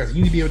because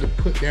you need to be able to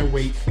put that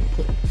weight and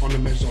put on the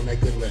measures on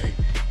that good leg,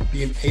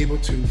 being able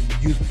to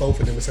use both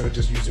of them instead of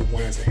just using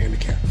one as a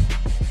handicap.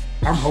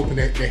 I'm hoping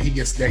that he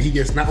gets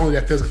not only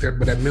that physical therapy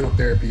but that mental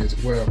therapy as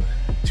well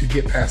to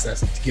get past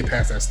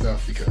that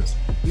stuff because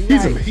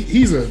Right.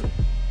 he's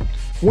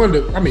one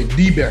of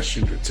the best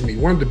shooter to me,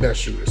 one of the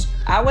best shooters.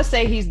 I would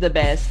say he's the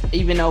best,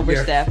 even over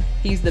Yeah. Steph.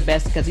 He's the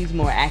best because he's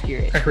more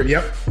accurate. Accurate,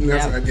 yep.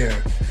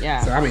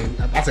 Yeah.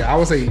 So I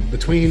would say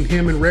between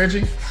him and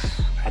Reggie,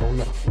 I don't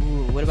know.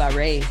 Ooh, what about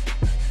Ray?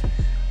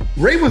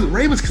 Ray was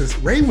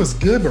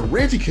good, but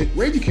Reggie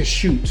can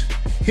shoot.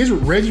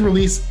 Reggie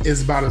release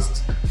is about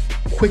as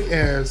quick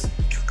as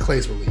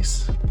Clay's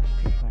release.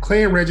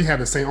 Clay and Reggie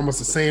have almost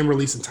the same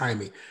release and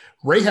timing.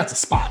 Ray has to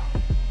spot.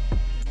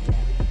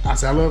 I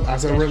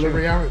love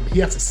Ray Allen. He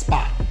has to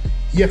spot.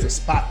 He has to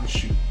spot and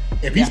shoot.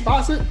 If he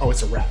spots it,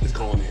 it's a wrap. It's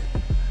going in.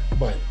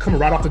 But coming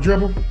right off the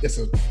dribble,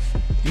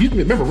 you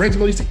remember Reggie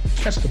used to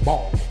catch the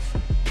ball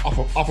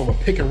off of a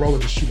pick and roll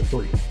and just shoot a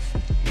three.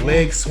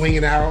 Legs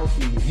swinging out.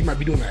 He might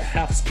be doing a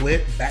half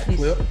split, back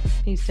flip.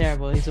 He's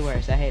terrible. He's the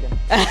worst. I hate him.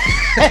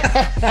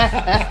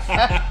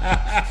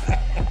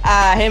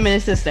 Him and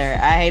his sister.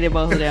 I hated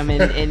both of them.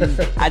 And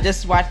I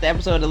just watched the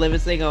episode of The Living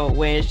Single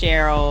where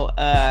Cheryl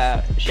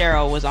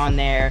was on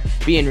there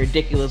being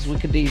ridiculous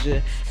with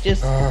Khadijah.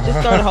 Just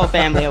throw the whole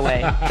family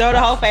away. Throw the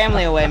whole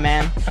family away,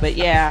 man. But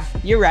yeah,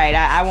 you're right.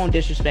 I won't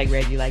disrespect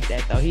Reggie like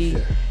that though. He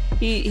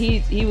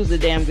was a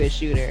damn good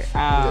shooter.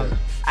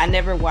 I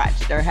never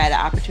watched or had an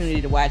opportunity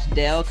to watch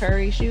Dell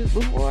Curry shoot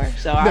before,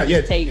 so I'll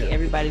just take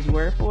everybody's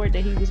word for it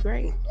that he was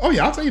great. Oh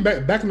yeah, I'll tell you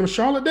back in the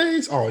Charlotte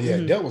days. Oh yeah,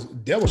 Dell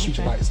will shoot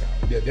your lights out.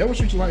 Yeah, Dell will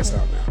shoot your lights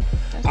out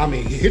now.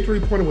 Hit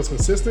three-pointer was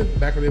consistent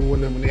back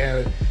when they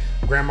had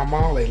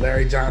Grandmama, like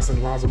Larry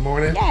Johnson, Lonzo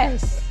Mourning.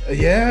 Yes.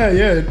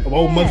 Yeah.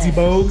 Old Muggsy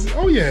Bogues.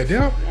 Oh yeah,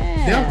 Dell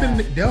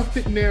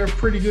fit in there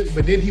pretty good,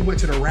 but then he went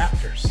to the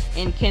Raptors.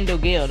 And Kendall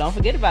Gill. Don't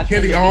forget about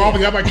Kendall Gill. I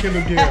forgot about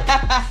Kendall Gill.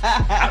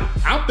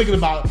 I'm thinking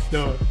about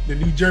the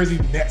New Jersey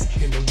Nets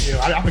Kendall Gill.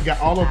 I forgot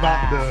all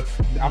about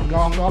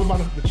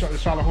the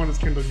Charlotte Hornets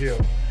Kendall Gill.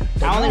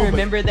 But I only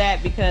remember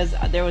that because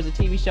there was a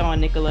TV show on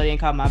Nickelodeon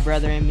called My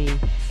Brother and Me,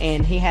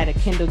 and he had a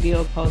Kendall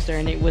Gill poster,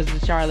 and it was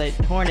the Charlotte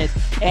Hornets,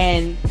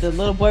 and the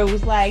little boy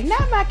was like,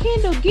 "Not my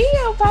Kendall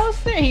Gill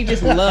poster." He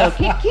just loved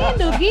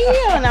Kendall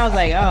Gill, and I was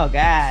like, "Oh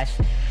gosh."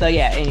 So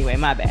yeah. Anyway,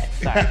 my bad.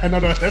 Sorry. No,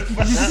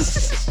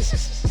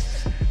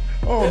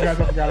 oh gosh,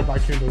 I forgot about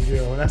Kendall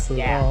Gill.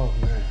 Oh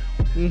man.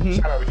 Mm-hmm.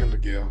 Shout out to Kendall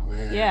Gill,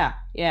 man.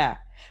 Yeah.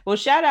 Well,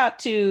 shout out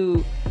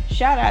to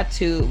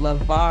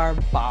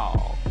LeVar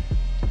Ball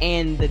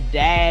and the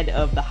dad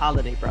of the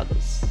Holiday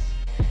brothers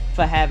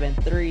for having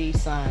 3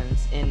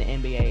 sons in the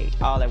NBA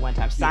all at one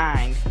time.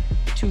 Signed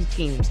 2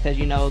 teams because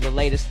the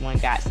latest one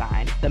got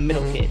signed. The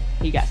middle kid,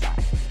 he got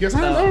signed. Yes,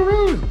 oh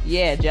really?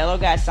 Yeah, Jello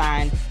got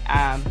signed.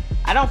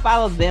 I don't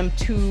follow them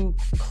too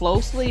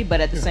closely,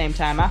 but at the same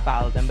time, I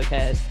follow them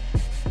because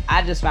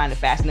I just find it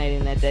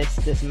fascinating that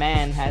this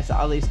man has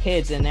all these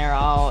kids and they're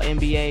all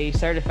NBA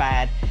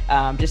certified,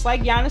 just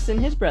like Giannis and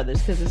his brothers,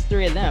 because it's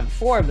 3 of them,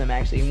 4 of them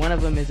actually. One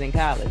of them is in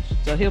college,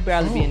 so he'll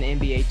probably be in the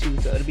NBA too.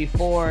 So it'll be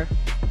 4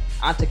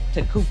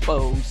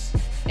 Antetokounmpos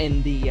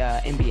in the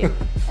NBA.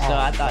 So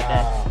I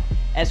thought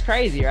that's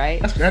crazy,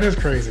 right? That is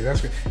crazy. That's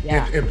crazy.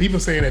 Yeah. And people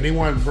saying that they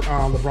want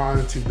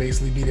LeBron to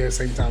basically be there at the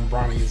same time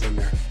Bronny is in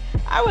there.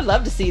 I would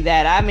love to see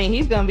that.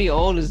 He's going to be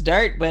old as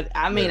dirt, but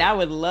I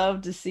would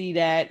love to see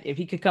that if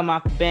he could come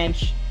off the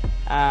bench,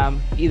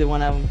 either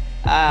one of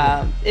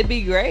them. It'd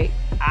be great,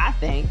 I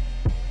think.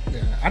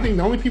 Yeah, I think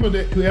the only people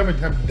who ever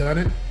have done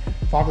it,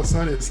 father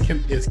son, is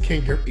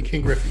King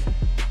Griffey.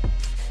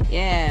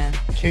 Yeah.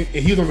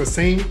 He was on the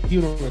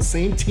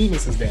same team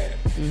as his dad,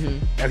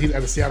 as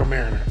a Seattle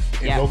Mariner.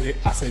 And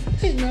I said,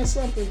 "Hey, that's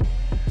something."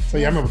 So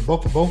I remember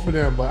both of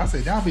them. But I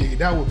said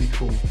that would be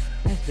cool.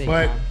 That's big.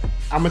 But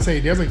I'm gonna tell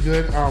you, there's a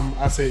good.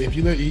 I said if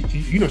you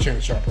know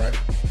Shannon Sharp, right?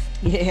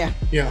 Yeah.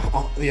 Yeah.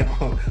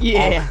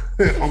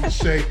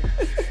 Shay.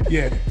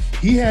 Yeah.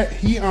 He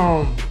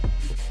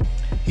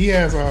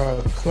has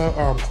a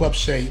Club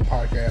Shay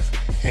podcast,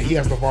 and he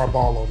has LeVar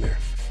Ball on there.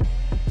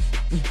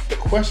 The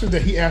questions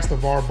that he asked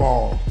LeVar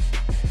Ball,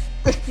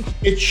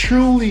 it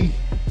truly,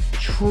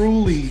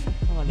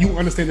 you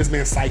understand this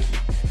man's psyche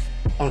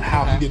on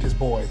how he did his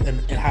boys and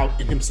how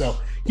in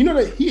himself. You know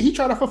that he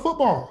tried out for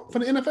football for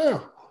the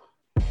NFL.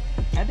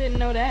 I didn't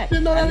know that.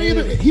 Didn't know that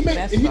either. He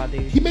made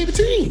the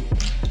team.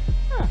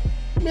 Huh.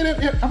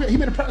 He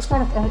made a practice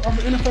squad of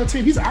an NFL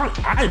team. He's I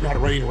didn't know how to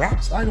run any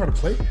routes. I didn't know how to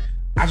play.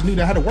 I just knew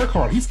that I had to work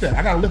hard. He said,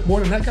 "I gotta lift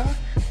more than that guy.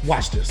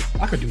 Watch this.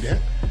 I could do that."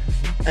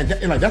 And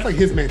that's like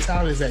his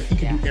mentality is that he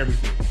can do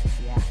everything.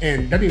 Yeah.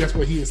 And I think that's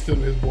what he instilled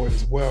in his boys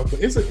as well. But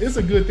it's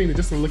a good thing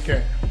to look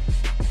at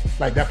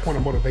like that point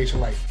of motivation,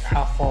 like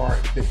how far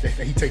that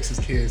he takes his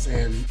kids,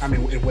 and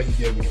what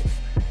he did with them.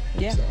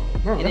 Yeah. So,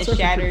 and it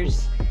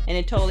shatters, and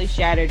it totally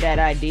shattered that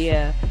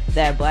idea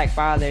that black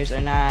fathers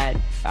are not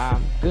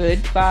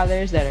good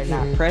fathers, that are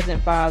not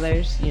present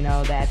fathers,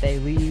 that they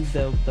leave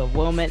the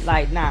woman.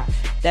 Like, nah,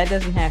 that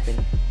doesn't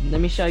happen.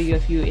 Let me show you a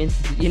few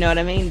instances, you know what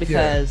I mean?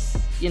 Because,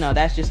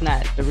 that's just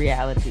not the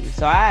reality.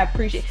 So I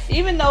appreciate,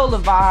 even though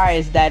LeVar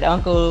is that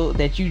uncle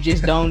that you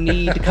just don't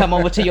need to come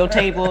over to your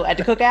table at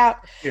the cookout,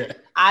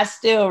 I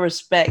still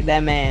respect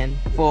that man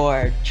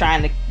for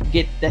trying to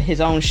get his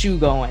own shoe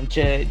going.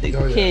 To the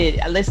kid,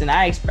 listen,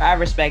 I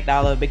respect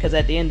all of it, because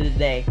at the end of the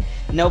day,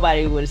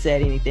 nobody would have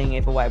said anything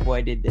if a white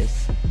boy did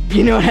this.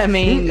 You know what I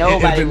mean?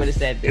 Nobody would have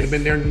said this. It'd have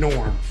been their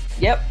norm.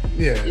 Yep.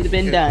 Yeah. It'd have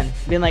been done.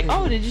 Been like,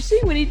 oh, did you see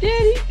what he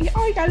did? He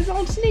got his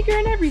own sneaker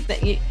and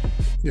everything.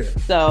 Yeah.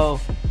 So,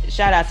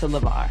 shout out to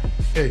LeVar.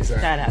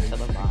 Exactly. Shout out to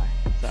LeVar.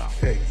 So.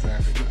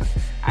 Exactly.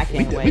 I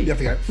can't wait. We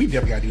definitely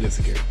got to do this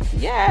again.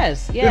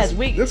 Yes.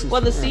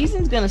 The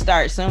season's gonna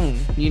start soon.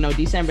 You know,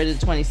 December the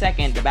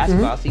 22nd, the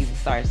basketball season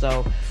starts.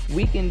 So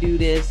we can do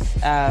this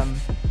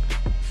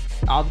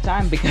all the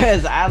time,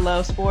 because I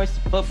love sports.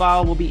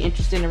 Football will be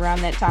interesting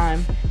around that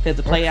time, because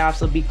the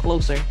playoffs will be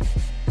closer.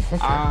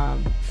 Okay.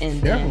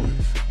 And then,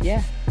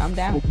 I'm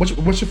down. What's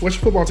your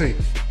football team?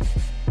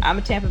 I'm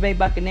a Tampa Bay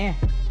Buccaneer.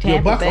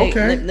 Tampa Bay.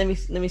 Okay. Let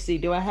me see.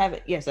 Do I have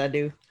it? Yes, I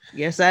do.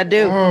 Yes, I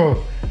do.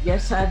 Oh.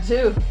 Yes, I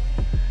do.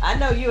 I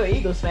know you're an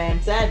Eagles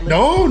fan, sadly.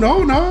 No.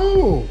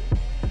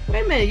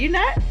 Wait a minute, you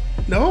not?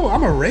 No,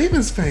 I'm a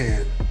Ravens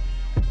fan.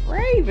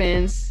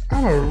 Ravens?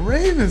 I'm a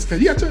Ravens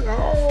fan. Yeah.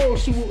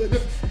 Shoot.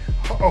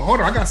 Oh, hold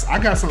on. I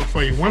got something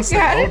for you. One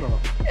second.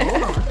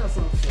 Hold on. I got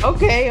something for you.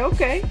 Okay.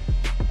 Okay.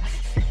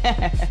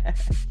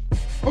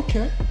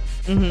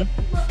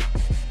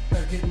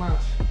 Gotta get my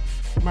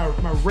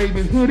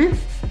Raven hoodie.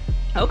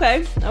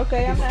 Okay.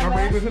 My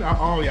Raven hoodie.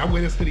 Oh yeah, I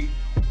wear this hoodie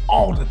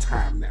all the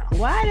time now.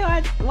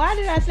 Why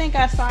did I think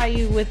I saw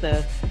you with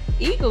a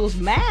Eagles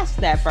mask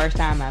that first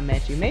time I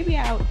met you? Maybe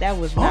that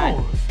was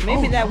not.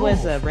 Maybe that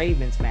was a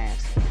Ravens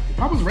mask. If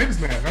I was a Ravens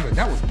mask, I mean,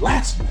 that was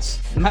blasphemous.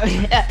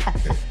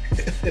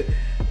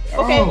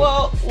 Okay,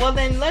 well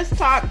then let's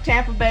talk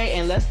Tampa Bay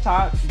and let's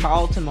talk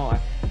Baltimore.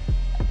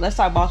 Let's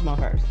talk Baltimore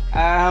first.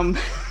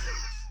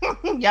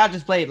 Y'all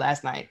just played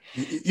last night.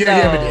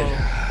 Yeah, we did.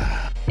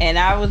 And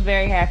I was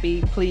very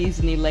happy, pleased,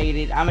 and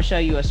elated. I'm going to show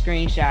you a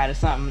screenshot of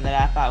something that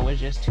I thought was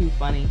just too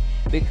funny,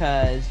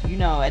 because, you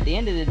know, at the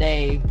end of the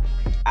day,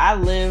 I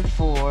live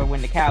for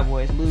when the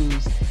Cowboys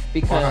lose,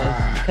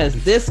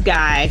 because this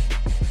guy,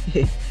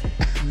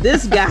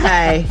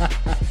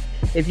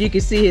 if you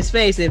can see his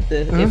face, if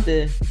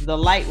the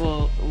light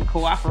will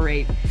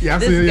cooperate,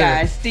 this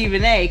guy,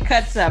 Stephen A,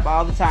 cuts up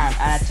all the time.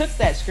 And I took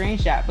that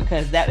screenshot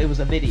because it was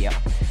a video.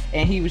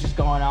 And he was just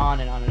going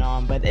on and on and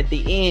on. But at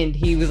the end,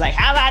 he was like,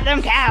 how about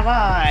them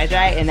Cowboys,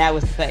 right? And that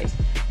was the face.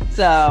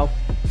 So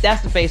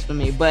that's the face for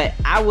me. But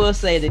I will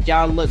say that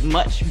y'all look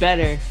much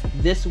better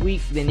this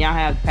week than y'all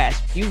have the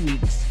past few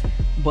weeks.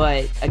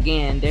 But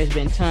again, there's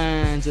been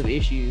tons of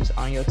issues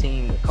on your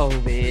team with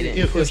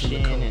COVID and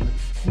pushing and,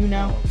 you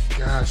know. Oh,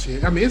 gosh,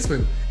 yeah. I mean, it's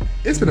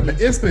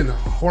been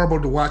horrible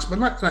to watch. But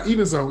not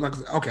even so.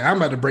 Okay, I'm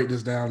about to break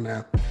this down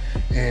now.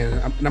 And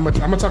I'm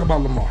gonna talk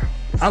about Lamar.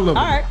 I love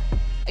Lamar. Right.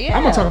 Yeah.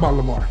 I'm gonna talk about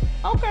Lamar.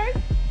 Okay.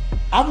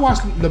 I've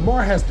watched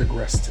Lamar has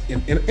digressed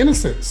in a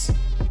sense.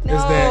 No.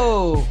 Is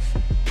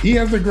that he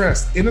has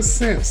digressed in a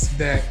sense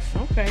that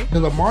the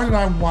Lamar that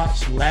I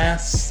watched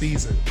last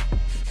season,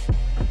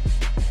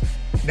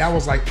 that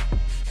was like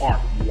art.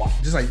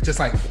 Just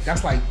like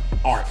that's like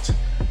art.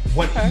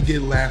 What he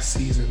did last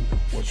season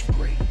was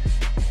great.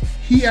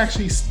 He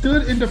actually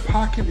stood in the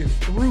pocket and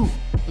threw.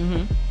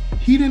 Mm-hmm.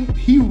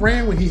 He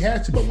ran when he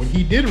had to, but when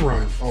he did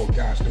run, oh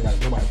gosh, nobody's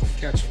gonna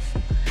catch him.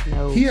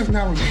 No. He has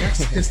now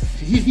regressed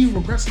he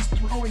regressed his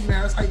throwing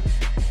now. It's like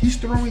he's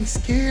throwing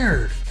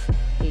scared.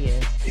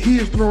 He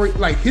is throwing,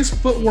 like, his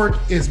footwork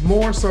is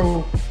more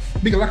so,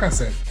 because like I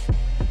said,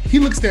 he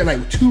looks at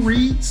like two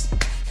reads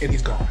and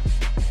he's gone.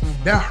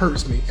 Mm-hmm. That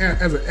hurts me.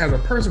 As a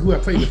person who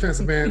have played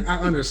defensive end, I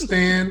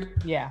understand.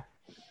 Yeah.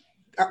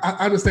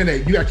 I understand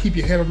that you got to keep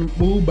your head on the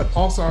move, but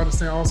also I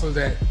understand also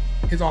that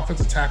his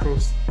offensive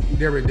tackles,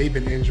 they've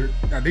been injured.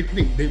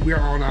 We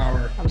are on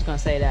our. I was gonna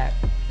say that.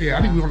 Yeah,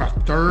 I think we're on our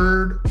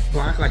third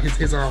blind, like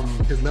his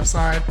left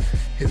side,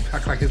 his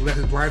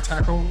blind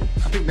tackle.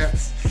 I think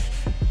that's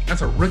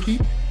a rookie.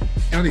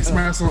 And I think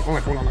somebody else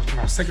on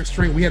our second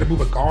string, we had to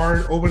move a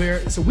guard over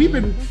there. So we've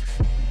been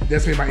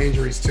decimated by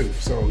injuries too.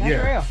 So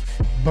that's real.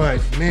 But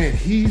man,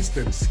 he's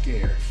been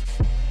scared.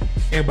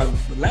 But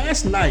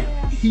last night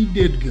he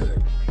did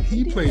good.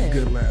 He played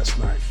good last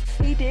night.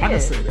 He did. I can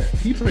say that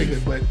he played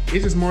good, but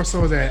it's just more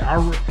so that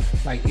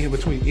in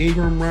between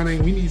Ingram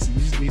running, we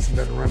just need some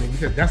better running,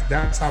 because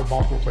that's how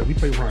Baltimore play. We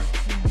play run,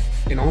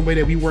 and the only way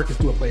that we work is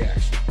through a play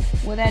action.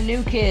 Well, that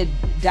new kid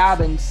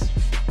Dobbins,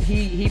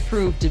 he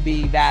proved to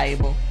be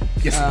valuable.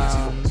 Yes, he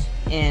was.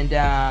 And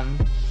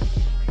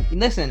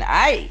listen,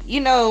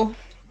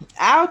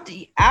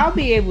 I'll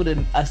be able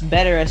to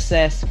better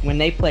assess when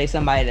they play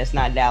somebody that's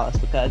not Dallas,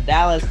 because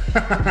Dallas,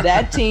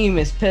 that team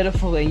is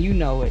pitiful and you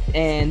know it.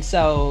 And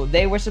so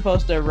they were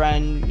supposed to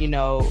run,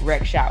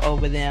 wreck shop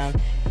over them.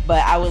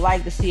 But I would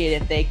like to see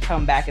it if they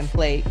come back and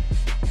play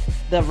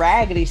the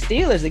raggedy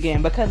Steelers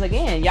again, because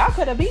again, y'all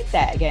could have beat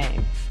that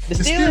game. The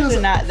Steelers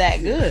are not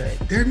that good.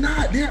 They're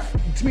not.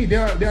 To me,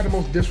 they're the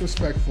most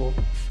disrespectful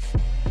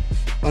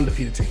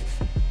undefeated team.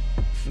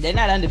 They're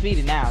not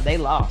undefeated now. They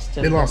lost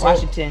to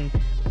Washington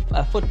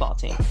a football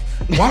team.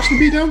 Washington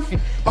beat them?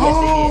 Yes,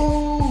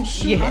 oh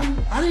shoot! Yeah.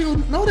 I didn't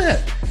even know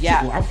that.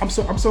 Yeah.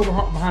 So, I'm so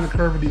behind the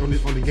curve on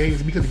the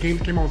games because the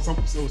games came on so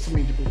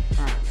many different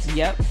times.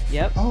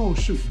 Yep. Oh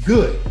shoot!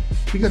 Good,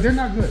 because they're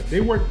not good. They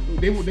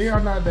are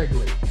not that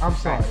great. I'm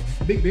sorry.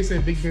 Right. They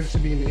said Big Ben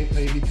should be in the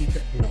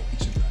MVP. No, he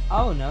should not.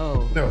 Oh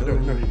no.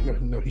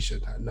 No, he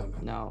should not.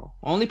 No.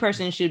 Only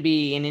person should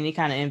be in any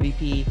kind of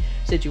MVP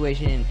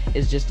situation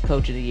is just the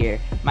coach of the year.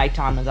 Mike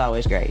Tomlin's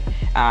always great.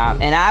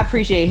 And I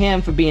appreciate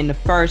him for being the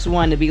first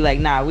one to be like,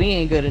 nah, we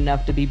ain't good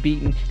enough to be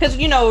beaten. Because,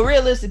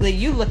 realistically,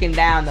 you looking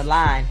down the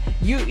line,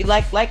 you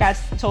like I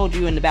told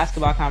you in the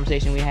basketball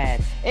conversation we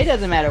had, it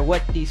doesn't matter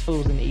what these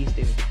fools in the East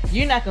do.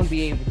 You're not going to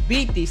be able to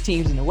beat these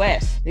teams in the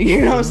West.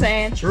 You know what I'm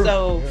saying? True.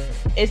 So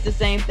it's the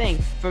same thing.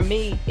 For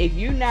me, if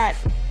you're not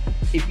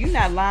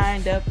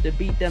lined up to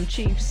beat them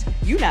Chiefs,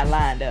 you're not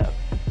lined up.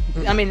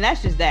 I mean,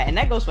 that's just that. And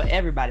that goes for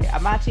everybody,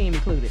 my team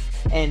included.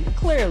 And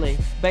clearly,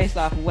 based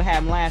off of what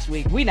happened last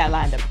week, we not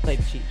lined up to play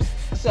the Chiefs.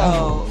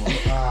 So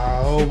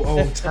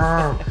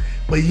Tom.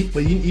 But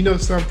you know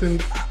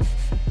something?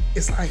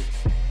 It's like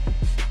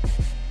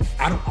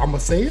I'm gonna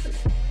say it.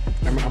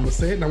 I'm gonna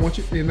say it, and I want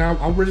you. And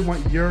I really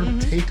want your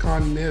take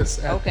on this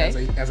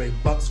as a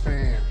Bucks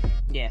fan.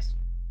 Yes.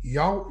 You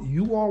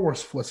all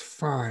was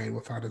fine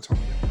without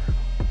Antonio Brown.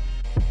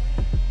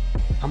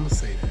 I'm gonna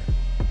say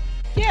that.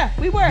 Yeah,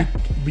 we were.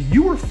 But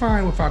you were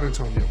fine without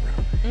Antonio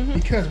Brown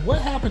because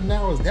what happened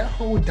now is that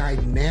whole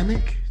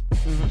dynamic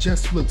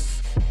just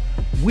looks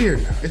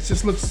weird now. It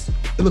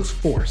looks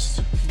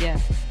forced. Yeah.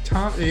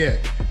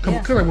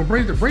 Because like when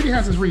Brady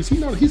has his reads, he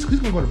knows he's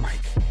gonna go to Mike.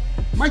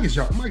 Mike is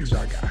y'all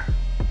guy.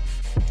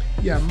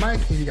 Yeah, Mike,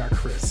 and you got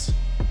Chris.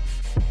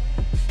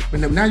 But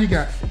now you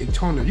got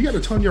Antonio. You got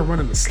Antonio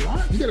running the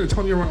slot. You got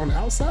Antonio running on the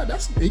outside.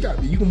 You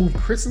can move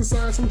Chris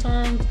inside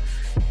sometimes.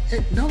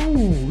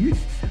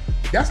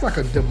 That's like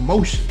a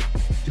demotion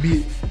to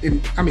be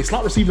in. I mean,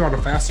 slot receivers are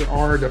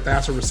the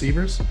faster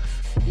receivers.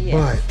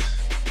 Yeah.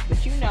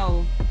 But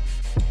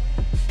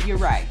you're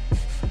right.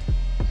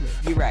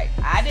 You're right.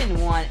 I didn't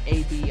want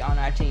AB on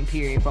our team,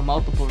 period, for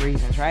multiple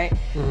reasons, right?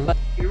 But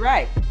you're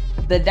right.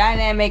 The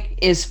dynamic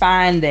is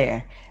fine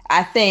there.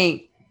 I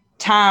think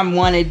Tom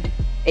wanted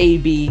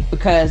AB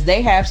because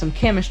they have some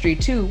chemistry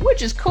too,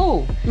 which is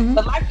cool.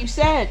 But like you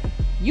said,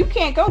 you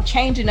can't go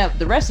changing up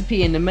the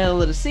recipe in the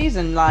middle of the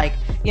season. Like,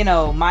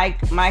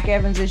 Mike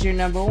Evans is your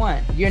number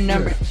one. Your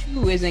number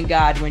two isn't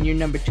Godwin. Your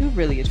number two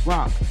really is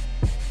Gronk.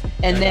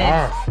 And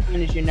then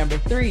Godwin is your number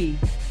three.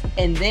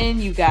 And then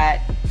you got,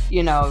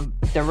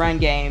 the run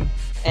game,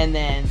 and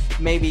then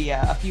maybe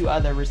a few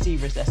other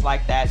receivers that's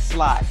like that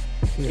slot.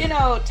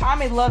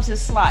 Tommy loves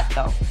his slot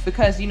though,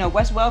 because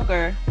Wes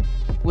Welker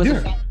was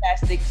a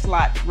fantastic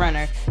slot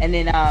runner, and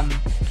then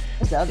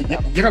what's the other guy?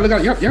 You gotta look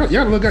out.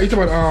 You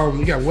talk about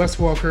you got Wes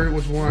Welker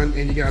was one,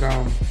 and you got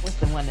what's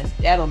the one that's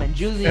Edelman,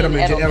 Julian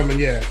Edelman,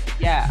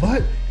 yeah.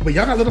 But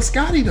y'all got little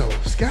Scotty though.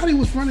 Scotty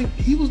was running.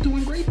 He was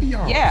doing great for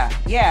y'all.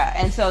 Yeah.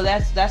 And so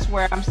that's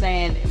where I'm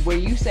saying, where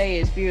you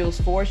say it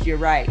feels forced, you're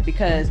right,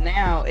 because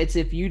now it's,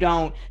 if you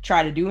don't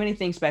try to do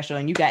anything special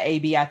and you got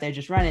AB out there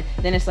just running,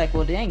 then it's like,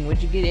 well, dang,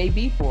 what'd you get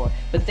AB for?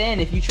 But then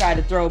if you try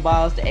to throw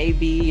balls to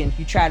AB and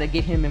you try to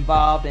get him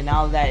involved and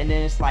all of that, and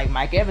then it's like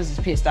Mike Evans is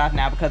pissed off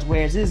now because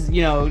where's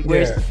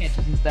the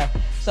catches and stuff.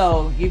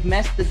 So you've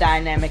messed the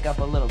dynamic up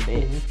a little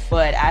bit.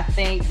 But I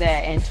think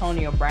that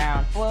Antonio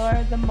Brown,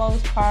 for the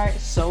most part,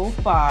 so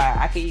far,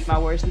 I could eat my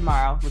words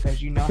tomorrow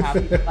because you know how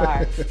people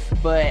are.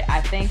 But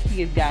I think he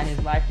has gotten his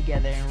life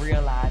together and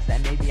realized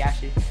that maybe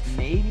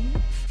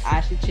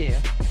I should chill,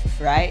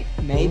 right?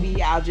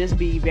 Maybe I'll just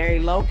be very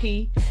low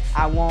key.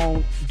 I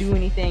won't do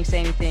anything, say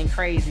anything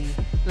crazy.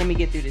 Let me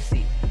get through the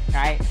season,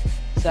 right?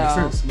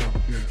 So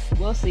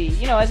we'll see,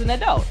 as an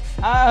adult.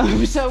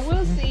 So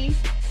we'll see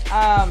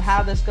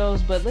how this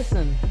goes. But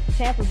listen,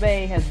 Tampa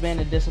Bay has been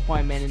a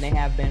disappointment, and they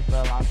have been for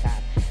a long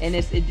time. And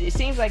it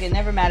seems like it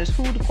never matters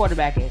who the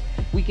quarterback is.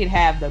 We could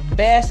have the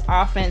best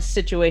offense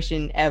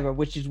situation ever,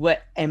 which is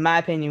what, in my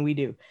opinion, we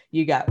do.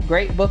 You got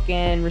great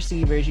bookend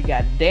receivers. You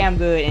got damn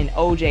good in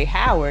O.J.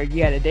 Howard.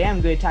 You had a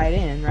damn good tight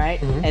end,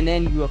 right? And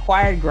then you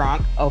acquired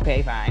Gronk.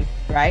 Okay, fine,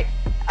 right?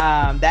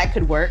 That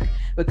could work,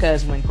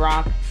 because when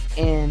Gronk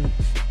and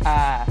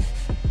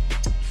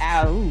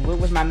what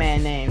was my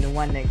man name? The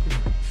one that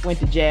went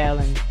to jail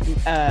and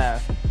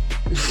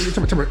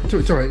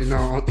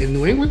in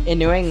New England? In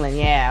New England,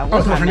 yeah.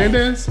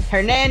 Hernandez?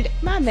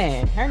 My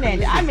man.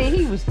 Hernandez. I mean,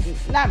 he was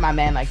not my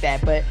man like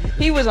that, but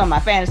he was on my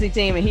fantasy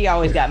team, and he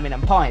always got me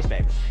them points,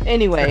 baby.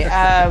 Anyway,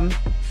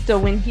 so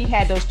when he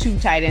had those two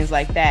tight ends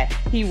like that,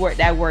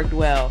 that worked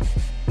well,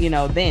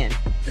 then.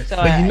 So,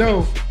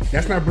 but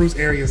that's not Bruce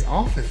Arians'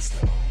 offense,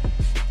 though.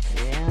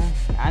 Yeah,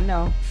 I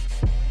know.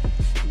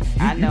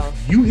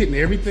 You hitting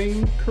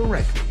everything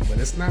correctly, but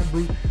it's not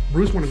Bruce.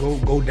 Bruce want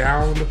to go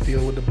down the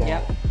field with the ball.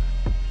 Yep.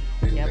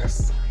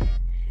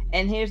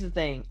 And here's the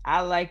thing.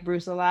 I like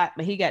Bruce a lot,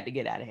 but he got to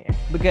get out of here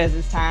because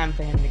it's time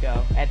for him to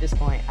go. At this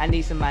point, I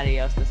need somebody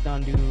else that's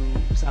going to do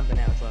something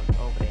else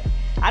over there.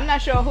 I'm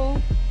not sure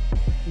who,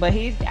 but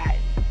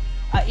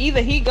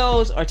Either he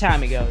goes or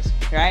Tommy goes,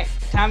 right?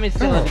 Tommy's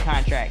still under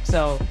contract,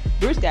 so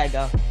Bruce gotta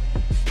go.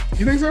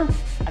 You think so?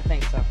 I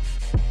think so.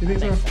 You think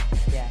so?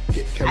 Yeah.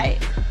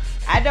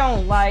 I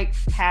don't like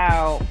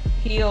how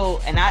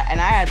he'll and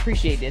I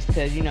appreciate this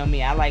because you know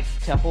me, I like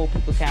to hold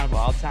people accountable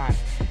all the time.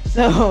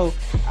 So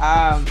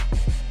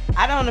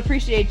I don't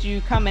appreciate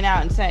you coming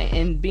out and saying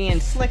and being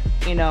slick,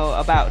 you know,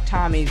 about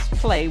Tommy's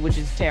play, which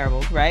is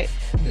terrible, right?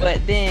 Yeah.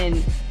 But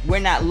then we're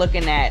not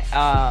looking at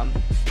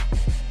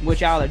what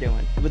y'all are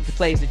doing with the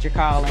plays that you're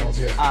calling,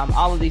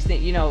 all of these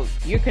things. You know,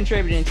 you're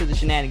contributing to the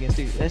shenanigans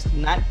too. Let's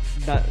not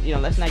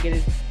get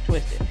it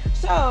twisted.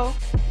 So,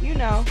 you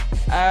know,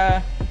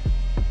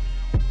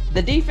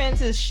 the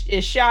defense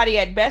is shoddy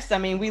at best. I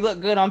mean, we look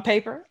good on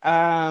paper.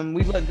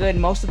 We look good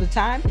most of the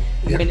time.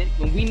 Yeah.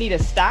 When we need a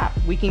stop,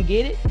 we can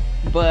get it,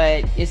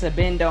 but it's a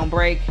bend don't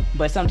break.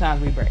 But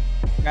sometimes we break,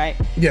 right?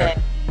 Yeah,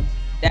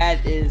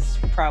 that is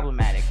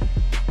problematic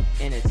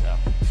in itself.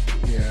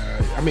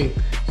 Yeah, I mean,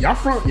 y'all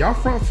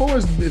front four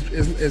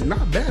is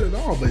not bad at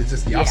all, but it's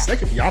just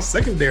y'all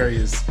secondary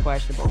is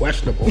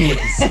questionable.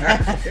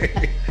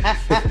 Exactly.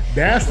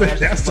 that's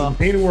the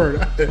main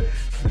word.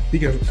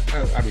 Because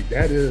I mean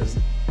that is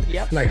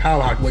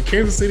like what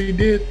Kansas City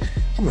did.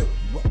 I'm like,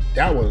 what?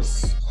 That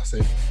was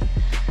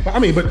but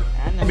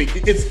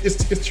it's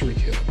Tyreek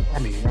Hill. I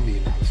mean,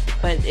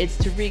 but it's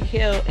Tyreek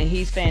Hill and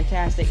he's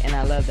fantastic, and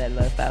I love that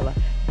little fella.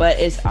 But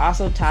it's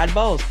also Todd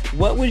Bowles.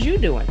 What was you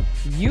doing?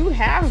 You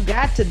have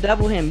got to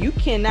double him. You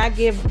cannot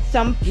give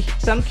some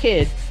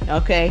kid,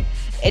 okay?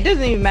 It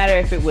doesn't even matter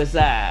if it was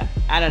I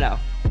don't know,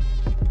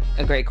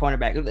 a great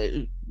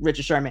cornerback,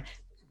 Richard Sherman,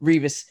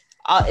 Revis.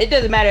 It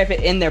doesn't matter if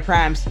it in their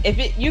primes.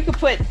 You could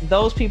put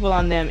those people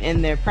on them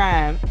in their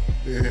prime.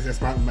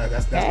 That's my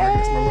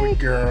little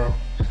girl.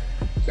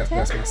 That's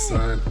my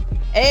son.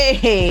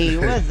 Hey,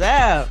 what's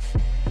up?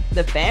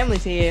 The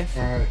family's here.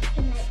 All right.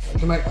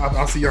 Tonight,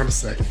 I'll see you in a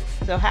second.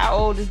 So how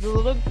old is the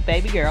little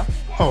baby girl?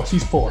 Oh,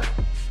 she's 4.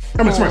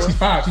 Sorry, she's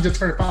 5. She just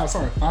turned 5.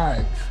 Sorry,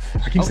 5.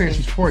 I keep saying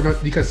she's 4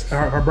 because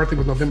her birthday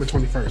was November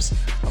 21st.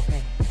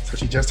 Okay. So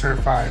she just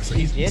turned 5. So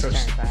She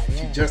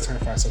just turned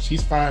 5. So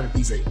she's 5 and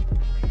he's 8.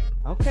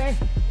 Okay.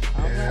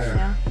 All right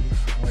now.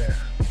 Oh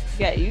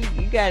yeah.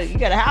 You got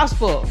a house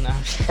full. No.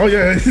 Oh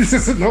yeah.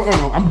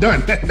 No. I'm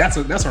done. That's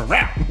a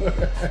wrap.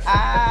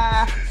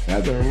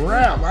 That's a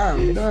wrap.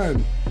 I'm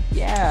done.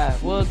 Yeah.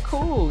 Well,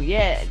 cool.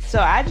 Yeah. So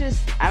I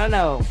don't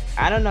know.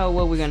 I don't know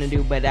what we're gonna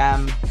do, but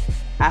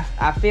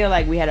I feel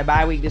like we had a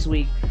bye week this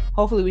week.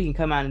 Hopefully we can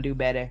come out and do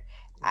better.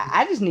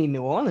 I just need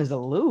New Orleans to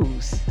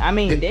lose. I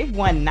mean, they've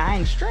won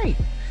 9 straight.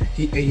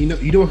 And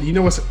you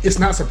know what's, it's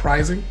not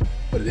surprising,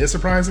 but it is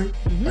surprising,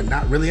 but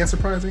not really as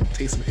surprising.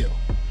 Taysom Hill.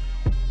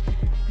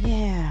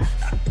 Yeah.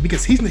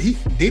 Because they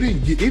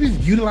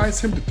didn't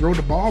utilize him to throw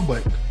the ball,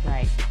 but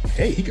right.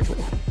 Hey, he can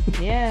throw.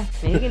 Yeah,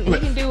 he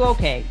can do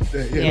okay.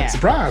 Yeah.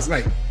 Surprise!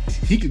 Like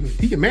he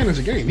can manage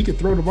a game. He can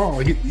throw the ball.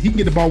 He can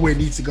get the ball where it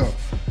needs to go.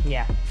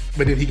 Yeah.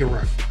 But then he can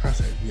run. I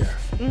said, yeah,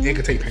 and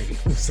can take pain.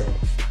 So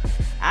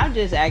I'm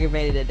just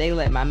aggravated that they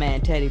let my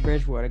man Teddy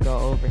Bridgewater go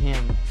over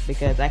him,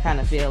 because I kind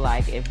of feel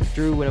like if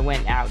Drew would have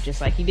went out just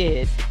like he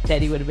did,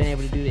 Teddy would have been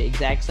able to do the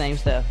exact same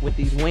stuff with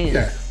these wins.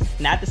 Yeah.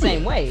 Not the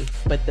same way,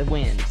 but the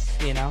wins,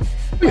 you know.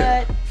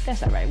 Yeah. But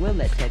that's all right. We'll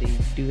let Teddy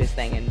do his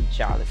thing in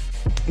Charlotte.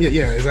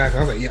 Yeah, exactly.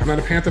 I was like, I'm not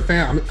a Panther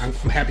fan. I'm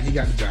happy he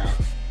got the job.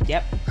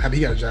 Yep. I'm happy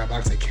he got a job.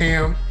 Like I say,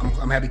 Cam.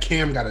 I'm happy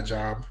Cam got a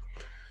job.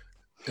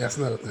 That's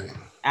another thing.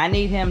 I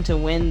need him to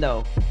win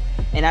though,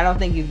 and I don't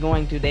think he's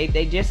going to.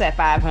 They just at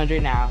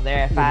 500 now.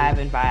 They're at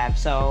 5-5.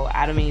 So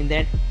I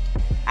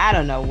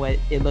don't know what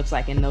it looks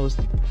like in those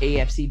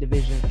AFC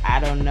divisions. I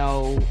don't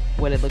know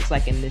what it looks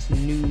like in this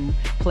new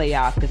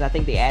playoff, because I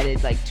think they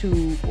added like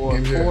 2 or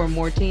 4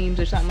 more teams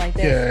or something like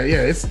that.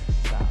 Yeah. So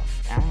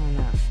I don't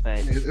know,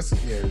 but this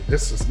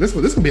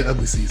will be an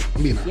ugly season.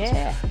 I'm being honest.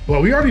 Yeah.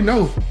 Well, we already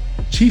know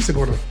Chiefs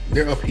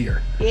they're up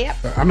here. Yep.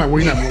 We're not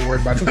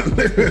worried about them.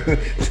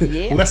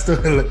 Yeah. Let's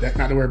still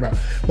not to worry about.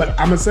 But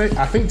I'm gonna say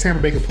I think Tampa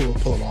Bay can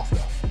pull it off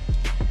though.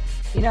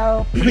 You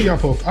know, I think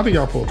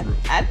y'all pull through.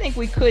 I think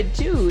we could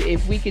too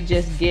if we could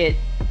just get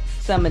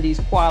some of these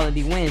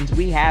quality wins.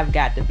 We have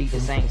got to beat the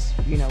Saints.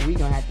 You know, we're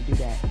gonna have to do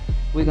that.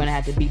 We're gonna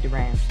have to beat the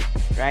Rams,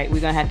 right?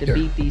 We're gonna have to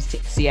beat these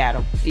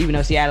Seattle, even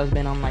though Seattle's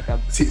been on like a.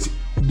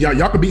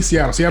 Y'all can beat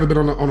Seattle. Seattle's been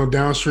on a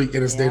down streak,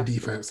 and it's their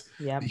defense.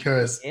 Yeah.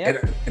 Because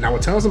and I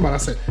would tell somebody, I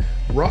said,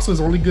 Russell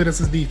is only good as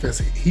his defense.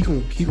 He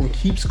gonna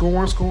keep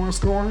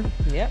scoring.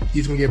 Yep.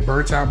 He's gonna get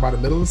burnt out by the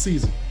middle of the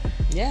season.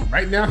 Yeah.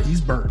 Right now, he's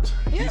burnt.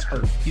 Yep.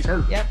 He's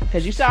hurt. Yep.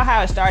 Because you saw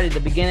how it started.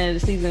 The beginning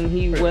of the season,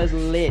 he was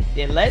lit.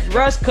 Then let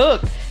Russ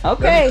cook.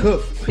 Okay.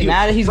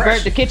 Now that he's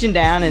burnt the kitchen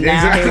down, and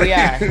now here we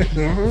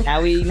are.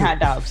 Now we eating hot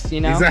dogs.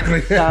 You know.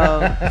 Exactly.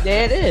 So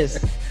there it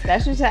is.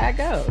 That's just how it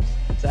goes.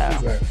 So.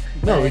 Exactly.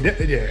 No,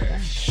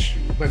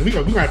 But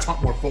we're gonna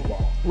talk more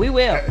football. We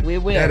will. We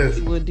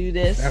will do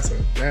this.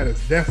 That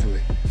is definitely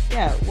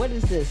Yeah, what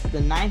is this? The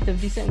 9th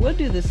of December. We'll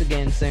do this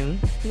again soon.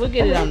 We'll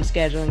get it on the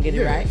schedule and get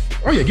it right.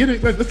 Oh yeah, get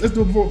it. Let's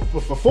do it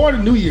before the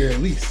New Year at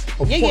least,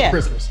 or before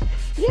Christmas.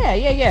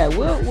 Yeah.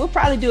 We'll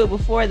probably do it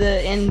before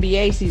the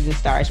NBA season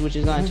starts, which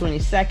is on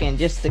 22nd,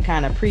 just to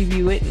kind of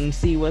preview it and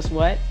see what's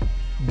what.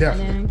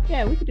 Definitely.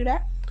 Then, we can do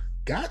that.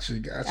 Gotcha.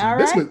 All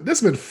right.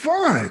 This been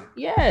fun.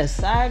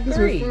 Yes, I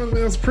agree. This been fun,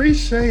 man.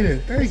 Appreciate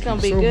it. Thank you so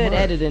much. It's gonna be good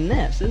editing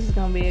this. This is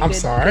gonna be a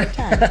good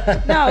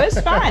time. No, it's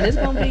fine. It's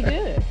gonna be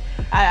good.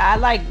 I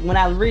like when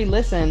I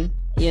re-listen.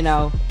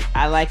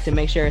 I like to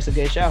make sure it's a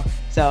good show.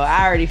 So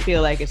I already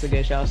feel like it's a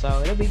good show.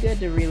 So it'll be good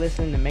to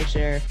re-listen to make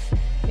sure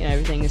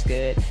everything is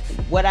good.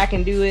 What I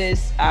can do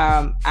is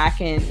I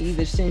can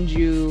either send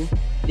you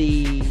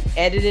the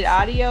edited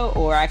audio,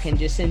 or I can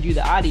just send you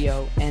the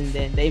audio and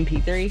then the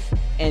MP3,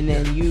 and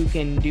then you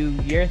can do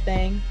your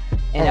thing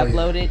and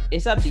upload it.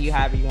 It's up to you,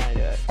 however you want to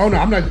do it. Oh no,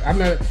 I'm not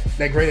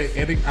that great at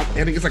editing.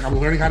 It's like I'm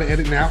learning how to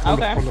edit now on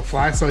the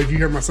fly. So if you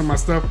hear some of my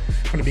stuff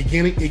from the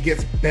beginning, it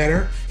gets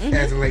better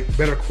as in like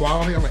better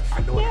quality. I'm like,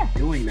 I know what I'm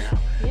doing now.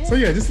 Yeah. So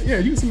you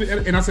can send me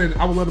edit. And I said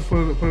I would love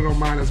to put it on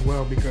mine as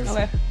well, because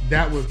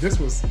this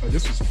was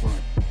fun.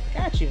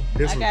 Got you.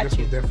 This was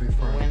definitely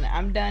fun. When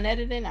I'm done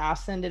editing, I'll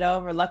send it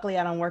over. Luckily,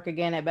 I don't work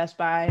again at Best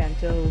Buy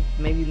until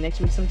maybe next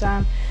week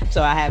sometime,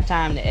 so I have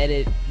time to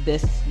edit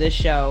this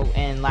show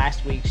and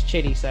last week's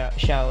Chitty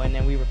show, and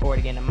then we record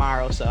again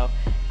tomorrow. So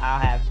I'll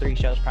have 3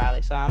 shows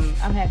probably. So I'm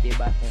happy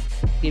about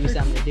that. Give you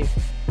something to do.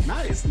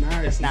 Nice.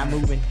 It's not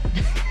moving.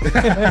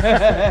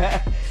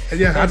 Yeah,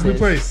 how's the new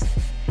place?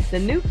 The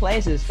new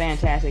place is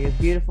fantastic. It's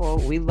beautiful.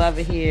 We love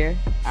it here.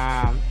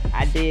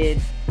 I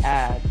did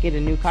get a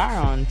new car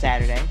on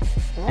Saturday.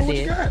 Oh, what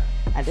you got?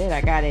 I did.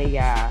 I got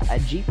a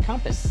Jeep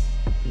Compass.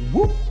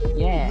 Woo!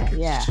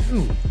 Yeah.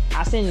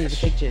 I'll send you the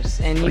pictures.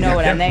 And you know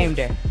what I named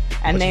her?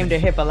 I named her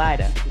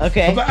Hippolyta.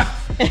 Okay.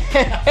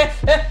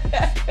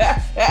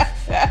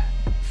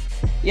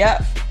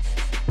 Yep.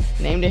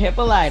 Named her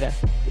Hippolyta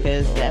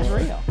because that's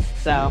real.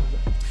 So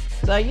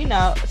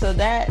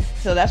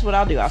that's what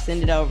I'll do. I'll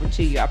send it over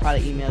to you. I'll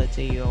probably email it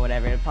to you or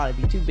whatever. It'll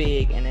probably be too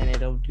big, and then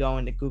it'll go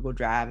into Google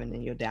Drive, and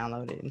then you'll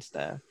download it and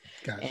stuff.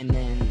 Gotcha. And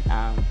then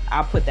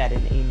I'll put that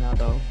in the email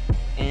though.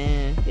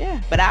 And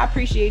but I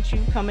appreciate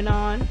you coming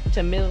on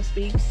to Mills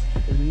Speaks.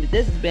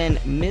 This has been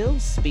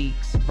Mills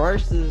Speaks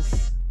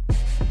versus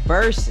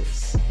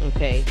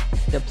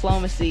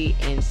Diplomacy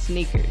and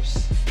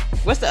Sneakers.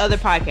 What's the other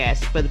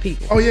podcast for the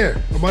people? Oh yeah,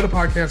 my other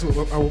podcast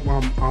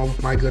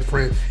with my good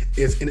friend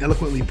is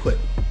Ineloquently Put.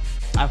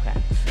 Okay.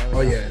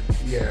 Oh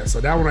yeah.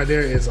 So that one right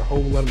there is a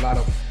whole lot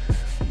of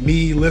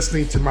me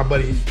listening to my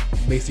buddy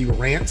basically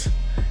rant,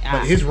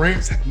 but his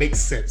rants make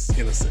sense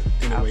in a sense.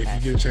 Anyway,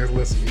 if you get a chance to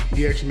listen,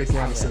 he actually makes a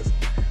lot of sense.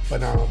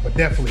 But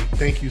definitely,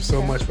 thank you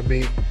so much for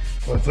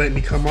letting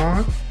me come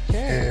on,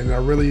 and I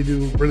really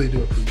do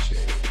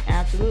appreciate it.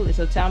 Absolutely.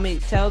 So tell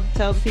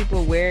the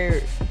people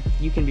where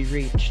you can be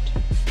reached.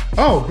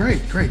 Oh,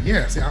 great.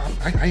 Yeah. See,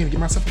 I didn't get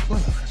myself a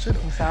plug. I should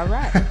have. It's all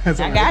right.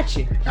 I got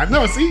you. I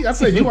know. See, I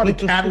said you are the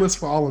catalyst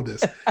for all of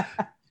this.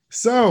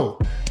 So,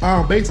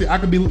 basically, I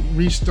can be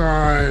reached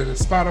on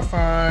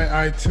Spotify,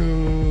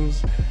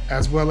 iTunes,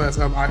 as well as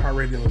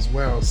iHeartRadio as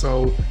well.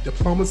 So,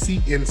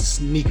 Diplomacy in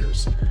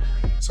Sneakers.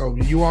 So,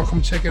 you all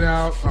come check it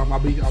out. I'll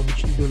be doing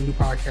a new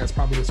podcast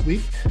probably this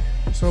week.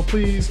 So,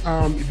 please,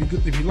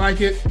 if you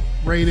like it,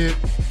 rate it.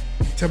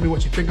 Tell me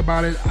what you think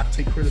about it. I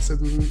take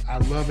criticism. I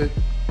love it,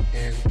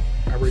 and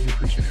I really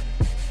appreciate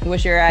it.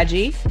 What's your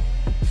IG?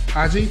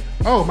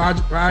 Oh, my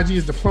IG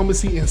is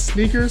Diplomacy in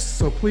Sneakers.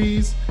 So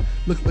please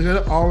look it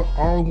up,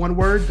 all one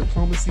word,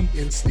 Diplomacy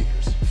in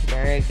Sneakers.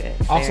 Very good.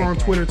 Also on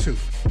Twitter too.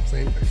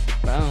 Same thing.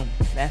 Boom.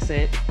 That's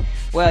it.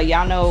 Well,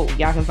 y'all know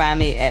y'all can find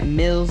me at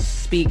Mills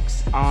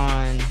Speaks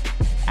on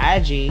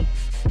IG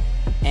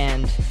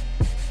and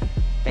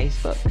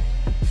Facebook.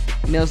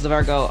 Mills the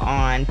Virgo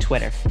on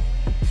Twitter.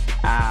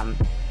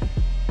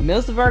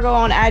 Mills the Virgo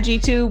on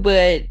IG too,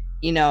 but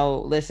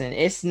listen,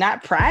 it's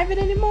not private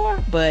anymore,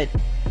 but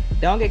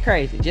don't get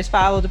crazy. Just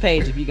follow the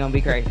page if you're gonna be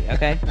crazy,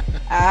 okay?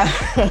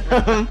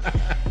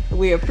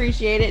 We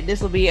appreciate it. This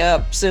will be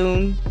up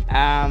soon,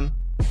 and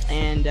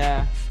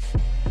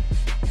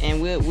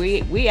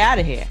we out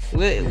of here.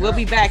 We'll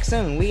be back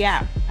soon. We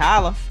out.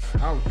 Holla.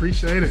 I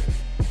appreciate it.